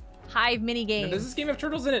way. Hive minigame. Does this game have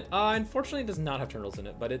turtles in it? Unfortunately, it does not have turtles in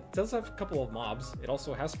it, but it does have a couple of mobs. It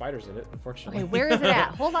also has spiders in it, unfortunately. Okay, where is it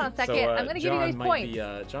at? Hold on a second. So, I'm going to give you guys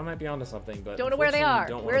points. John might be onto something, but don't know where they are.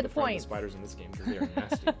 Where are the points? The spiders in this game because they are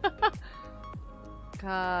nasty.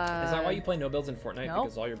 Is that why you play no builds in Fortnite? No,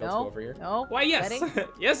 because all your builds go over here? No. Why, yes.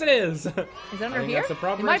 Yes, it is. Is it under here? That's the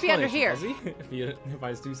proper it might be under here. If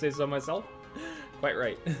I do say so myself. Quite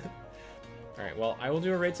right. All right, well, I will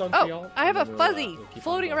do a raid song for y'all. I have a Fuzzy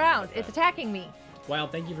floating around. It's attacking me.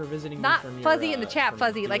 Wild, thank you for visiting me. Not from Fuzzy your, in the chat,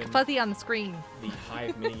 Fuzzy, like Fuzzy on the screen. The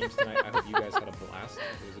Hive minigames tonight. I hope you guys had a blast.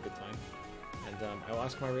 It was a good time. And I will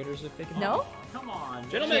ask my raiders if they can. No? Come on.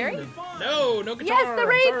 Gentlemen! No guitar! Yes, the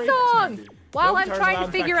raid song! While I'm trying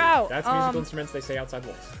to figure out. That's musical instruments they say outside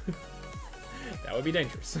walls. That would be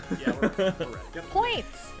dangerous. Yeah, we're ready. Yep.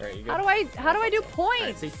 Points. All right, you go. How do I do points? All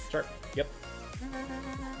right, see, start. Yep.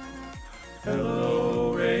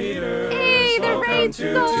 Hello, Raiders. Hey, the raid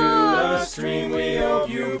to the stream. We hope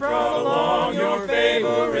you brought along your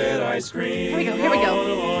favorite ice cream. Here we go. Brought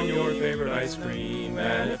along your favorite ice cream,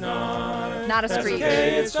 and if not a that's screech.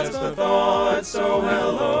 okay, it's just a thought. So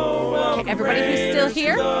hello, welcome, okay, everybody who's still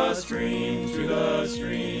here. To the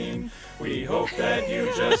stream. We hope that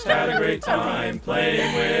you just had a great time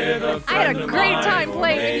playing with a friend I had a great time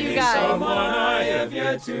playing with you guys. Someone I have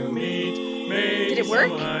yet to meet. Did it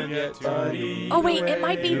work? Oh wait, it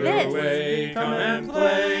might be this. Come and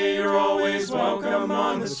play, you're always welcome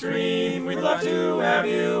on the stream. We'd love to have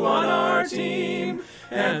you on our team.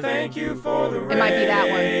 And thank you for the raid. It might be that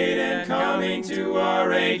one. And coming to our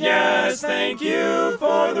raid. Yes, thank you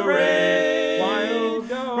for the raid.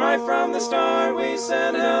 Right from the start, we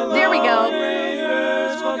said hello. There we go.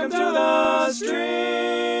 Raiders, welcome to the stream.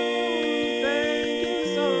 Thank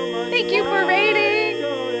you so much. Thank you for raiding.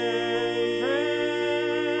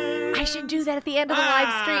 I should do that at the end of the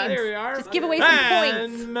live stream. There we are. Just give away some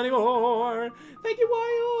points. And many more. Thank you,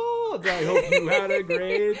 Wild. McDonald's. I hope you had a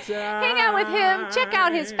great time. Hang out with him. Check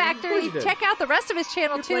out his Of factory. course you did. Check out the rest of his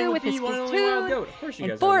channel You're playing too with the his one and only Wild Splatoon Goat. Of course you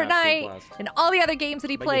and guys had an absolute Fortnite blast. and all the other games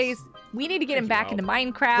that he But plays. yes. We need to get him Thank you, back Wild.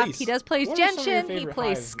 into Minecraft. Please, He does plays what are some of your Genshin. He favorite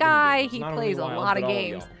plays Hive Sky. minigames? He Not plays a only Wild, lot of but all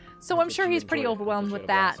games. y'all. So Hope I'm that sure you he's pretty enjoyed it. overwhelmed Hope with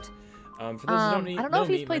you had a that. blast. For those who I don't know if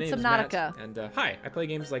he's me, played my name's Subnautica. Matt, and hi, I play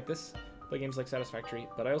games like this. Play games like Satisfactory,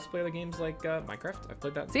 but I also play other games like Minecraft. I've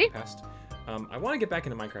played that See? in the past. I want to get back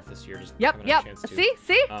into Minecraft this year. Just Yep, haven't had a chance to.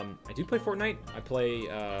 See? I do play Fortnite. I play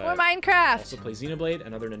More Minecraft. also play Xenoblade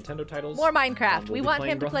and other Nintendo titles. More Minecraft. We'll we be want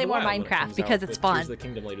playing him to Breath play of the more Wild when it Minecraft comes because out it's with Tears fun. of the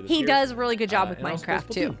Kingdom later this He year. does a really good job with And also Minecraft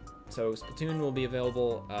too. Splatoon. So Splatoon will be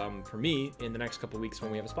available for me in the next couple weeks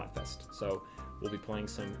when we have a Splatfest. So we'll be playing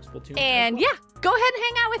some Splatoon. And as well. yeah, go ahead and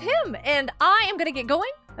hang out with him. And I am gonna get going.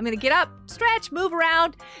 I'm gonna get up, stretch, move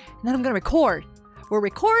around, and then I'm gonna record. We're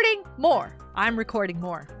recording more. I'm recording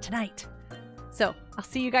more tonight. So I'll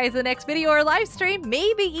see you guys in the next video or live stream,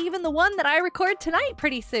 maybe even the one that I record tonight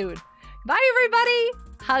pretty soon. Bye, everybody.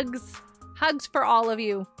 Hugs. Hugs for all of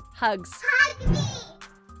you. Hugs. Hug me.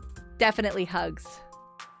 Definitely hugs.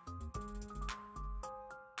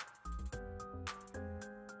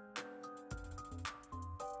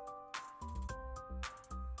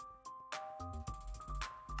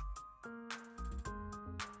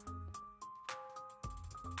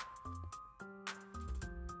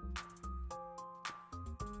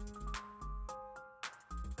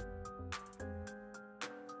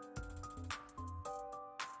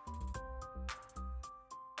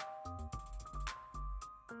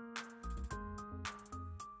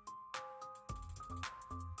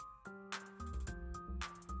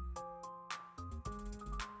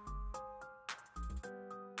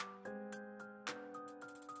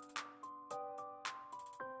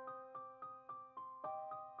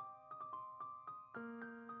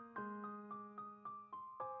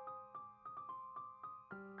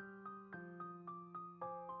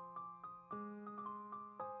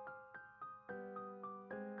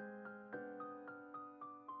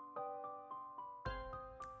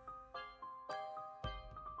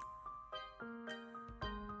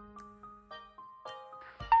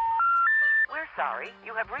 We're sorry.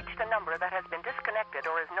 You have reached a number that has been disconnected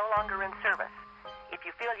or is no longer in service. If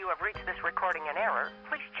you feel you have reached this recording in error,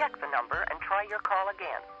 please check the number and try your call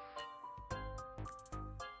again.